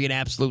Rushman's going to be an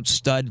absolute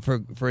stud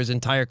for his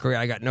entire career.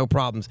 I got no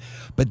problems.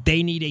 But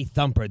they need a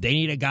thumper. They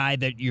need a guy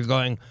that you're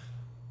going,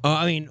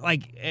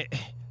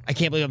 I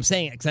can't believe I'm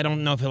saying it because I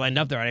don't know if he'll end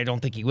up there, and I don't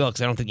think he will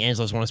because I don't think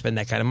Angelos want to spend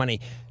that kind of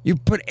money. You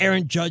put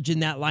Aaron Judge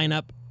in that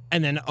lineup,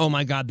 and then, oh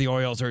my God, the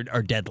Orioles are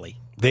deadly.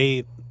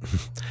 GM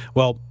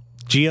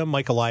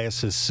Mike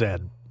Elias has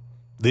said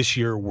this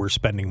year we're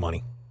spending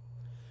money.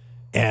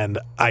 And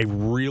I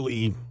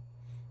really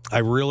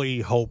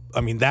hope,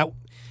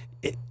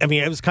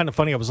 it was kind of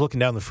funny. I was looking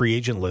down the free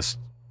agent list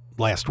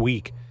last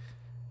week,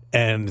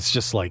 and it's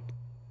just like,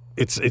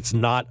 it's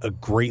not a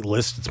great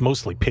list. It's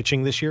mostly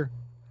pitching this year.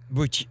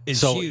 Which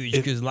is huge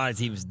because a lot of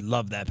teams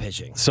love that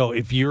pitching. So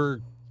if you're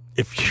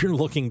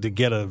looking to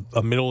get a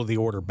middle of the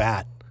order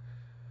bat,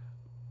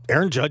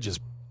 Aaron Judge is,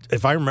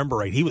 if I remember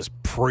right, he was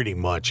pretty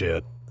much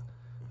it.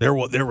 There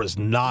was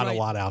not a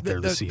lot out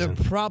there this season.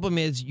 The problem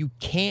is you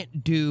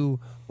can't do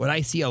what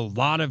I see a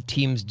lot of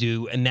teams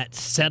do, and that's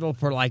settle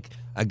for like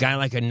a guy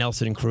like a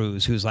Nelson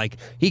Cruz, who's like,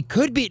 he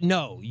could be.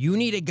 No, you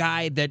need a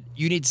guy that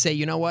you need to say,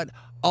 you know what?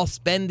 I'll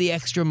spend the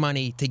extra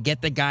money to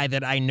get the guy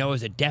that I know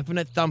is a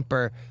definite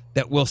thumper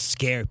that will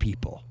scare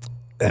people.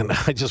 And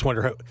I just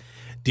wonder,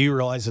 do you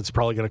realize it's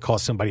probably going to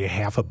cost somebody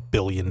 $500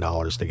 million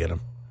to get him?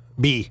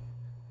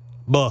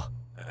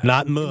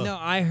 Not muh. No,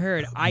 I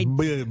heard.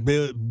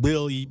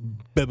 Billion.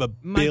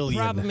 My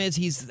problem is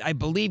he's, I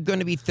believe, going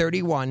to be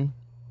 31,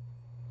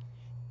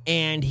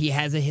 and he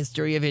has a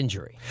history of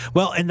injury.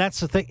 Well, and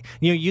that's the thing.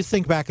 You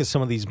think back at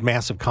some of these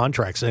massive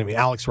contracts. I mean,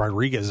 Alex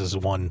Rodriguez is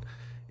one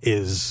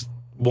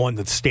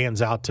that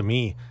stands out to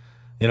me.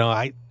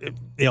 And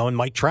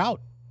Mike Trout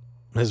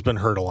has been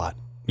hurt a lot.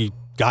 He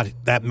got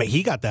that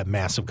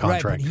massive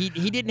contract. Right,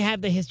 but he didn't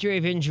have the history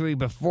of injury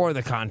before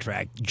the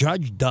contract.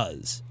 Judge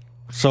does.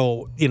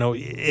 So,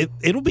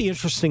 it'll be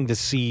interesting to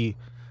see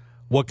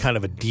what kind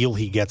of a deal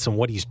he gets and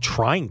what he's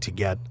trying to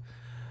get.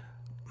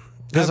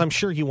 Because I'm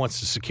sure he wants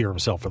to secure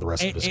himself for the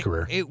rest of his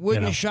career. It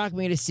wouldn't shock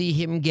me to see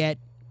him get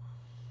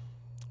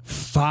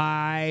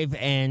 $5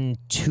 and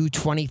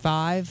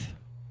 $225.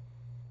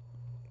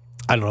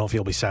 I don't know if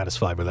he'll be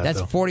satisfied with that.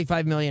 That's though.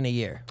 $45 million a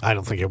year. I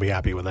don't think he'll be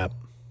happy with that.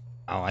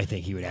 Oh, I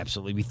think he would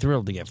absolutely be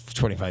thrilled to get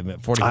 $45 million.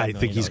 I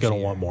think he's going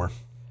to want more.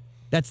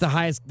 That's the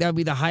highest. That would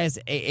be the highest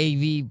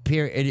AAV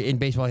period in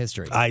baseball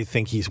history. I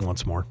think he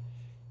wants more.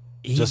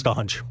 Just a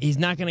hunch. He's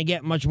not going to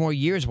get much more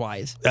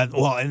years-wise.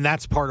 And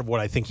that's part of what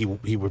I think he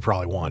would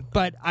probably want.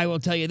 But I will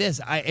tell you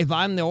this. If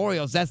I'm the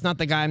Orioles, that's not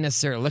the guy I'm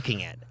necessarily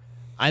looking at.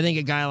 I think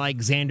a guy like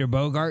Xander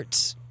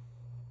Bogaerts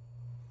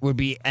would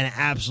be an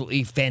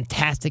absolutely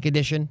fantastic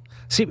addition.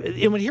 See,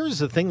 here's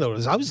the thing, though,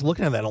 is I was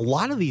looking at that. A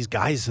lot of these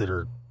guys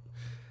that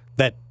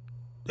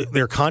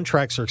their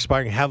contracts are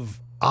expiring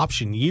have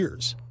option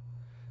years.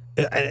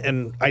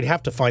 and I'd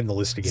have to find the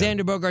list again.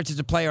 Xander Bogaerts is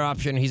a player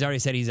option. He's already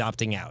said he's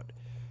opting out.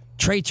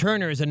 Trey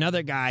Turner is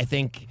another guy. I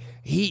think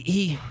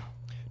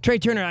Trey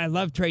Turner, I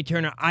love Trey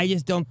Turner. I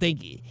just don't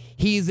think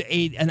he's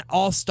an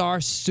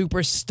all-star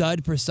super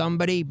stud for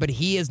somebody, but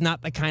he is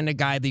not the kind of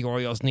guy the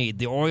Orioles need.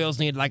 The Orioles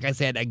need, like I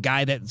said, a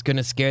guy that's going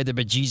to scare the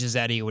bejesus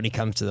out of you when he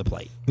comes to the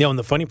plate. And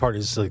the funny part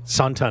is, like,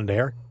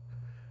 Santander,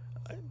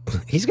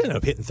 he's going to end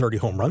up hitting 30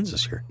 home runs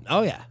this year.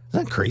 Oh, yeah.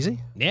 Isn't that crazy?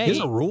 Yeah. He's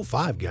a Rule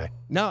 5 guy.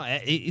 No,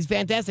 he's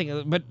fantastic.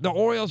 But the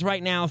Orioles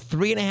right now,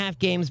 3.5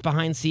 games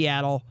behind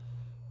Seattle,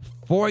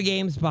 4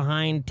 games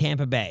behind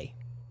Tampa Bay.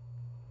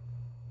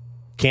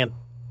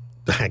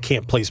 I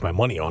can't place my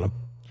money on them.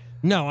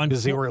 No,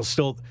 because the Orioles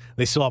still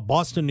have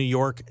Boston, New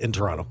York, and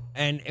Toronto.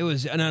 And it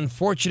was an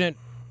unfortunate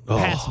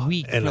past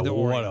week for the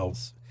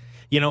Orioles.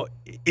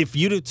 If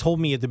you'd have told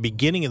me at the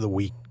beginning of the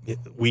week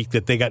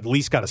that they at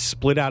least got a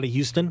split out of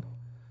Houston,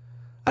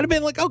 I'd have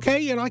been like,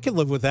 okay, I can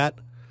live with that.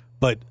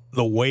 But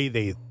the way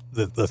the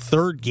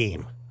third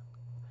game,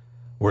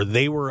 where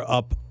they were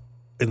up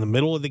in the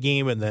middle of the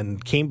game and then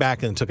came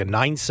back and took a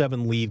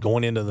 9-7 lead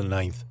going into the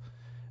ninth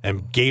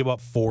and gave up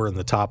 4 in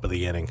the top of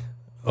the inning.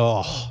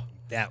 Oh,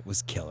 that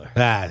was killer.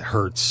 That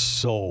hurts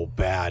so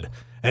bad.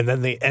 And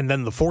then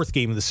the fourth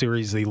game of the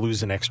series, they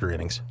lose in extra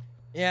innings.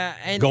 Yeah,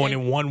 and going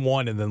in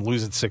 1-1 and then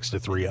lose it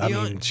 6-3. I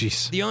mean,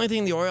 jeez. The only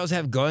thing the Orioles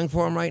have going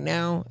for them right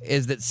now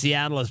is that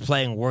Seattle is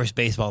playing worse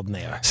baseball than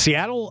they are.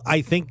 Seattle,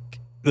 I think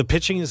the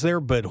pitching is there,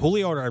 but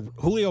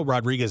Julio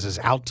Rodriguez is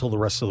out till the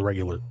rest of the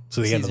end of the regular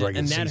season.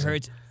 And that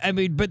hurts. I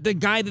mean, but the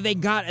guy that they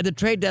got at the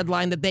trade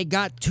deadline that they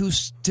got to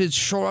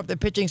shore up the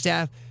pitching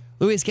staff,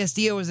 Luis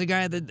Castillo, was the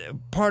guy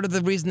that part of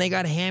the reason they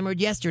got hammered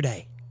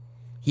yesterday.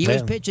 He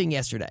was pitching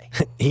yesterday.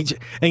 He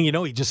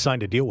just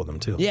signed a deal with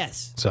them too.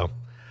 Yes. So,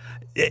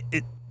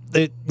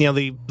 the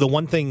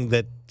one thing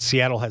that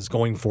Seattle has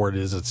going for it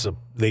is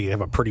they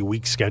have a pretty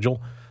weak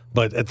schedule,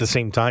 but at the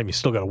same time, you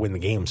still got to win the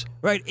games.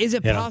 Right? Is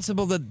it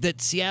possible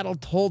that Seattle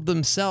told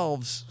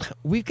themselves,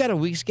 "We've got a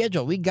weak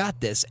schedule, we got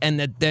this," and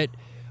that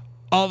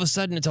all of a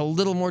sudden it's a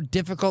little more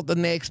difficult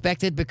than they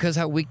expected because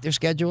how weak their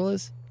schedule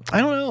is? I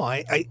don't know.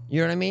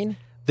 You know what I mean?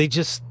 They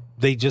just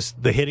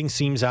the hitting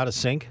seems out of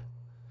sync.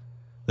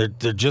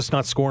 They're just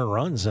not scoring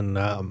runs, and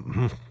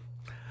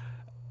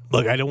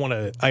look, I don't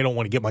want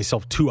to get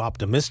myself too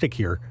optimistic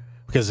here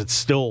because it's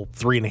still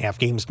 3.5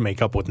 games to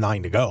make up with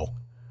 9 to go.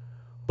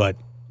 But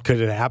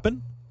could it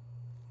happen?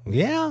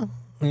 Yeah,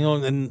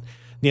 and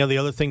the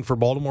other thing for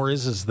Baltimore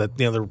is that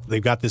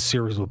they've got this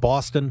series with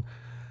Boston,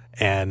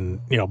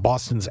 and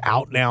Boston's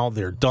out now.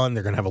 They're done.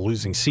 They're going to have a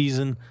losing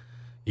season.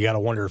 You got to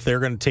wonder if they're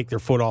going to take their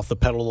foot off the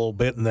pedal a little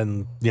bit, and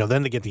then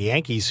they get the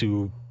Yankees,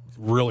 who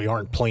really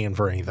aren't playing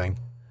for anything.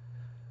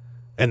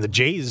 And the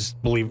Jays,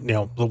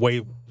 the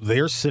way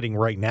they're sitting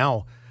right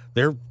now,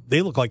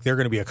 they look like they're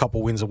going to be a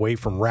couple wins away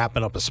from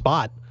wrapping up a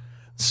spot.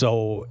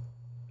 So,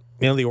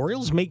 the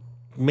Orioles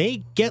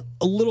may get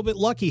a little bit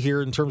lucky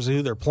here in terms of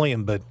who they're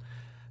playing, but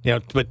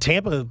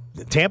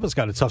Tampa's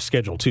got a tough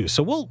schedule too.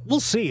 So we'll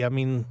see. I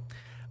mean,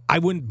 I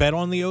wouldn't bet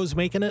on the O's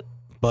making it,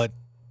 but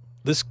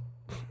this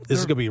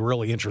is going to be a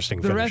really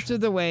interesting finish. The rest of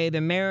the way,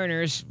 the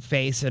Mariners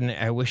face, and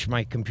I wish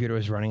my computer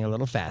was running a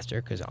little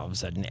faster because all of a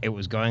sudden it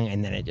was going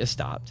and then it just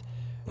stopped.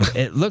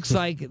 It looks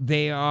like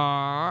they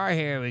are,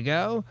 here we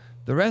go.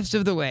 The rest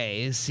of the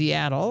way is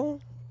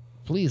Seattle.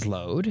 Please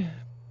load.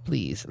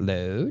 Please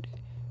load.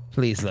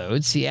 Please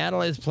load.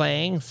 Seattle is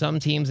playing. Some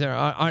teams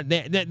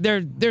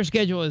their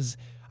schedule is,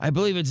 I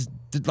believe it's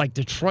like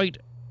Detroit,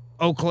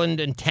 Oakland,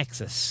 and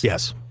Texas.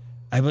 Yes.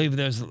 I believe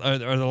those are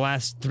the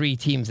last 3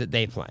 teams that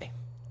they play.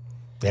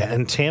 Yeah,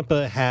 and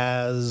Tampa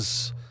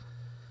has,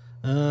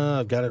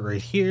 I've got it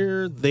right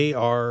here. They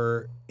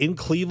are in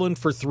Cleveland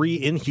for 3,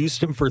 in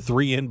Houston for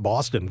 3, in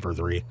Boston for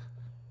 3.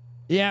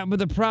 Yeah, but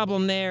the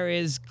problem there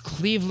is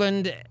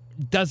Cleveland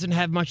doesn't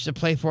have much to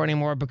play for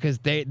anymore because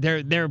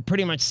they're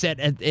pretty much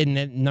set in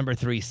the number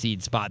 3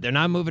 seed spot. They're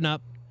not moving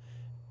up,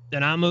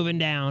 they're not moving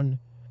down,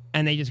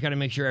 and they just got to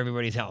make sure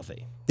everybody's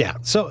healthy. Yeah,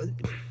 so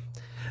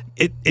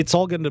it's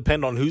all going to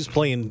depend on who's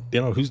playing.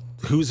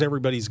 Who's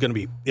everybody's going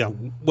to be.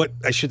 What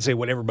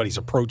everybody's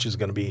approach is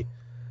going to be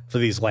for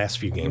these last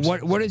few games.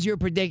 What is your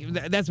prediction?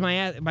 That's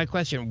my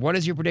question. What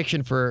is your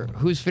prediction for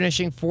who's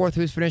finishing 4th,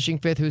 who's finishing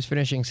 5th, who's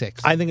finishing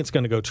 6th? I think it's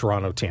going to go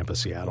Toronto, Tampa,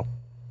 Seattle.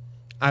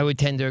 I would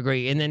tend to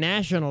agree. In the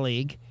National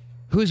League,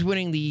 who's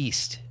winning the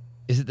East?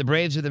 Is it the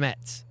Braves or the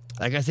Mets?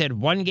 Like I said,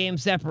 1 game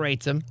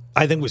separates them.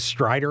 I think with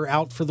Strider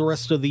out for the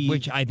rest of the...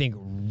 Which I think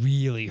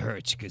really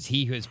hurts because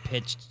he has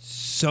pitched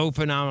so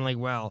phenomenally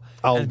well.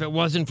 And if it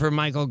wasn't for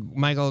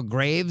Michael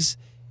Graves,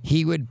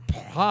 he would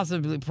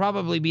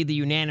probably be the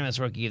unanimous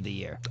Rookie of the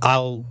Year.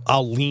 I'll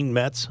lean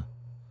Mets,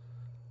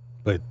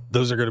 but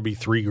those are going to be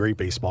 3 great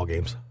baseball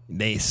games.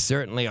 They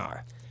certainly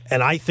are.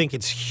 And I think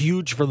it's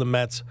huge for the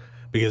Mets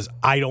because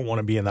I don't want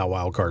to be in that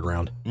wild card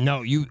round.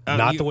 No,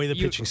 not the way the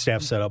pitching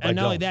staff's set up. And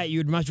not only that,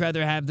 you'd much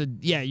rather have not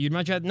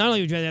only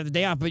would you rather have the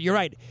day off, but you're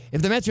right.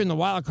 If the Mets are in the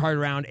wild card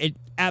round,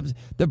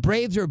 the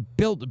Braves are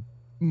built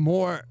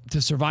more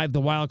to survive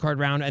the wild card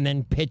round and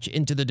then pitch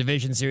into the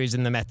division series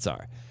than the Mets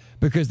are.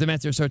 because the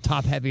Mets are so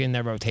top-heavy in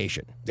their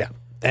rotation. Yeah.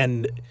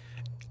 And,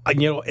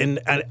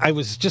 I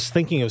was just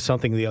thinking of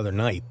something the other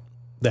night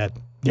that,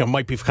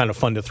 might be kind of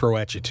fun to throw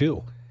at you,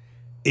 too,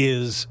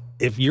 is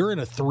if you're in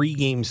a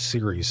 3-game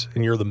series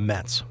and you're the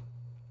Mets,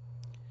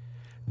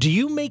 do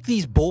you make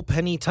these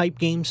bullpenny type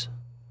games?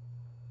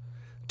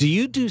 Do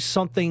you do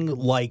something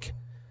like,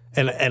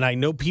 and I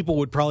know people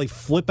would probably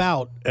flip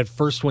out at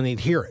first when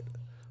they'd hear it,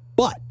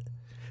 but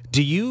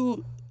do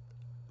you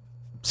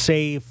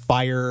say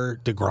fire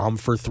DeGrom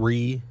for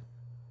 3,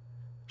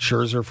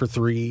 Scherzer for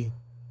 3,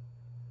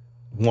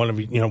 one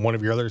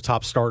of your other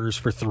top starters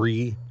for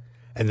 3,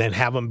 and then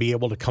have them be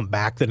able to come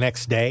back the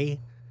next day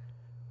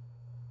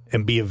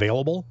and be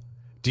available?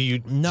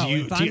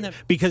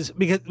 Because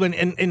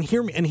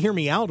hear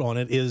me out on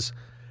it is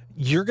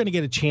you're going to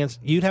get a chance.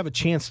 You'd have a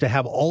chance to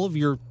have all of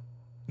your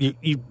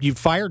you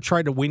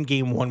tried to win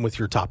game 1 with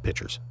your top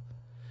pitchers.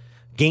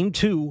 Game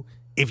 2,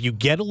 if you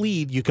get a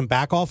lead, you can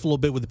back off a little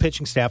bit with the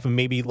pitching staff, and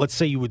maybe let's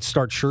say you would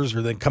start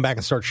Scherzer, then come back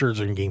and start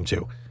Scherzer in game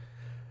 2.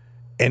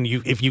 And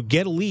if you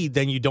get a lead,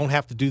 then you don't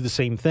have to do the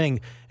same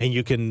thing, and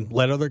you can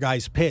let other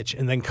guys pitch,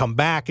 and then come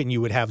back, and you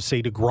would have,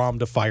 say, DeGrom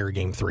to fire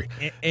game 3.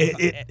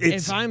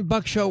 If I'm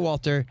Buck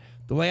Showalter,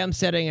 the way I'm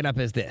setting it up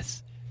is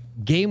this.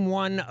 Game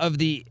 1 of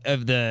the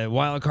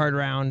wild card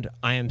round,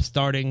 I am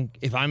starting.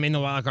 If I'm in the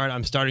wild card,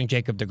 I'm starting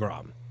Jacob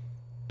DeGrom.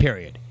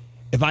 Period.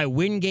 If I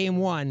win game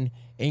 1,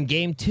 in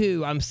game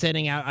 2, I'm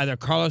sending out either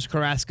Carlos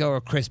Carrasco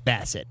or Chris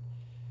Bassett.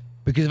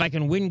 Because if I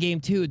can win game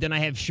 2, then I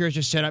have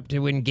Scherzer set up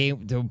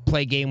to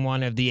play game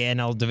 1 of the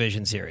NL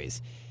Division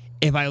Series.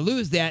 If I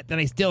lose that, then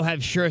I still have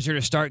Scherzer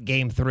to start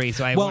game 3.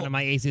 So I have one of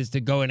my aces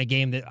to go in a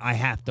game that I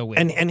have to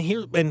win. And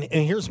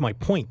here's my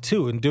point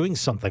too. In doing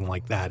something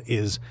like that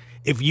is,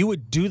 if you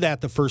would do that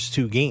the first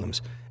 2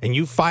 games and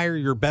you fire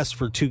your best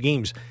for 2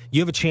 games,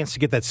 you have a chance to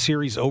get that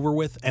series over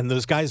with, and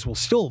those guys will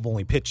still have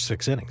only pitched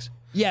 6 innings.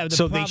 Yeah,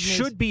 so they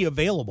should be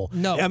available.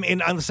 No, I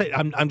mean, I'm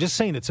just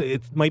saying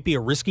it might be a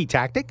risky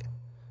tactic.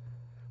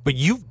 But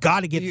you've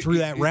got to get through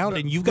that round,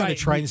 and you've got to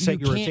try and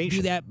set your rotation. You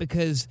can't do that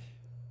because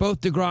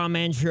both DeGrom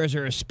and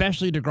Scherzer,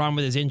 especially DeGrom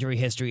with his injury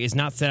history, is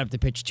not set up to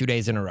pitch 2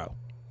 days in a row.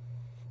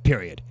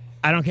 Period.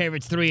 I don't care if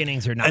it's 3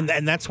 innings or not.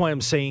 And that's why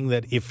I'm saying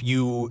that if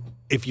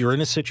you're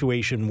in a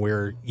situation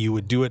where you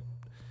would do it,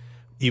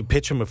 you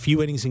pitch him a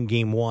few innings in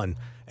game 1,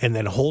 and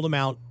then hold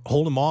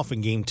him off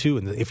in game 2,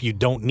 and if you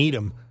don't need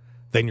him,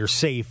 then you're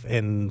safe,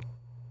 and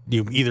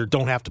you either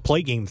don't have to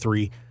play game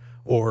 3,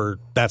 or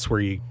that's where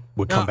you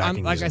would come back and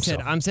use like I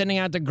said, I'm sending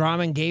out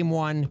DeGrom in game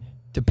 1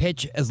 to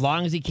pitch as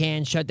long as he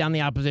can, shut down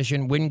the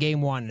opposition, win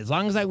game 1. As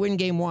long as I win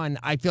game 1,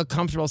 I feel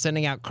comfortable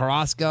sending out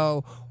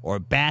Carrasco or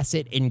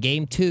Bassett in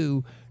game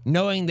 2,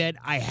 knowing that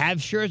I have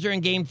Scherzer in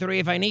game 3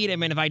 if I need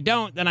him, and if I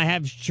don't, then I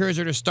have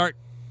Scherzer to start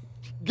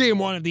game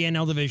 1 of the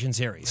NL Division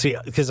Series. See,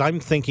 because I'm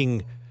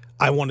thinking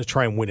I want to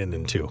try and win it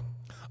in 2.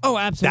 Oh,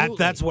 absolutely.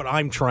 That's what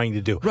I'm trying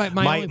to do. Right.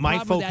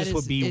 My focus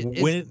would be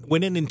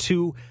winning in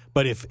 2.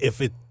 But if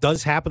it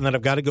does happen that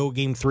I've got to go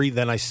game 3,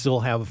 then I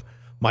still have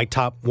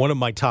one of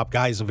my top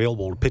guys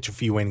available to pitch a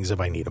few innings if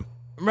I need him.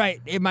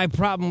 Right. My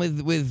problem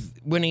with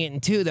winning it in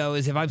 2, though,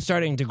 is if I'm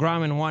starting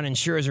DeGrom in 1 and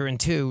Scherzer in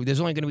 2, there's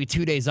only going to be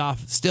 2 days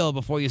off still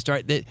before you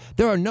start.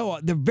 There are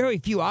very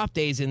few off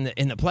days in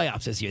the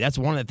playoffs this year. That's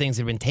one of the things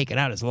that have been taken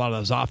out is a lot of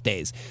those off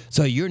days.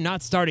 So you're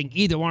not starting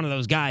either one of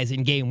those guys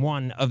in game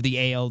 1 of the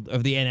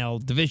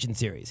NL Division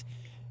Series.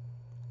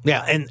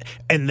 Yeah,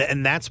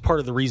 and that's part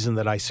of the reason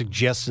that I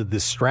suggested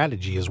this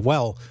strategy as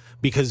well,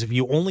 because if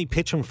you only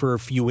pitch them for a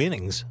few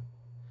innings,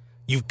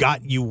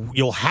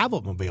 you'll have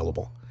them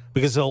available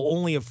because they'll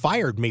only have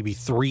fired maybe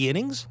 3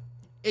 innings,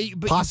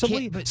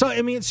 possibly. So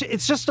I mean,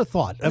 it's just a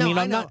thought.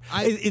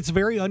 It's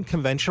very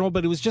unconventional,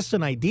 but it was just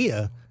an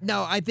idea.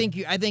 No, I think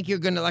you're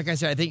gonna, like I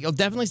said, I think you'll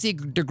definitely see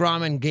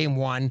DeGrom in game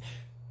 1.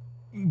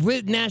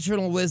 With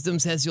natural wisdom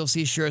says you'll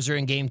see Scherzer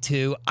in game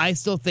 2. I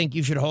still think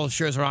you should hold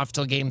Scherzer off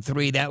till game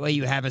 3. That way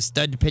you have a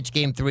stud to pitch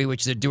game 3,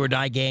 which is a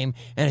do-or-die game.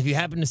 And if you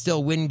happen to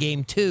still win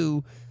game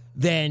 2,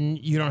 then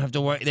you don't have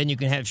to worry. Then you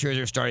can have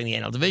Scherzer starting the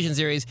NL Division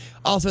Series.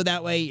 Also,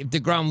 that way, if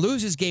DeGrom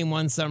loses game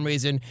 1 some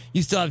reason,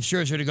 you still have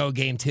Scherzer to go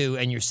game 2,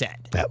 and you're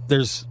set. Yeah,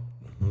 there's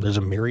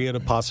a myriad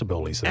of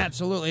possibilities there.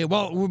 Absolutely.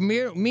 Well,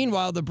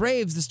 meanwhile, the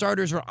Braves, the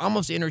starters are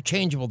almost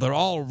interchangeable. They're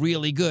all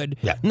really good.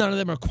 Yeah. None of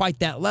them are quite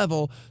that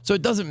level, so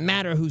it doesn't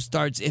matter who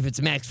starts. If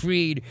it's Max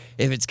Fried,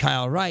 if it's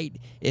Kyle Wright,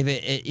 if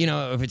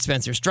it's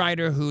Spencer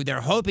Strider, who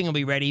they're hoping will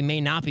be ready, may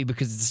not be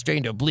because it's a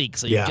strained oblique.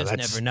 So you just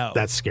never know.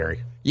 That's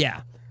scary.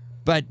 Yeah,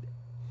 but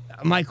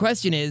my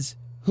question is,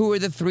 who are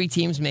the 3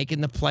 teams making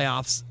the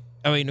playoffs?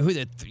 I mean, who are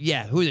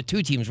the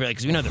 2 teams really?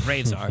 Because we know the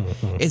Braves are.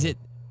 Is it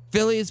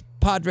Phillies,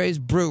 Padres,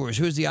 Brewers?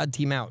 Who's the odd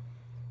team out?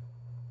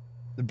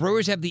 The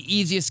Brewers have the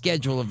easiest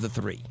schedule of the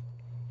 3.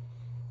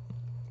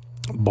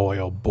 Boy,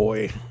 oh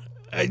boy.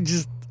 I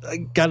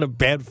got a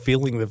bad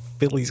feeling that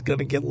Philly's going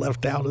to get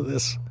left out of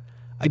this.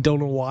 I don't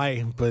know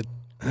why, but...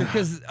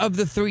 Because of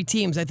the 3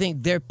 teams, I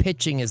think their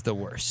pitching is the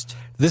worst.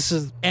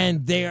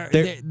 And they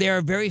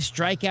are very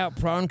strikeout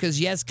prone, because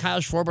yes, Kyle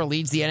Schwarber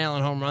leads the NL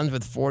in home runs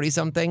with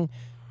 40-something,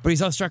 But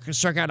he's also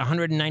struck out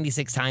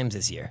 196 times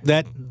this year.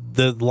 The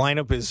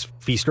lineup is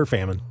feast or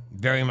famine.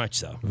 Very much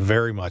so.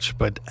 Very much.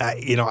 But,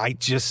 I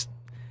just...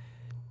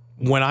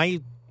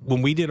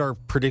 When we did our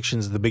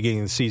predictions at the beginning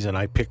of the season,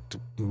 I picked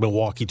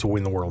Milwaukee to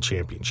win the World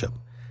Championship.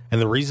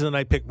 And the reason that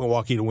I picked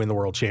Milwaukee to win the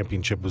World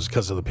Championship was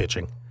because of the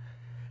pitching.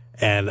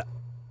 And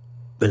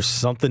there's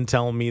something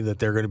telling me that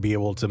they're going to be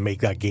able to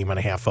make that game and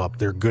a half up.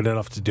 They're good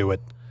enough to do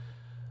it.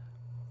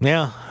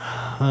 Yeah.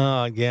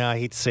 I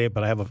hate to say it,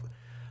 but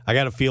I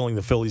got a feeling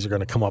the Phillies are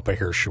going to come up a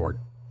hair short.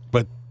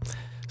 But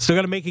still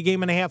got to make a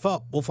game and a half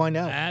up. We'll find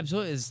out.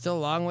 Absolutely. It's still a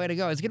long way to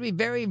go. It's going to be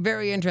very,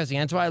 very interesting.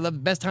 That's why I love the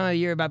best time of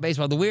year about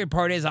baseball. The weird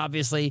part is,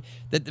 obviously,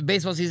 that the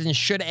baseball season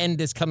should end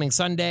this coming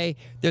Sunday.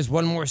 There's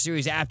one more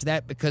series after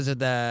that because of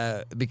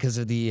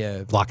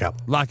the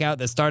lockout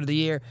that started the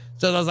year.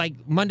 So it was like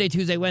Monday,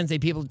 Tuesday, Wednesday,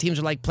 teams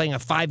are like playing a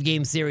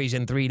 5-game series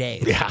in 3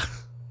 days. Yeah.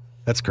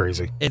 That's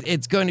crazy.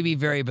 It's going to be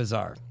very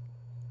bizarre.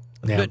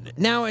 Yeah. But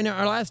now, in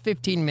our last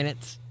 15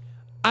 minutes,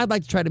 I'd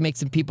like to try to make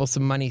some people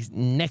some money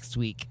next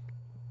week,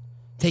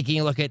 taking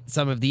a look at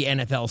some of the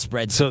NFL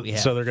spreads that we have.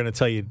 So they're going to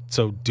tell you,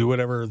 so do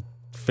whatever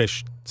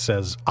Fish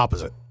says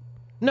opposite.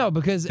 No,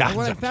 because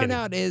what I found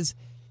out is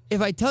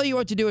if I tell you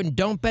what to do and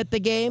don't bet the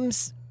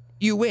games,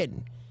 you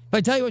win. If I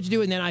tell you what to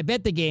do and then I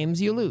bet the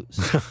games, you lose.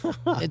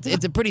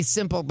 It's a pretty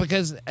simple,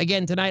 because,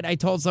 again, tonight I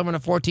told someone a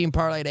 14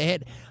 parlay to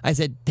hit. I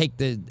said take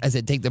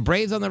the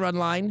Braves on the run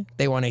line.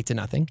 They won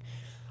 8-0.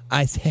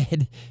 I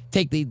said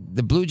take the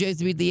Blue Jays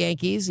to beat the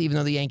Yankees, even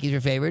though the Yankees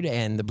were favored,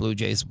 and the Blue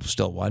Jays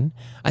still won.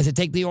 I said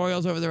take the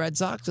Orioles over the Red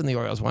Sox, and the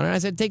Orioles won. And I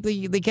said take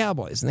the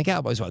Cowboys, and the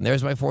Cowboys won.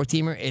 There's my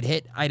 4-teamer. It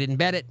hit. I didn't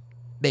bet it.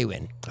 They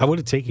win. I would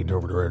have taken it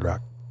over to Red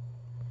Rock.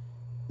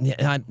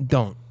 Yeah, I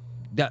don't.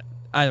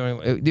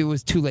 It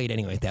was too late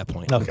anyway at that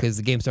point, because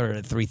the game started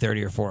at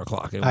 3:30 or 4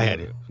 o'clock. I had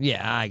it.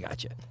 Yeah, I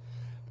got you.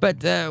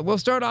 But we'll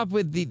start off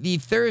with the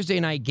Thursday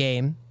night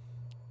game,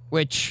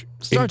 which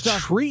starts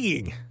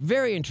intriguing. Off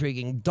very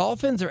intriguing.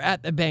 Dolphins are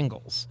at the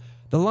Bengals.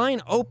 The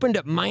line opened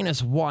at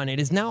 -1. It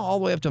is now all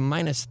the way up to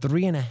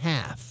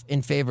 -3.5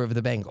 in favor of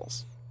the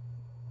Bengals.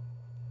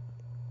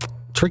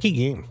 Tricky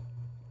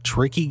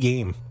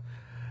game.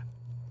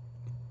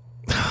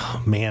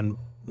 Man,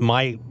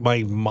 my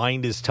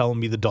mind is telling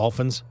me the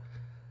Dolphins,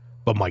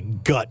 but my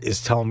gut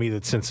is telling me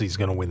that Cincy's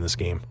going to win this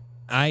game.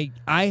 I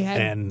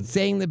had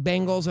saying the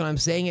Bengals, and I'm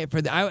saying it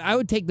for I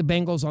would take the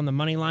Bengals on the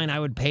money line. I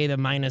would pay the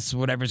minus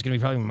whatever it's going to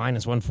be, probably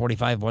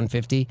 -145,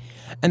 150.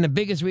 And the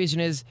biggest reason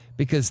is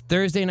because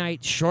Thursday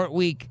night, short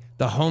week,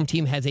 the home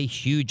team has a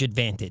huge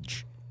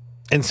advantage.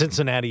 And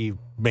Cincinnati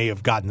may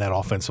have gotten that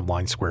offensive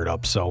line squared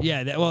up. So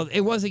yeah,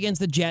 it was against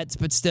the Jets,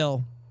 but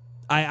still,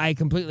 I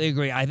completely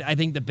agree. I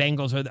think the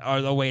Bengals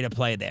are the way to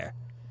play there.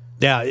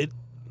 Yeah,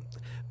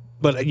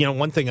 but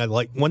one thing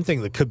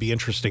that could be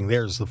interesting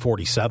there is the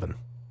 47.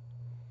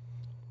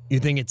 You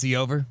think it's the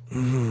over?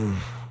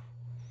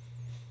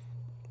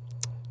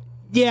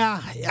 Yeah,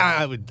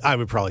 I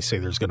would probably say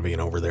there's going to be an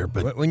over there.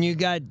 But when you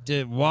got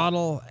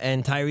Waddle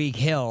and Tyreek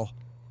Hill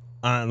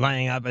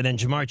lining up, and then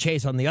Jamar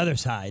Chase on the other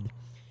side,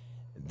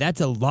 that's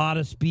a lot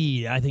of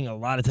speed. I think a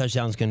lot of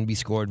touchdowns can be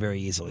scored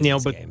very easily. In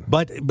this game.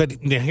 But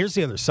here's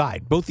the other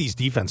side. Both these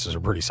defenses are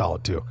pretty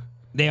solid too.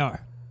 They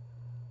are.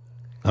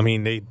 I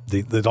mean,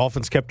 the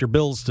Dolphins kept your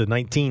Bills to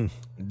 19.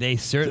 They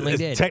certainly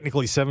did.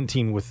 Technically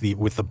 17 with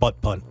the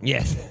butt punt.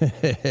 Yes.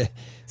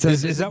 So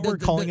is that what we're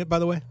calling it, by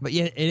the way? But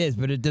yeah, it is.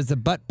 But does the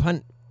butt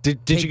punt?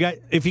 Did you guys?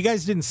 If you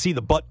guys didn't see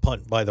the butt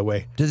punt, by the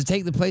way, does it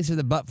take the place of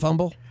the butt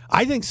fumble?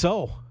 I think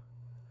so.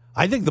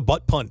 I think the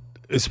butt punt,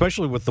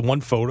 especially with the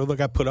one photo that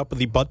got put up of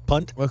the butt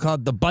punt. We'll call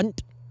it the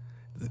bunt.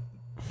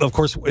 Of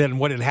course, and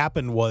what had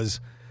happened was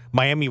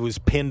Miami was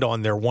pinned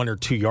on their 1 or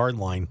 2 yard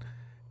line,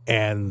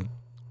 and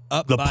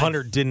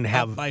punter didn't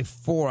have by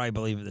 4, I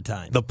believe, at the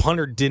time. The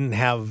punter didn't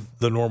have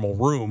the normal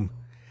room,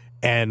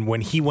 and when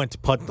he went to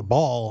punt the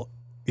ball,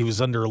 he was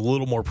under a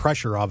little more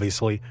pressure,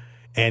 obviously,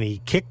 and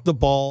he kicked the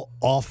ball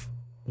off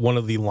one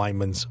of the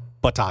linemen's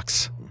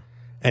buttocks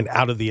and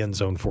out of the end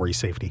zone for a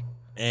safety.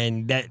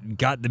 And that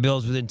got the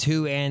Bills within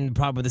 2. And the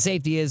problem with the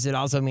safety is it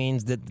also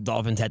means that the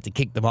Dolphins had to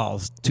kick the ball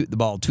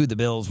to the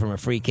Bills from a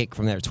free kick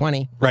from their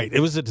 20. Right.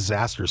 It was a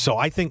disaster. So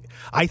I think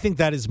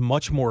that is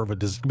much more of a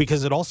disaster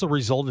because it also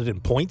resulted in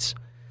points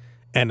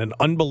and an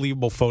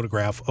unbelievable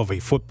photograph of a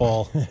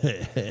football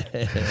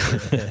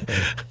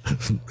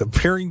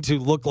appearing to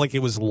look like it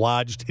was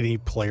lodged in a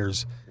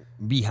player's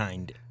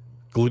behind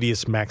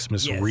gluteus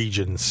maximus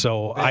region.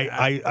 So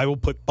I will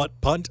put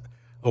butt punt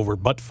over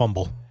butt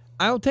fumble.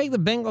 I'll take the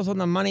Bengals on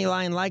the money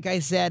line. Like I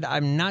said,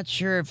 I'm not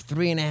sure if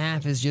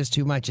 3.5 is just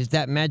too much. It's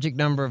that magic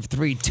number of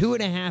 3.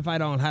 2.5 I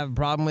don't have a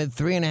problem with.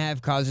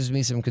 3.5 causes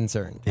me some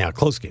concern. Yeah,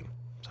 close game.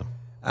 So.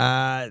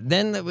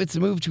 Then let's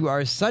move to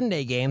our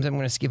Sunday games. I'm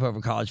going to skip over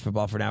college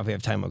football for now. If we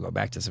have time, we'll go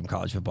back to some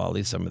college football, at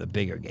least some of the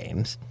bigger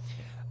games.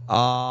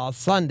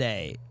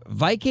 Sunday,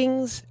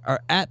 Vikings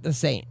are at the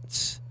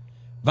Saints.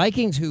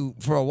 Vikings, who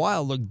for a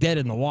while looked dead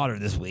in the water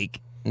this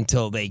week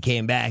until they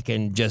came back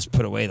and just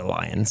put away the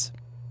Lions.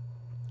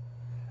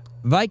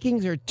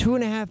 Vikings are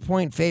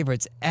 2.5-point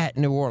favorites at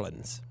New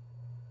Orleans.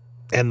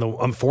 And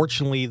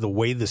unfortunately, the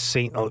way the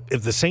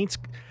Saints,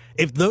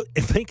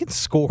 if they can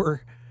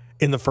score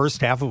in the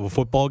first half of a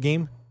football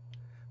game,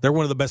 they're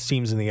one of the best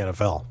teams in the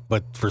NFL.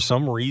 But for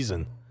some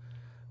reason,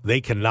 they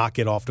cannot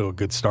get off to a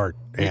good start.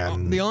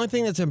 And the only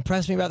thing that's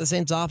impressed me about the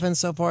Saints offense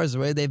so far is the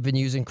way they've been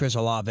using Chris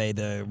Olave,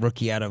 the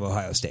rookie out of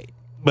Ohio State.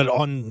 But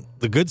on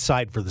the good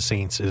side for the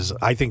Saints is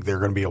I think they're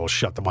going to be able to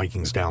shut the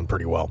Vikings down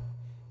pretty well.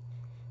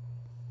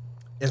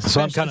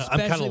 So I'm kind of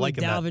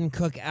liking that. Dalvin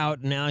Cook out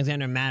and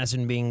Alexander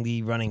Madison being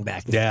the running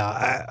back.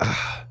 Yeah,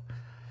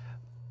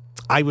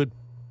 I would,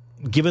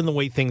 given the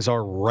way things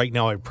are right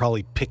now, I'd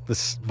probably pick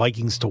the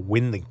Vikings to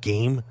win the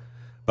game.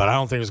 But I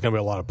don't think there's going to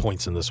be a lot of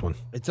points in this one.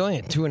 It's only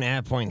a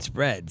 2.5-point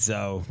spread,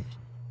 so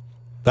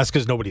that's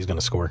because nobody's going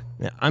to score.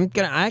 Yeah, I'm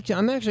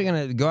actually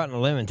going to go out on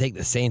a limb and take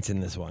the Saints in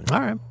this one. All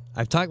right.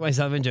 I've talked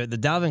myself into it. The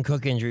Dalvin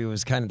Cook injury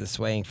was kind of the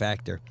swaying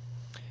factor.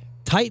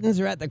 Titans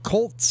are at the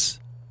Colts.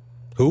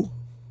 Who?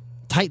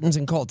 Titans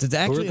and Colts. It's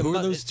actually who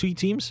are those two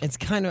teams? It's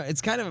kind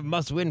of a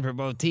must-win for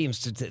both teams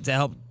to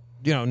help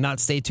not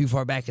stay too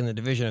far back in the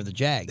division of the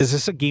Jags. Is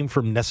this a game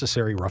from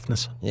necessary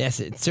roughness? Yes,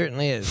 it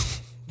certainly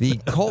is. The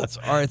Colts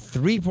are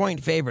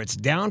 3-point favorites,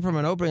 down from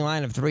an opening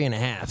line of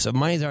 3.5. So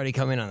money's already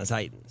come in on the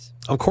Titans.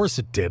 Of course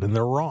it did, and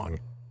they're wrong.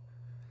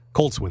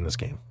 Colts win this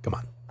game. Come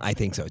on. I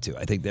think so too.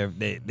 I think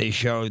they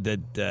showed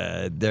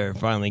that they're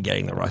finally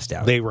getting the rust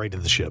out. They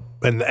righted the ship,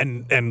 and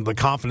the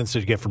confidence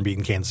that you get from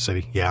beating Kansas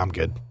City. Yeah, I'm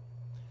good.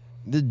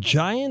 The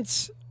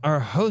Giants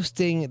are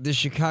hosting the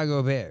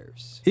Chicago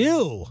Bears.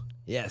 Ew.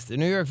 Yes, the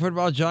New York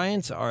Football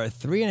Giants are a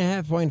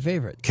 3.5-point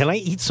favorite. Can I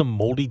eat some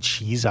moldy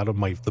cheese out of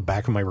the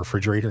back of my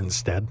refrigerator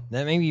instead?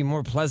 That may be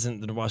more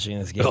pleasant than watching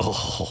this game.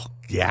 Oh,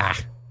 yeah.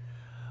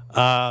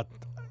 I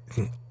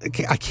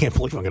can't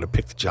believe I'm going to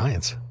pick the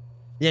Giants.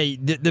 Yeah,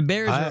 the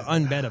Bears are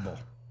unbettable.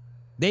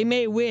 They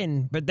may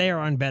win, but they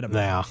are unbettable.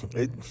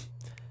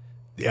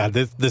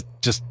 This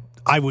just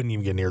I wouldn't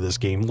even get near this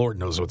game. Lord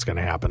knows what's going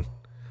to happen.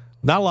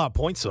 Not a lot of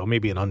points, though.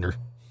 Maybe an under.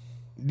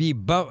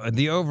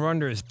 The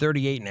over-under is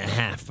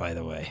 38.5, by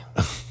the way.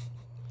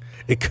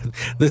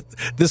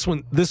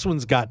 This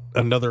one's got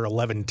another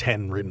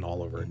 11-10 written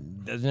all over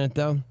it. Doesn't it,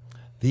 though?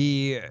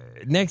 The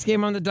next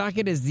game on the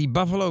docket is the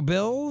Buffalo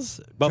Bills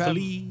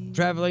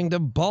traveling to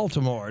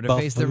Baltimore to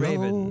face the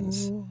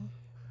Ravens.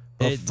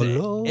 It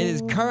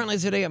is currently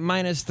sitting at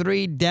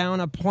 -3, down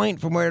a point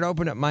from where it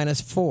opened at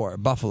 -4.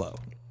 Buffalo.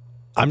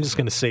 I'm just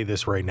going to say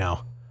this right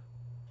now.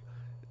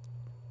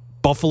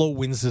 Buffalo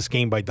wins this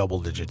game by double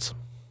digits.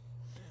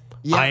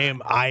 Yeah.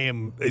 I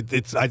think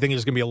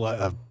there's going to be a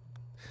lot.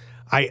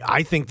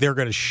 I think they're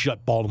going to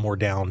shut Baltimore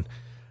down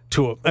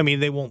to.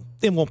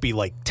 It won't be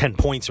like 10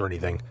 points or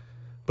anything,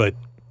 but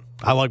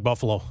I like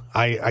Buffalo.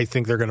 I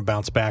think they're going to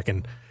bounce back.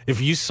 And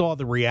if you saw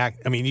the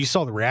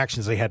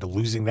reactions they had to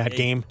losing that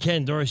game.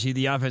 Ken Dorsey,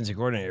 the offensive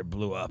coordinator,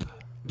 blew up.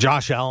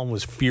 Josh Allen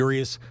was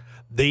furious.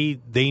 They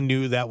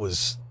knew that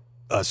was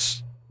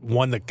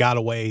one that got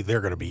away.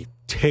 They're going to be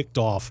ticked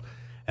off.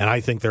 And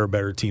I think they're a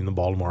better team than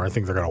Baltimore. I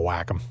think they're going to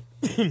whack them.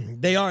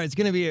 They are. It's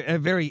going to be a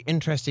very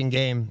interesting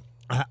game.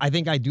 I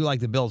think I do like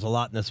the Bills a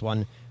lot in this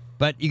one.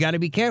 But you got to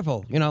be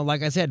careful.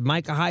 Like I said,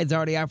 Micah Hyde's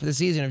already out for the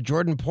season. If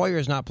Jordan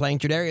Poyer's not playing,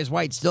 Tre'Davious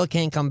White still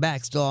can't come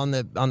back, still on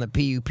the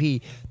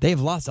PUP. They've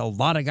lost a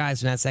lot of guys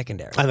from that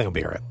secondary. I think it'll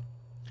be all right.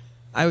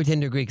 I would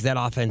tend to agree because that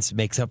offense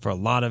makes up for a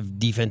lot of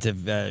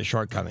defensive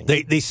shortcomings.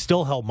 They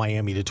still held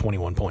Miami to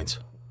 21 points.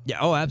 Yeah,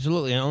 oh,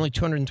 absolutely, and only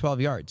 212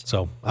 yards.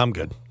 So I'm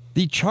good.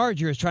 The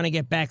Chargers trying to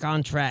get back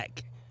on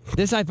track.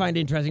 This I find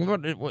interesting.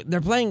 They're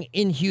playing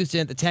in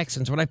Houston at the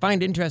Texans. What I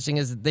find interesting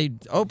is that they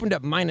opened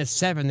up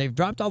 -7. They've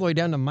dropped all the way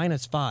down to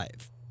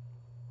 -5.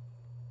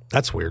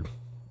 That's weird.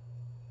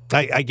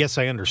 I guess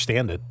I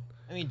understand it.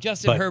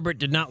 Justin Herbert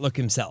did not look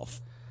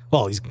himself.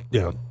 Well, he's,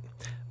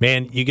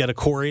 man, you get a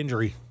core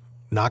injury.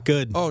 Not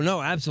good. Oh,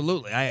 no,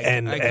 absolutely.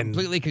 I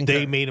completely concur.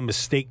 They made a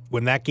mistake.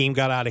 When that game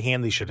got out of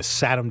hand, they should have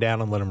sat him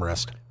down and let him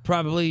rest.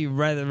 Probably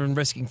rather than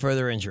risking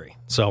further injury.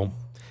 So,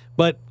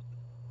 but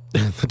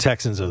the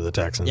Texans are the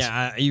Texans.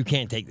 Yeah, you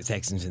can't take the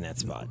Texans in that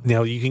spot.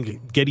 You can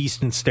get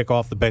Easton Stick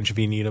off the bench if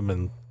you need him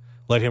and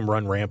let him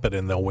run rampant,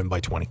 and they'll win by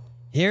 20.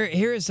 Here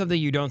is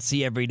something you don't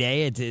see every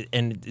day,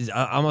 and it's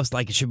almost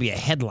like it should be a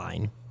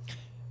headline.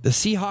 The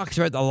Seahawks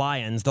are at the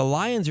Lions. The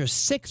Lions are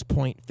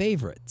 6-point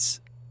favorites.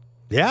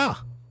 Yeah.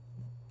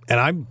 And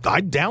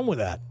I'm down with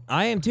that.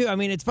 I am too.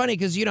 It's funny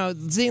because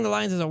seeing the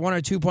Lions as a 1 or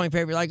 2 point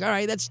favorite, like, all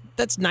right,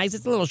 that's nice.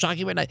 It's a little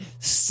shocking, but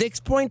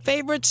 6-point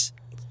favorites.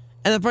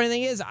 And the funny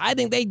thing is, I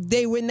think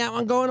they win that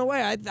one going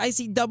away. I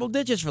see double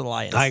digits for the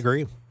Lions. I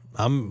agree.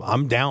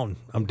 I'm down.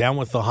 I'm down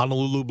with the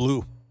Honolulu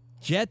Blue.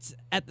 Jets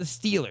at the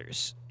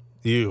Steelers.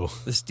 The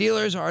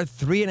Steelers are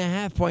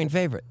 3.5-point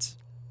favorites.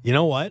 You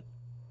know what?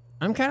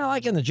 I'm kind of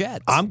liking the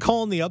Jets. I'm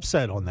calling the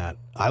upset on that.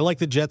 I like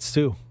the Jets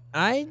too.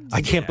 I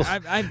can't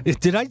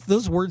believe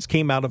those words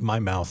came out of my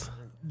mouth.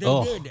 They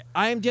did.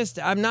 I'm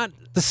not.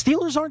 The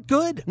Steelers aren't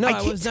good. No,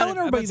 I keep telling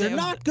everybody they're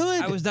not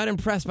good. I was not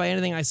impressed by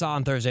anything I saw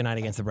on Thursday night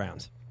against the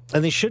Browns.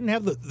 And they shouldn't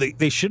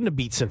have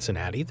beat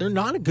Cincinnati. They're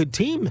not a good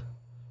team.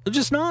 They're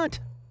just not.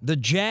 The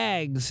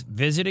Jags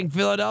visiting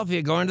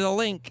Philadelphia, going to the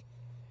Link.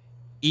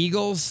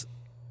 Eagles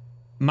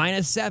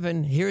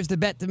 -7. Here's the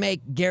bet to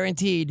make,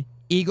 guaranteed.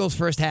 Eagles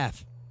first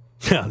half.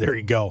 Yeah, there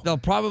you go. They'll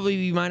probably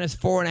be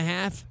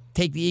 -4.5.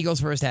 Take the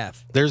Eagles first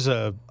half.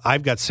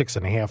 I've got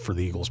 6.5 for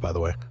the Eagles, by the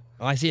way.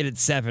 Oh, I see it at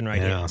 7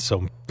 right now. Yeah,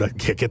 so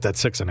get that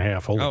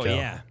 6.5. Holy cow.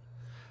 Yeah.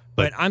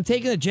 But I'm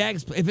taking the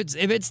Jags. If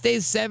it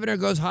stays 7 or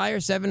goes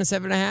higher, 7 to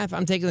 7.5,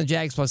 I'm taking the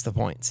Jags plus the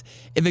points.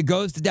 If it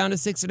goes down to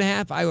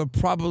 6.5, I would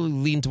probably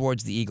lean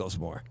towards the Eagles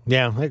more.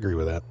 Yeah, I agree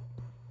with that.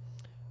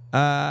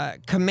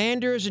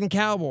 Commanders and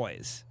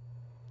Cowboys.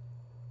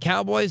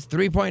 Cowboys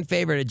 3-point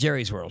favorite at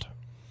Jerry's World.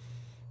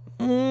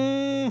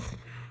 I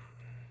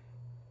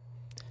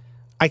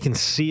can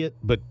see it,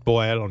 but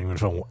boy, I don't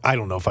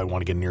know if I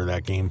want to get near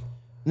that game.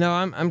 No,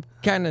 I'm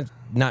kind of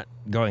not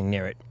going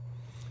near it.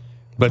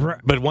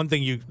 But one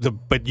thing you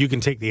can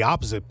take the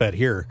opposite bet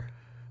here,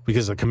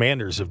 because the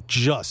Commanders have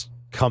just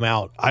come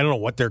out. I don't know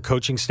what their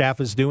coaching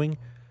staff is doing,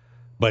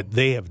 but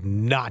they have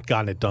not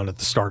gotten it done at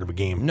the start of a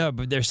game. No,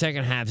 but their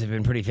second halves have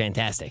been pretty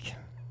fantastic.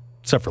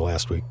 Except for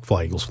last week,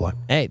 fly Eagles fly.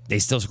 Hey, they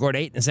still scored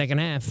 8 in the second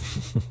half.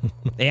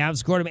 They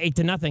outscored them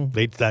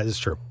 8-0. That is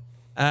true.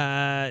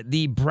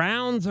 The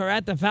Browns are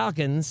at the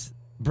Falcons.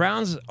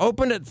 Browns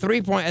opened at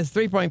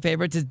 3-point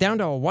favorites. It's down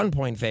to a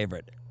 1-point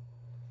favorite.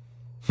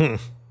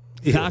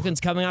 Falcons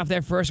coming off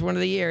their first win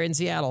of the year in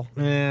Seattle.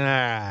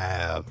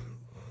 Yeah,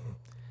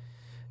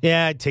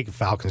 I'd take the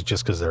Falcons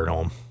just because they're at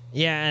home.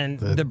 Yeah, and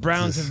the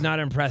Browns have not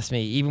impressed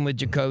me, even with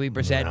Jacoby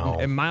Brissett. No.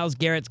 And Myles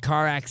Garrett's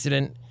car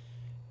accident.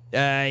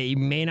 He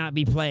may not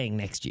be playing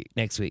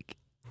next week.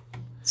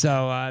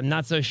 So I'm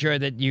not so sure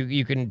that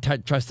you can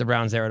trust the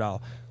Browns there at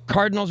all.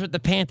 Cardinals with the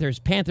Panthers.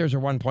 Panthers are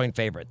 1-point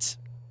favorites.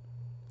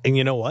 And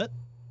you know what?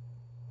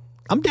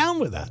 I'm down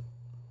with that.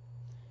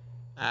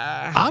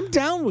 I'm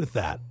down with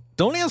that.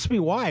 Don't ask me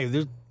why.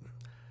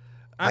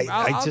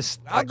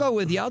 I'll go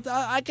with you.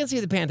 I can see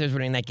the Panthers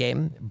winning that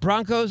game.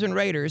 Broncos and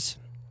Raiders.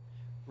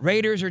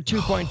 Raiders are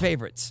 2-point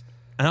favorites.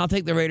 And I'll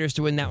take the Raiders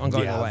to win that one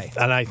going away.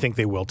 And I think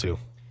they will too.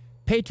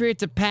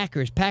 Patriots at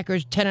Packers.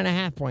 Packers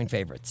 10.5-point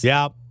favorites.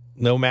 Yeah.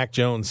 No Mac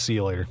Jones. See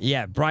you later.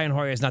 Yeah, Brian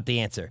Hoyer is not the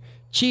answer.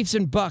 Chiefs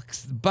and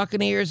Bucks.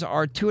 Buccaneers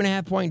are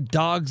 2.5-point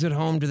dogs at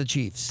home to the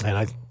Chiefs.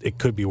 And it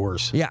could be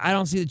worse. Yeah, I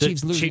don't see the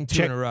Chiefs losing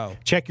 2 in a row.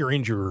 Check your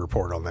injury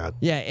report on that.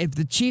 Yeah, if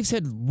the Chiefs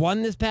had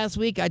won this past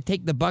week, I'd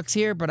take the Bucks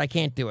here, but I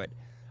can't do it.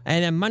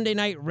 And then Monday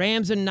night,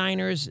 Rams and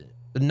Niners.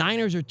 The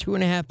Niners are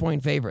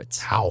 2.5-point favorites.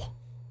 How?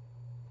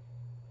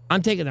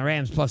 I'm taking the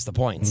Rams plus the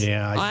points.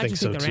 Yeah, I think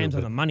so too. I'll actually take the Rams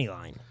on the money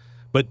line.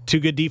 But 2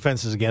 good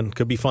defenses again.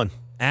 Could be fun.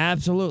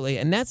 Absolutely.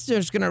 And that's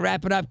just going to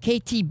wrap it up.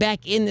 KT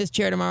back in this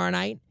chair tomorrow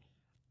night.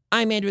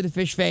 I'm Andrew the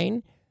Fish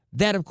Fain.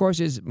 That, of course,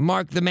 is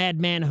Mark the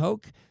Madman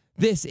Hoke.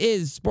 This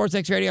is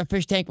SportsXradio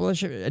Fish Tank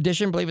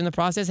Edition. Believe in the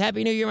process.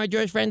 Happy New Year, my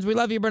Jewish friends. We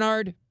love you,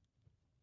 Bernard.